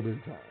got a little bit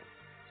of time.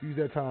 So use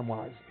that time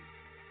wisely.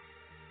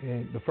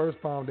 And the first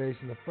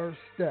foundation, the first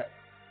step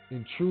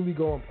in truly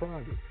going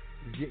private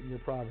is getting your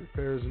private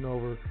affairs in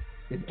order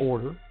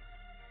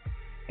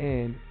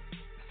and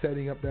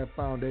setting up that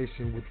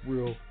foundation with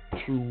real,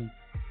 true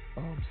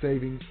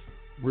savings,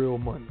 real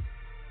money,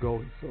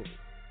 gold and silver.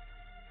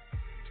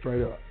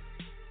 Straight up.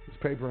 This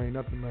paper ain't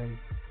nothing, man.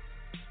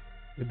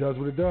 It does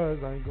what it does.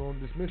 I ain't going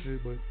to dismiss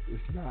it, but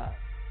it's not.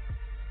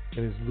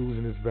 And it's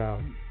losing its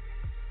value.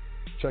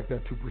 Check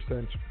that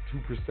 2%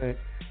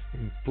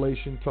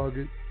 inflation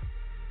target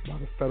by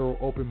the Federal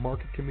Open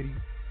Market Committee,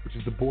 which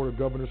is the Board of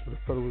Governors for the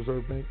Federal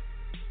Reserve Bank.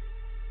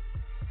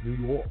 New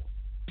York.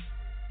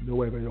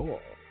 Nueva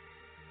York.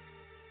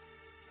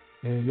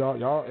 And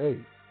y'all, hey,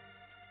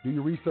 do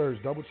your research.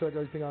 Double check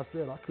everything I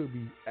said. I could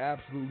be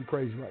absolutely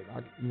crazy right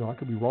now. I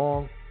could be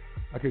wrong.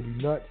 I could be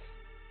nuts.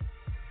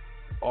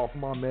 Off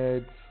my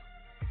meds.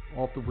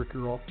 Off the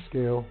Ricker, off the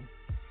scale.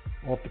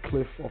 Off the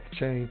cliff, off the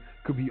chain.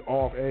 Could be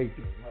off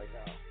everything right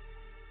now.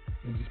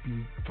 And just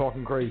be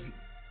talking crazy.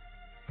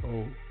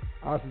 So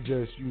I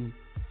suggest you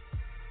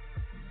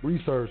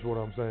research what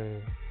I'm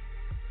saying.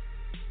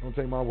 Don't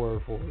take my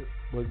word for it.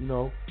 But,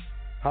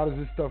 how does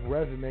this stuff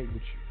resonate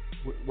with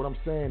you? What I'm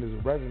saying is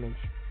it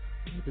resonates you.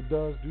 And if it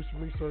does, do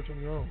some research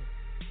on your own.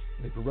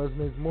 And if it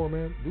resonates more,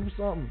 man, do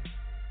something.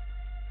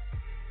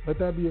 Let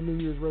that be a New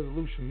Year's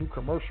resolution, new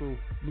commercial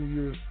New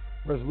Year's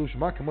resolution.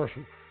 My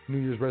commercial New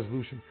Year's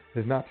resolution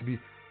is not to be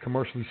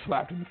commercially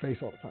slapped in the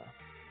face all the time.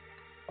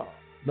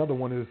 Another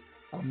one is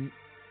I'm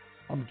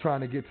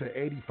trying to get to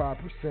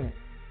 85%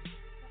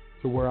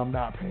 to where I'm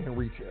not paying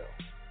retail.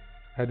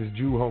 Had this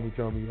Jew homie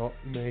tell me,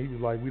 man, he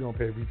was like, we don't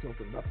pay retail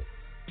for nothing.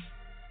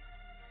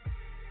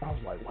 I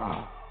was like,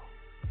 wow.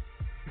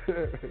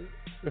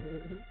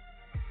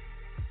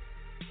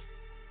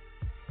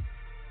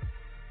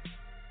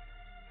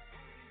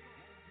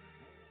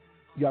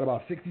 You got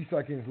about 60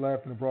 seconds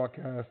left in the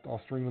broadcast.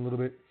 I'll stream a little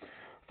bit.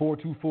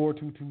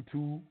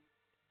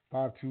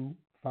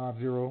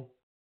 424-222-5250.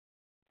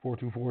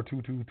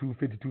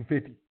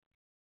 424-222-5250.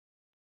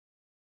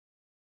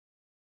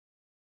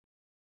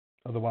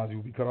 Otherwise,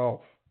 you'll be cut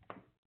off.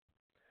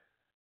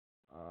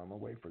 I'm going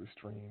to wait for the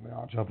stream. Man,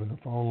 I'll jump in the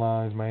phone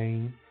lines,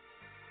 man.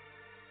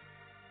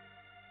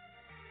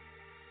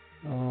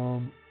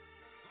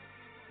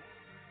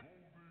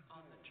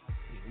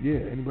 Yeah,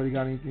 anybody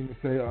got anything to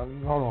say?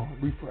 Hold on,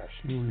 refresh.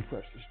 Let me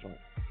refresh this joint.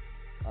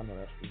 I know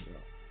that's what you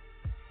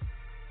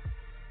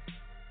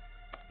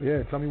know.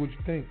 Yeah, tell me what you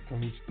think. Tell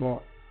me what you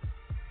thought.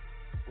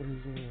 What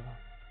is it? 'em.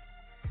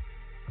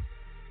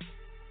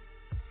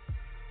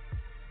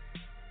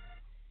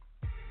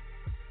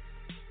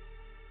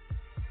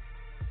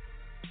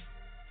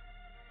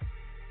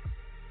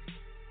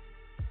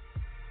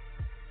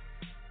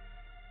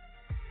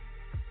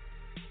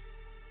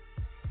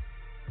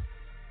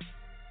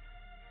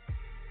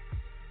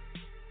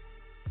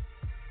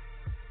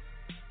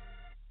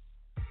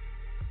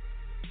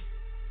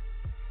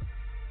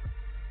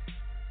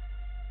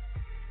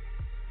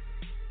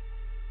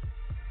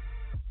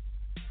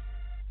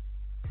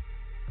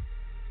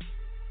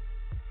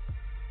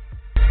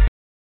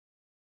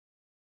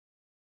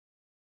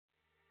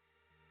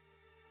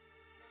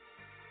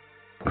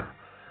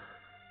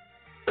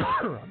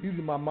 I'm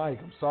using my mic.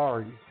 I'm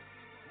sorry.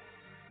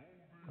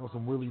 That was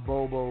some really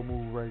Bobo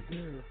move right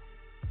there.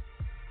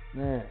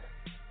 Man.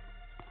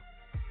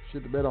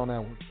 Shit the bed on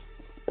that one.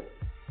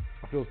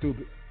 I feel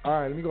stupid. All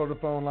right, let me go to the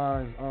phone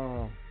lines.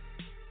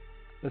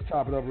 Let's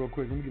chop it up real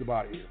quick. Let me get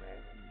about here, man.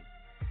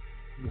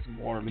 Let me get some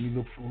water. Let me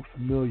look for a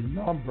familiar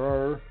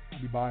number.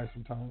 I'll be buying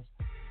sometimes.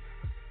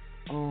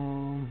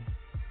 Oh,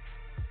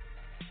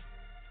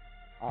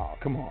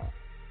 come on.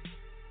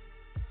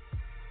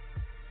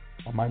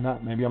 I might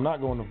not. Maybe I'm not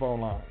going to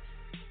phone lines.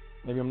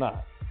 Maybe I'm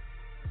not.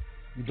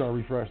 Let me try to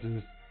refresh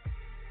this.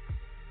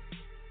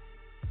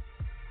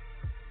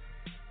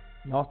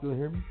 Y'all still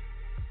hear me?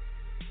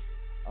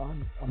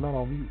 I'm not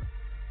on mute.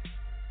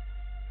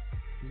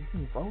 Is this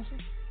thing frozen?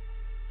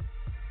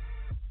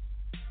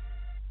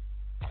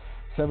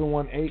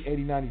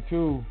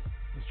 718-8092.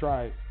 Let's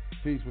try it.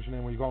 Peace. What's your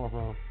name? Where you calling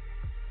from?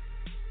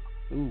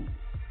 Ooh.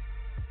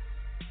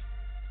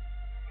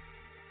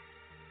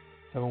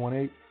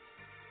 718.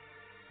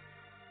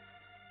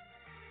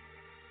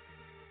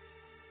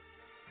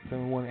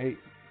 718.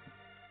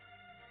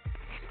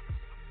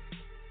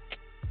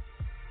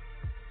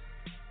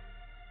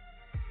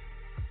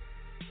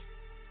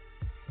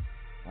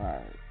 All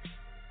right.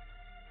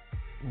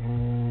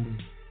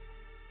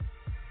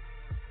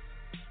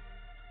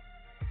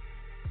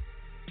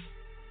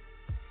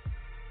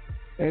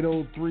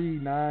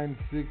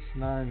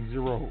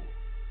 803-9690.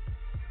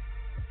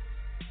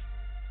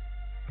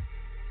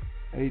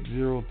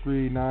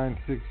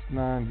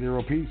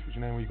 803-9690. Peace. What's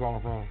your name? Where you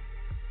calling from?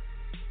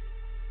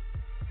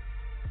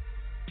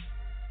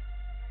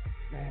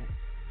 Man,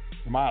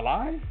 am I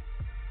alive?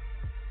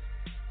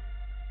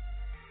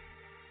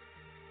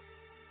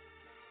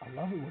 I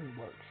love it when it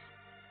works.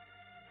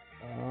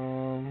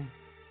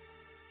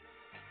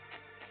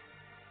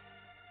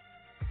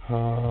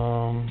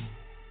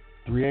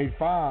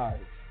 385-2926.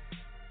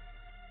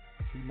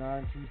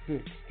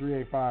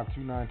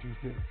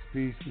 385-2926.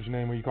 Peace. What's your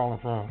name? Where you calling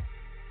from?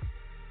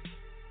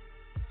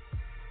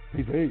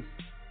 Peace.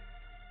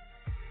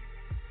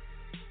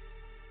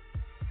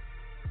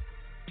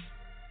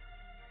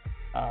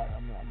 Alright,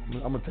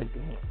 I'm gonna take the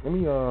hint. Let me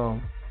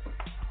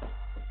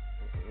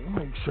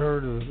make sure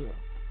to.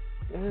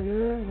 Yeah.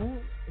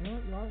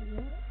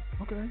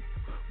 Okay.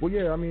 Well,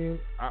 yeah. I mean,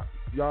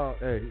 y'all.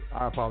 Hey,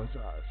 I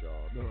apologize,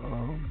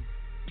 y'all.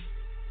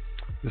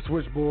 The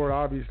switchboard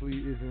obviously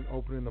isn't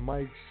opening the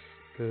mics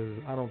because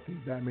I don't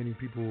think that many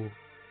people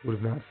would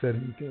have not said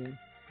anything.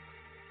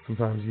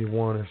 Sometimes you get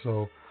one or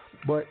so.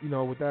 But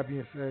with that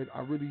being said,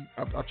 I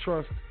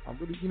trust.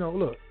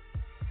 Look.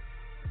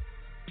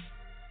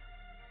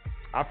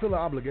 I feel an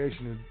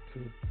obligation to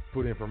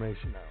put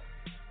information out.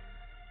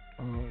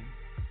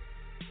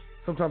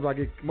 Sometimes I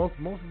get most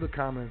of the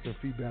comments and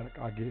feedback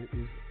I get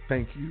is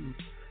thank you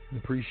and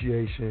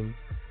appreciation,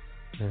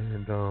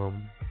 and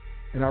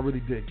I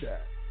really dig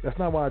that. That's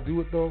not why I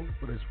do it though,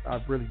 but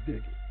I really dig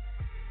it.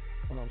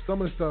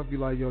 Some of the stuff be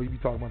like, yo, you be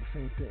talking about the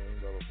same thing,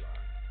 blah blah blah.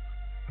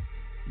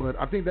 But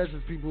I think that's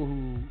just people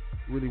who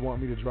really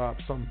want me to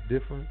drop something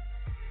different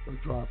or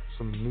drop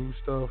some new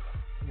stuff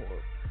or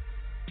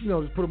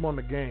just put them on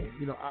the game.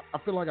 I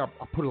feel like I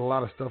put a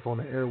lot of stuff on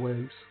the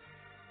airwaves.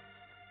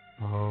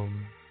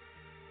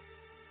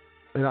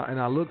 And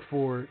I look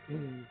for it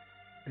and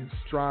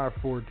strive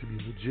for it to be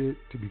legit,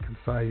 to be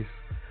concise.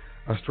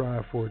 I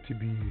strive for it to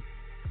be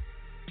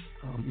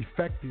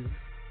effective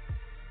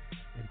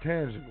and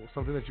tangible,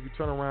 something that you can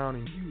turn around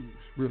and use,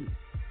 really.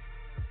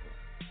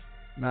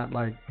 Not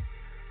like,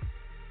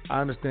 I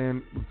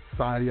understand what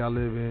society I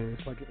live in,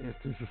 it's like an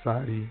instant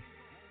society,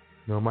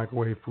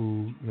 microwave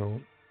food,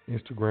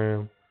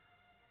 Instagram,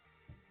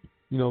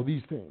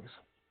 these things.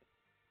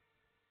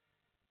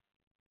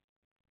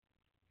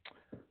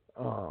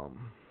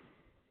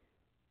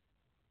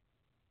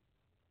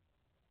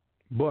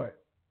 But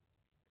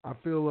I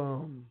feel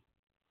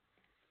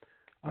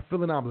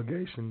an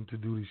obligation to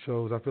do these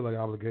shows. I feel like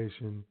an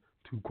obligation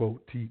to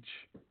quote teach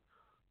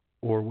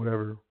or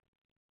whatever,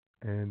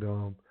 and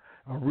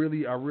I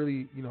really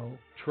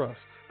trust,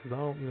 because I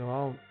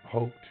don't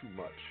hope too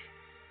much.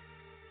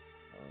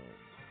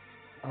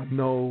 I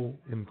know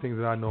in things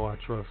that I know I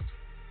trust.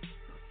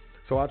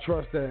 So I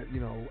trust that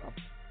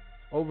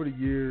over the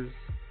years,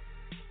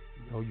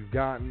 you've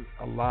gotten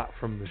a lot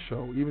from the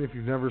show. Even if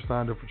you've never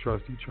signed up for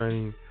trustee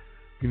training,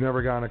 if you've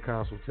never gotten a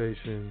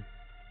consultation,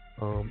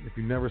 if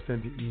you never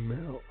sent an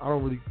email, I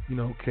don't really,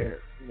 care.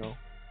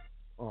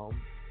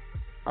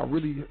 I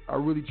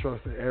really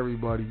trust that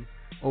everybody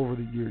over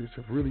the years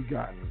have really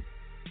gotten,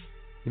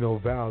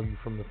 value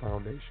from the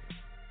foundation,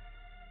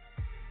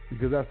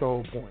 because that's the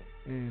whole point.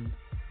 And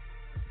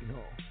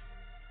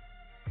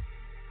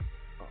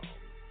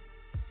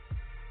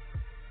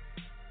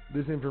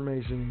this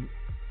information,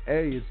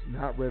 A, is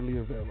not readily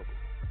available.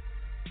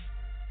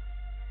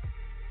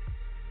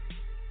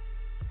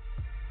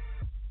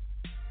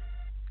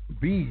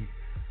 B,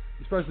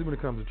 especially when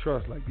it comes to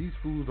trust, like, these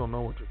fools don't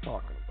know what you're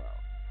talking about.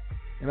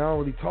 And I don't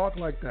really talk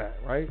like that,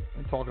 right?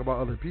 And talk about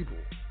other people,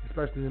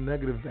 especially in a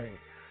negative vein.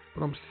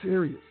 But I'm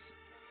serious.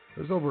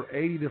 There's over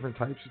 80 different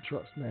types of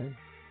trust, man.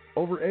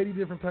 Over 80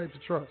 different types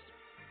of trust.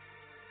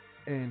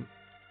 And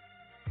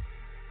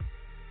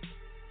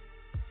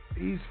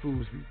these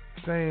fools be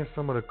saying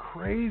some of the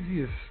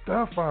craziest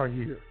stuff out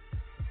here,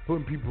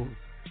 putting people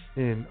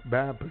in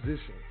bad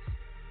positions,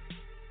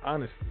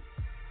 honestly.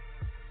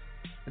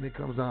 And it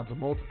comes down to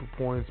multiple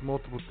points,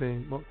 multiple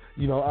things.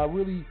 I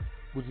really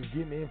was just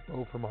getting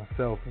info for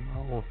myself and my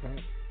own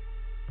family.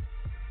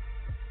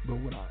 But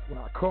when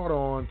I caught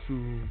on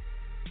to,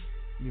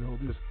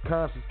 this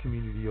conscious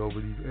community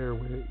over these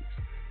airwaves,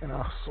 and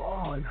I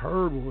saw and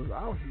heard what was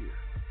out here,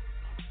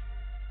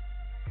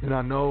 and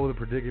I know the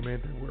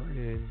predicament that we're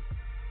in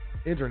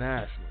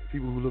internationally,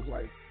 people who look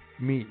like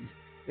me,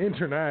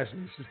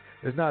 internationally,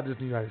 it's not just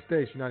the United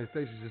States. The United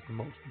States is just the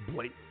most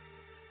blatant,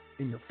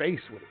 in your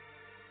face with it.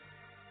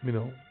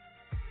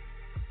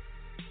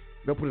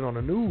 They'll put it on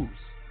the news.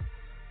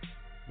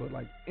 But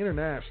like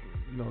internationally,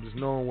 just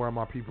knowing where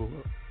my people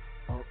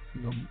are,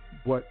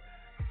 what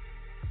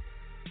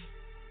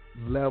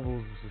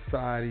levels of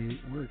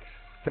society we're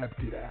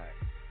accepted at,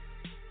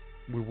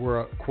 we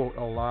were, quote,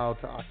 allowed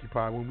to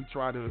occupy, when we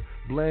try to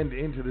blend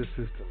into this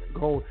system and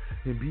go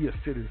and be a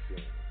citizen,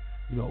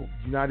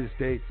 United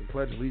States and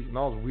Pledge Allegiance and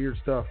all this weird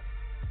stuff,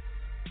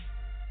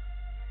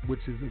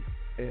 which is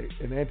an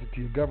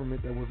entity, a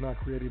government that was not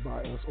created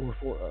by us or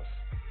for us.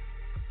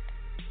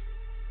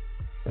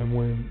 And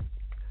when,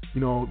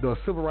 the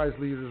civil rights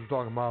leaders were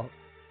talking about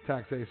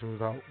taxation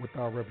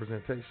without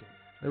representation,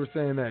 They were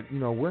saying that,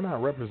 we're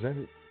not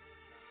represented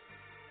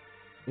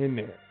in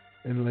there.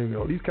 And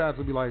these cats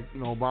will be like,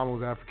 Obama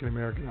was African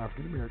American.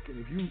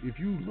 If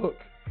you look,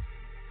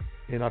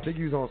 and I think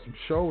he was on some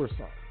show or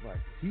something, like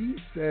he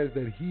says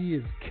that he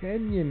is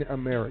Kenyan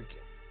American.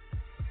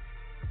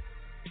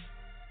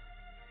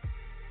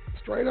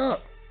 Straight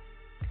up.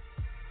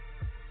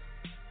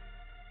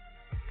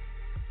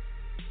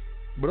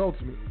 But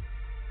ultimately,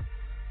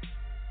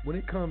 when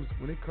it comes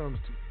to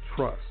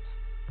trust,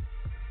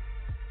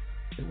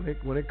 and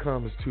when it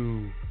comes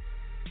to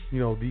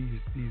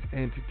these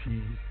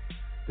entities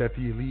that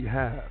the elite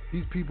have,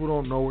 these people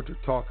don't know what they're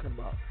talking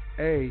about.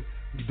 You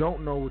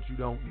don't know what you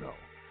don't know.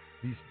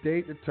 These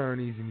state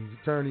attorneys and these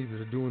attorneys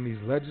that are doing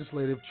these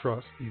legislative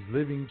trusts, these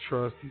living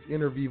trusts, these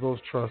inter vivos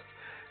trusts,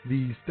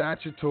 these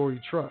statutory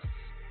trusts,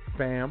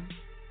 fam,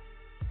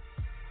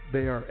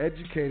 they are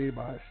educated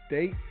by a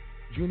state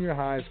junior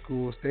high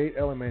school, state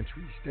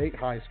elementary, state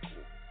high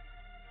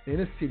school,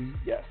 in a city,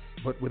 yes,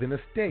 but within a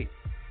state,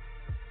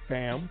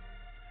 fam.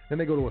 Then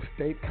they go to a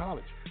state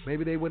college.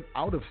 Maybe they went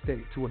out of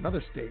state to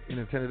another state and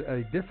attended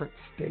a different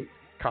state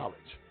college.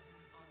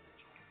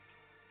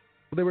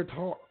 But they were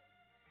taught,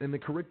 and the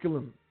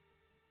curriculum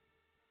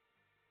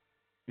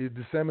is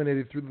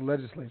disseminated through the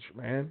legislature,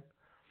 man.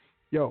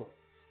 Yo,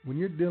 when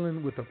you're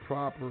dealing with a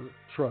proper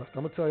trust,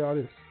 I'm going to tell y'all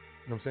this.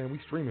 You know what I'm saying? We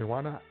streaming.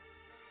 Why not?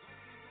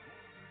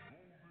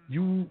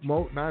 9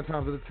 times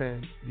out of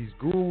 10, these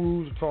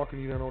gurus are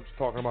talking, you don't know what you're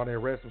talking about. They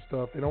read some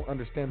stuff. They don't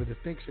understand the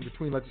distinction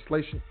between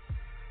legislation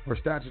or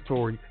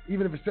statutory,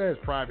 even if it says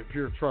private,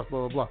 pure trust,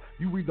 blah, blah, blah.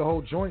 You read the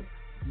whole joint,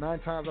 9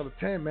 times out of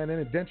 10, man, an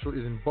indenture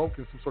is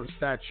invoking some sort of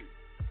statute.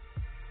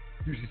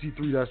 UCC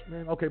 3, that's,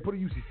 man, okay, put a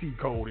UCC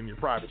code in your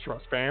private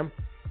trust, fam.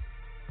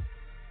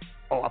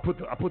 Oh, I put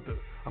the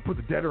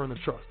debtor in the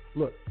trust.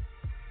 Look.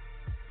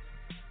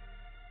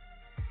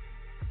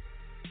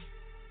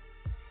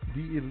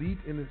 The elite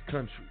in this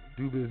country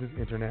do business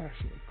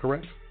internationally,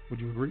 correct? Would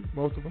you agree?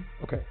 Most of them?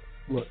 Okay,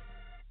 look.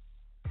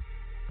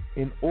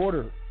 In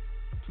order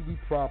to be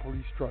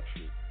properly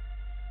structured,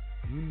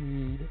 you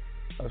need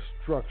a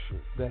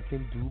structure that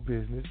can do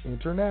business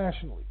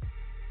internationally.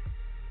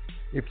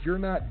 If you're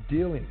not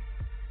dealing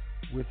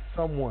with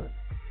someone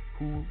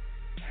who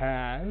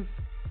has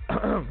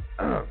done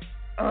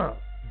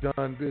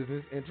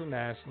business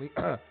internationally,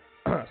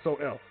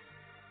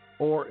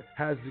 or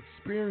has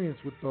experience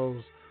with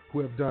those who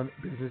have done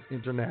business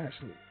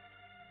internationally,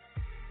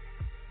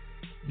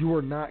 you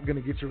are not going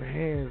to get your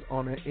hands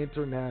on an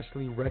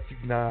internationally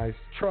recognized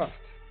trust.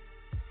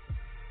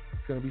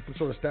 It's going to be some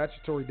sort of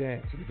statutory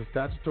dance. If it's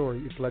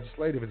statutory, it's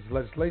legislative. If it's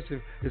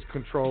legislative, it's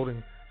controlled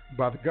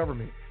by the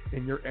government.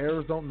 And your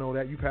heirs don't know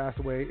that. You passed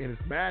away, and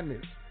it's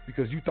madness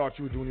because you thought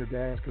you were doing your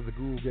dance because the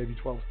guru gave you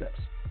 12 steps.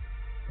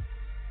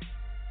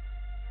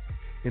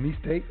 And these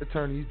state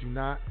attorneys do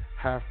not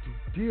have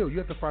to deal. You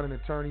have to find an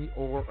attorney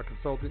or a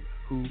consultant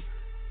who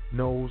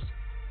knows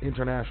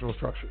international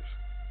structures.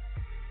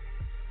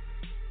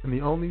 And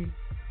the only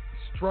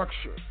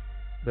structure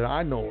that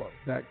I know of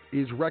that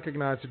is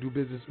recognized to do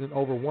business in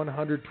over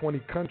 120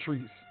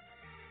 countries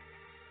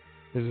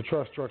is a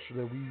trust structure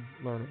that we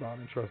learn about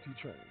in trustee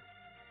training.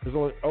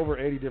 There's over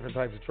 80 different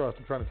types of trust.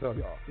 I'm trying to tell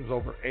y'all. There's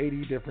over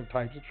 80 different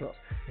types of trust.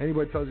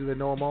 Anybody tells you they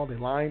know them all, they're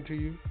lying to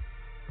you.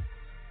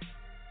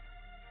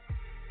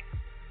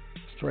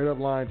 Straight up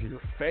lying to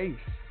your face.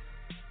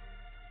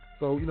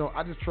 So,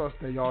 I just trust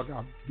that y'all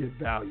got to get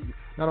value.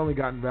 Not only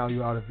gotten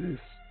value out of this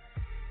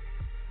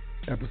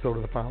episode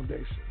of the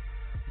Foundation,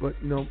 but,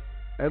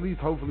 at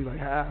least hopefully like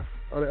half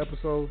of the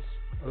episodes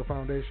of the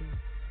Foundation.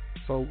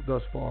 So,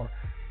 thus far.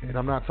 And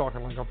I'm not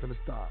talking like I'm finna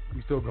stop.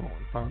 We still going.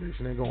 The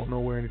Foundation ain't going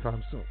nowhere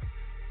anytime soon.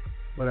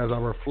 But as I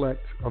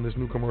reflect on this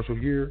new commercial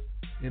year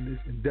in this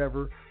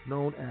endeavor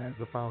known as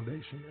the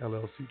Foundation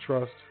LLC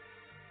Trust,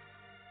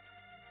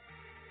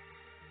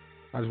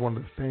 I just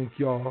wanted to thank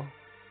y'all,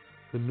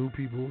 the new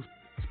people,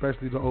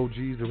 especially the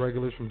OGs, the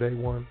regulars from day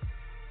one.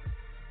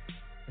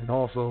 And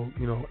also,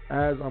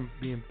 as I'm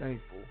being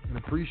thankful and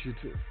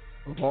appreciative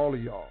of all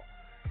of y'all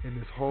in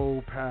this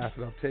whole path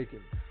that I've taken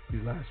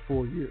these last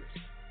 4 years,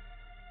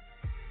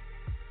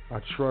 I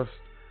trust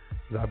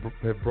that I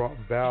have brought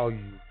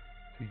value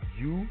to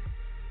you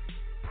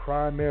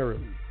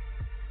primarily,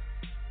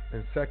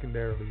 and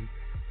secondarily,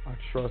 I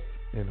trust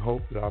and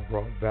hope that I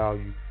brought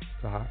value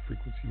to High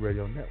Frequency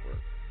Radio Network.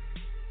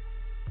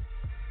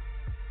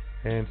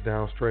 Hands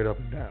down, straight up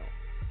and down.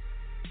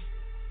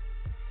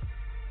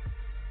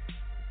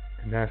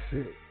 And that's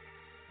it.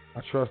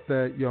 I trust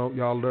that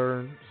y'all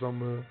learn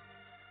some of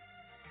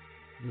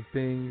the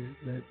things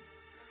that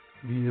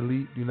the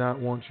elite do not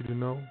want you to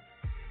know.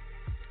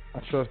 I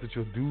trust that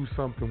you'll do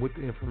something with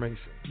the information,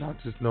 not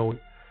just know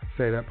it,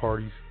 say that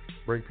parties,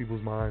 break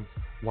people's minds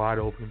wide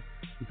open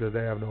because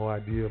they have no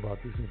idea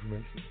about this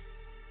information.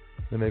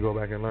 Then they go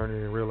back and learn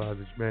it and realize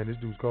that, man, this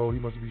dude's cold. He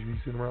must be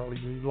sitting around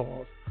reading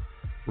laws,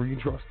 reading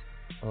trust,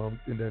 and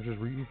then just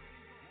reading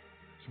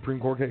Supreme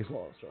Court case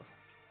law and stuff.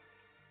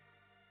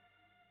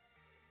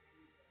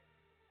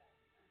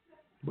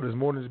 But it's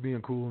more than just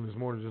being cool, and it's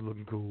more than just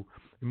looking cool.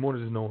 It's more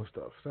than just knowing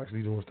stuff. It's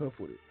actually doing stuff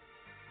with it.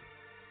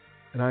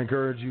 And I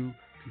encourage you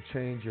to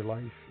change your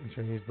life and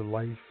change the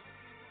life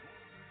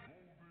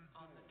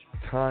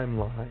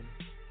timeline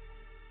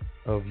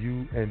of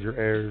you and your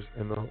heirs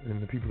and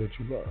the people that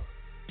you love.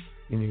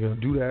 And you're going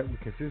to do that with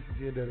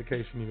consistency and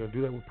dedication. You're going to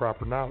do that with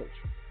proper knowledge.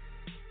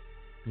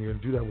 And you're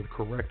going to do that with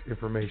correct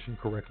information,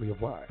 correctly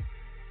applied.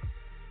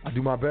 I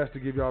do my best to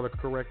give y'all the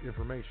correct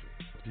information,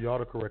 for y'all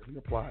to correctly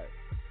apply it.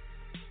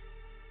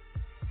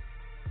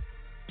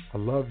 I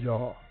love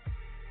y'all.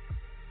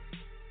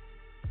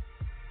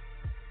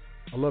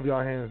 I love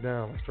y'all hands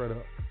down, like straight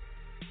up.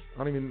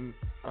 I don't even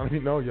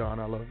know y'all,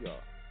 and I love y'all.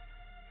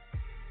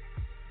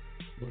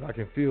 But I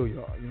can feel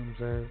y'all, you know what I'm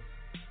saying?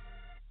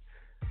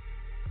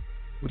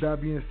 With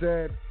that being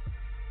said,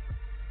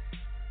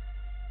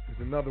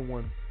 there's another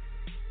one.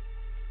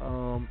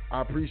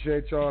 I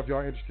appreciate y'all. If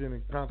y'all interested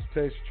in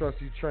consultation,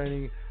 trustee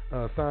training,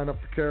 sign up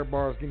for Carrot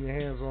Bars, getting your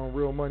hands on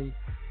real money.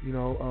 You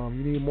know,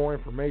 you need more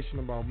information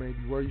about maybe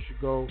where you should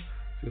go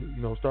to,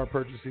 you know, start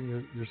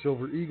purchasing your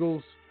Silver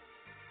Eagles.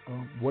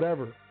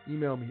 Whatever,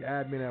 email me,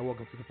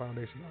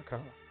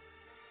 admin@welcometothefoundation.com.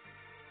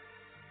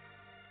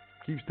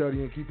 Keep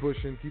studying, keep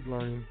pushing, keep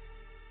learning.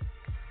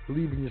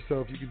 Believe in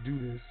yourself. You can do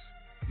this.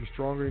 You're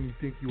stronger than you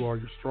think you are.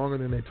 You're stronger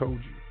than they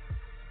told you.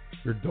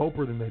 You're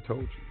doper than they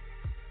told you.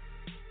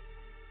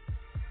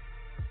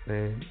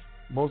 And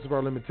most of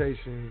our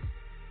limitations,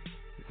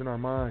 it's in our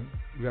mind.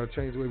 We got to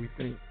change the way we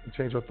think and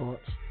change our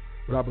thoughts.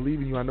 But I believe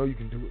in you. I know you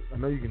can do it. I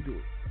know you can do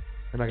it.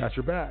 And I got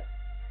your back.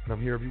 And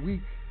I'm here every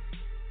week.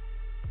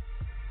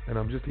 And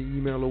I'm just an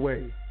email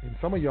away. And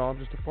some of y'all, I'm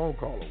just a phone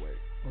call away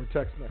or a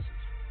text message.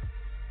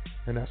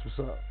 And that's what's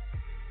up.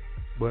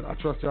 But I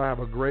trust y'all have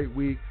a great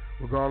week,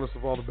 regardless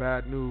of all the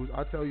bad news.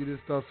 I tell you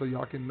this stuff so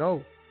y'all can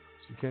know.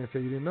 So you can't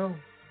say you didn't know.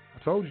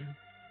 I told you.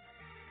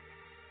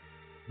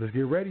 Let's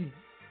get ready.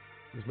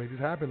 Let's make this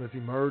happen. Let's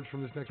emerge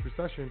from this next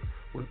recession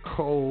with a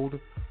cold,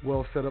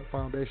 well set up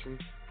foundation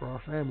for our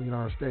family and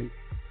our estate.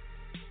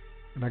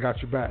 And I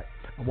got your back.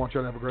 I want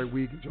y'all to have a great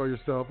week. Enjoy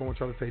yourself. I want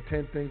y'all to say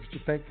 10 things that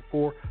you're thankful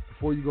for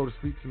before you go to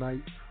sleep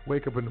tonight.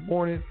 Wake up in the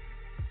morning.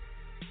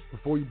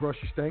 Before you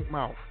brush your stank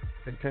mouth,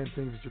 say 10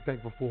 things that you're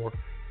thankful for.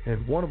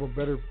 And one of them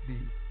better be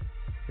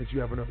that you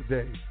have another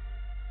day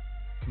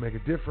to make a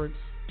difference,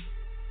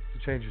 to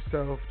change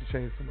yourself, to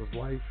change someone's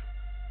life,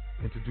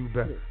 and to do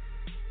better.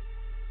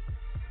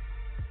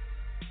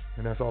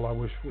 And that's all I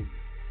wish for you.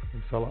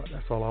 And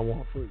that's all I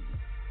want for you.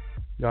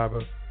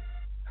 Y'all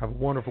have a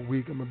wonderful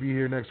week. I'm going to be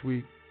here next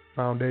week.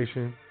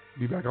 Foundation.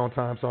 Be back on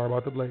time. Sorry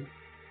about the late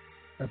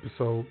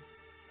episode.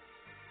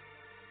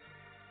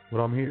 But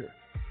I'm here.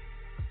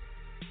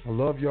 I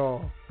love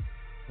y'all.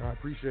 And I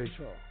appreciate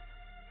y'all.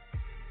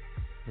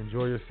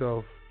 Enjoy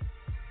yourself.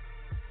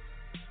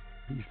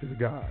 Peace to the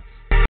gods.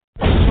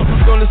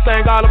 Doing this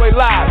thing all the way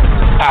live.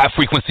 High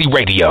Frequency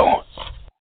Radio.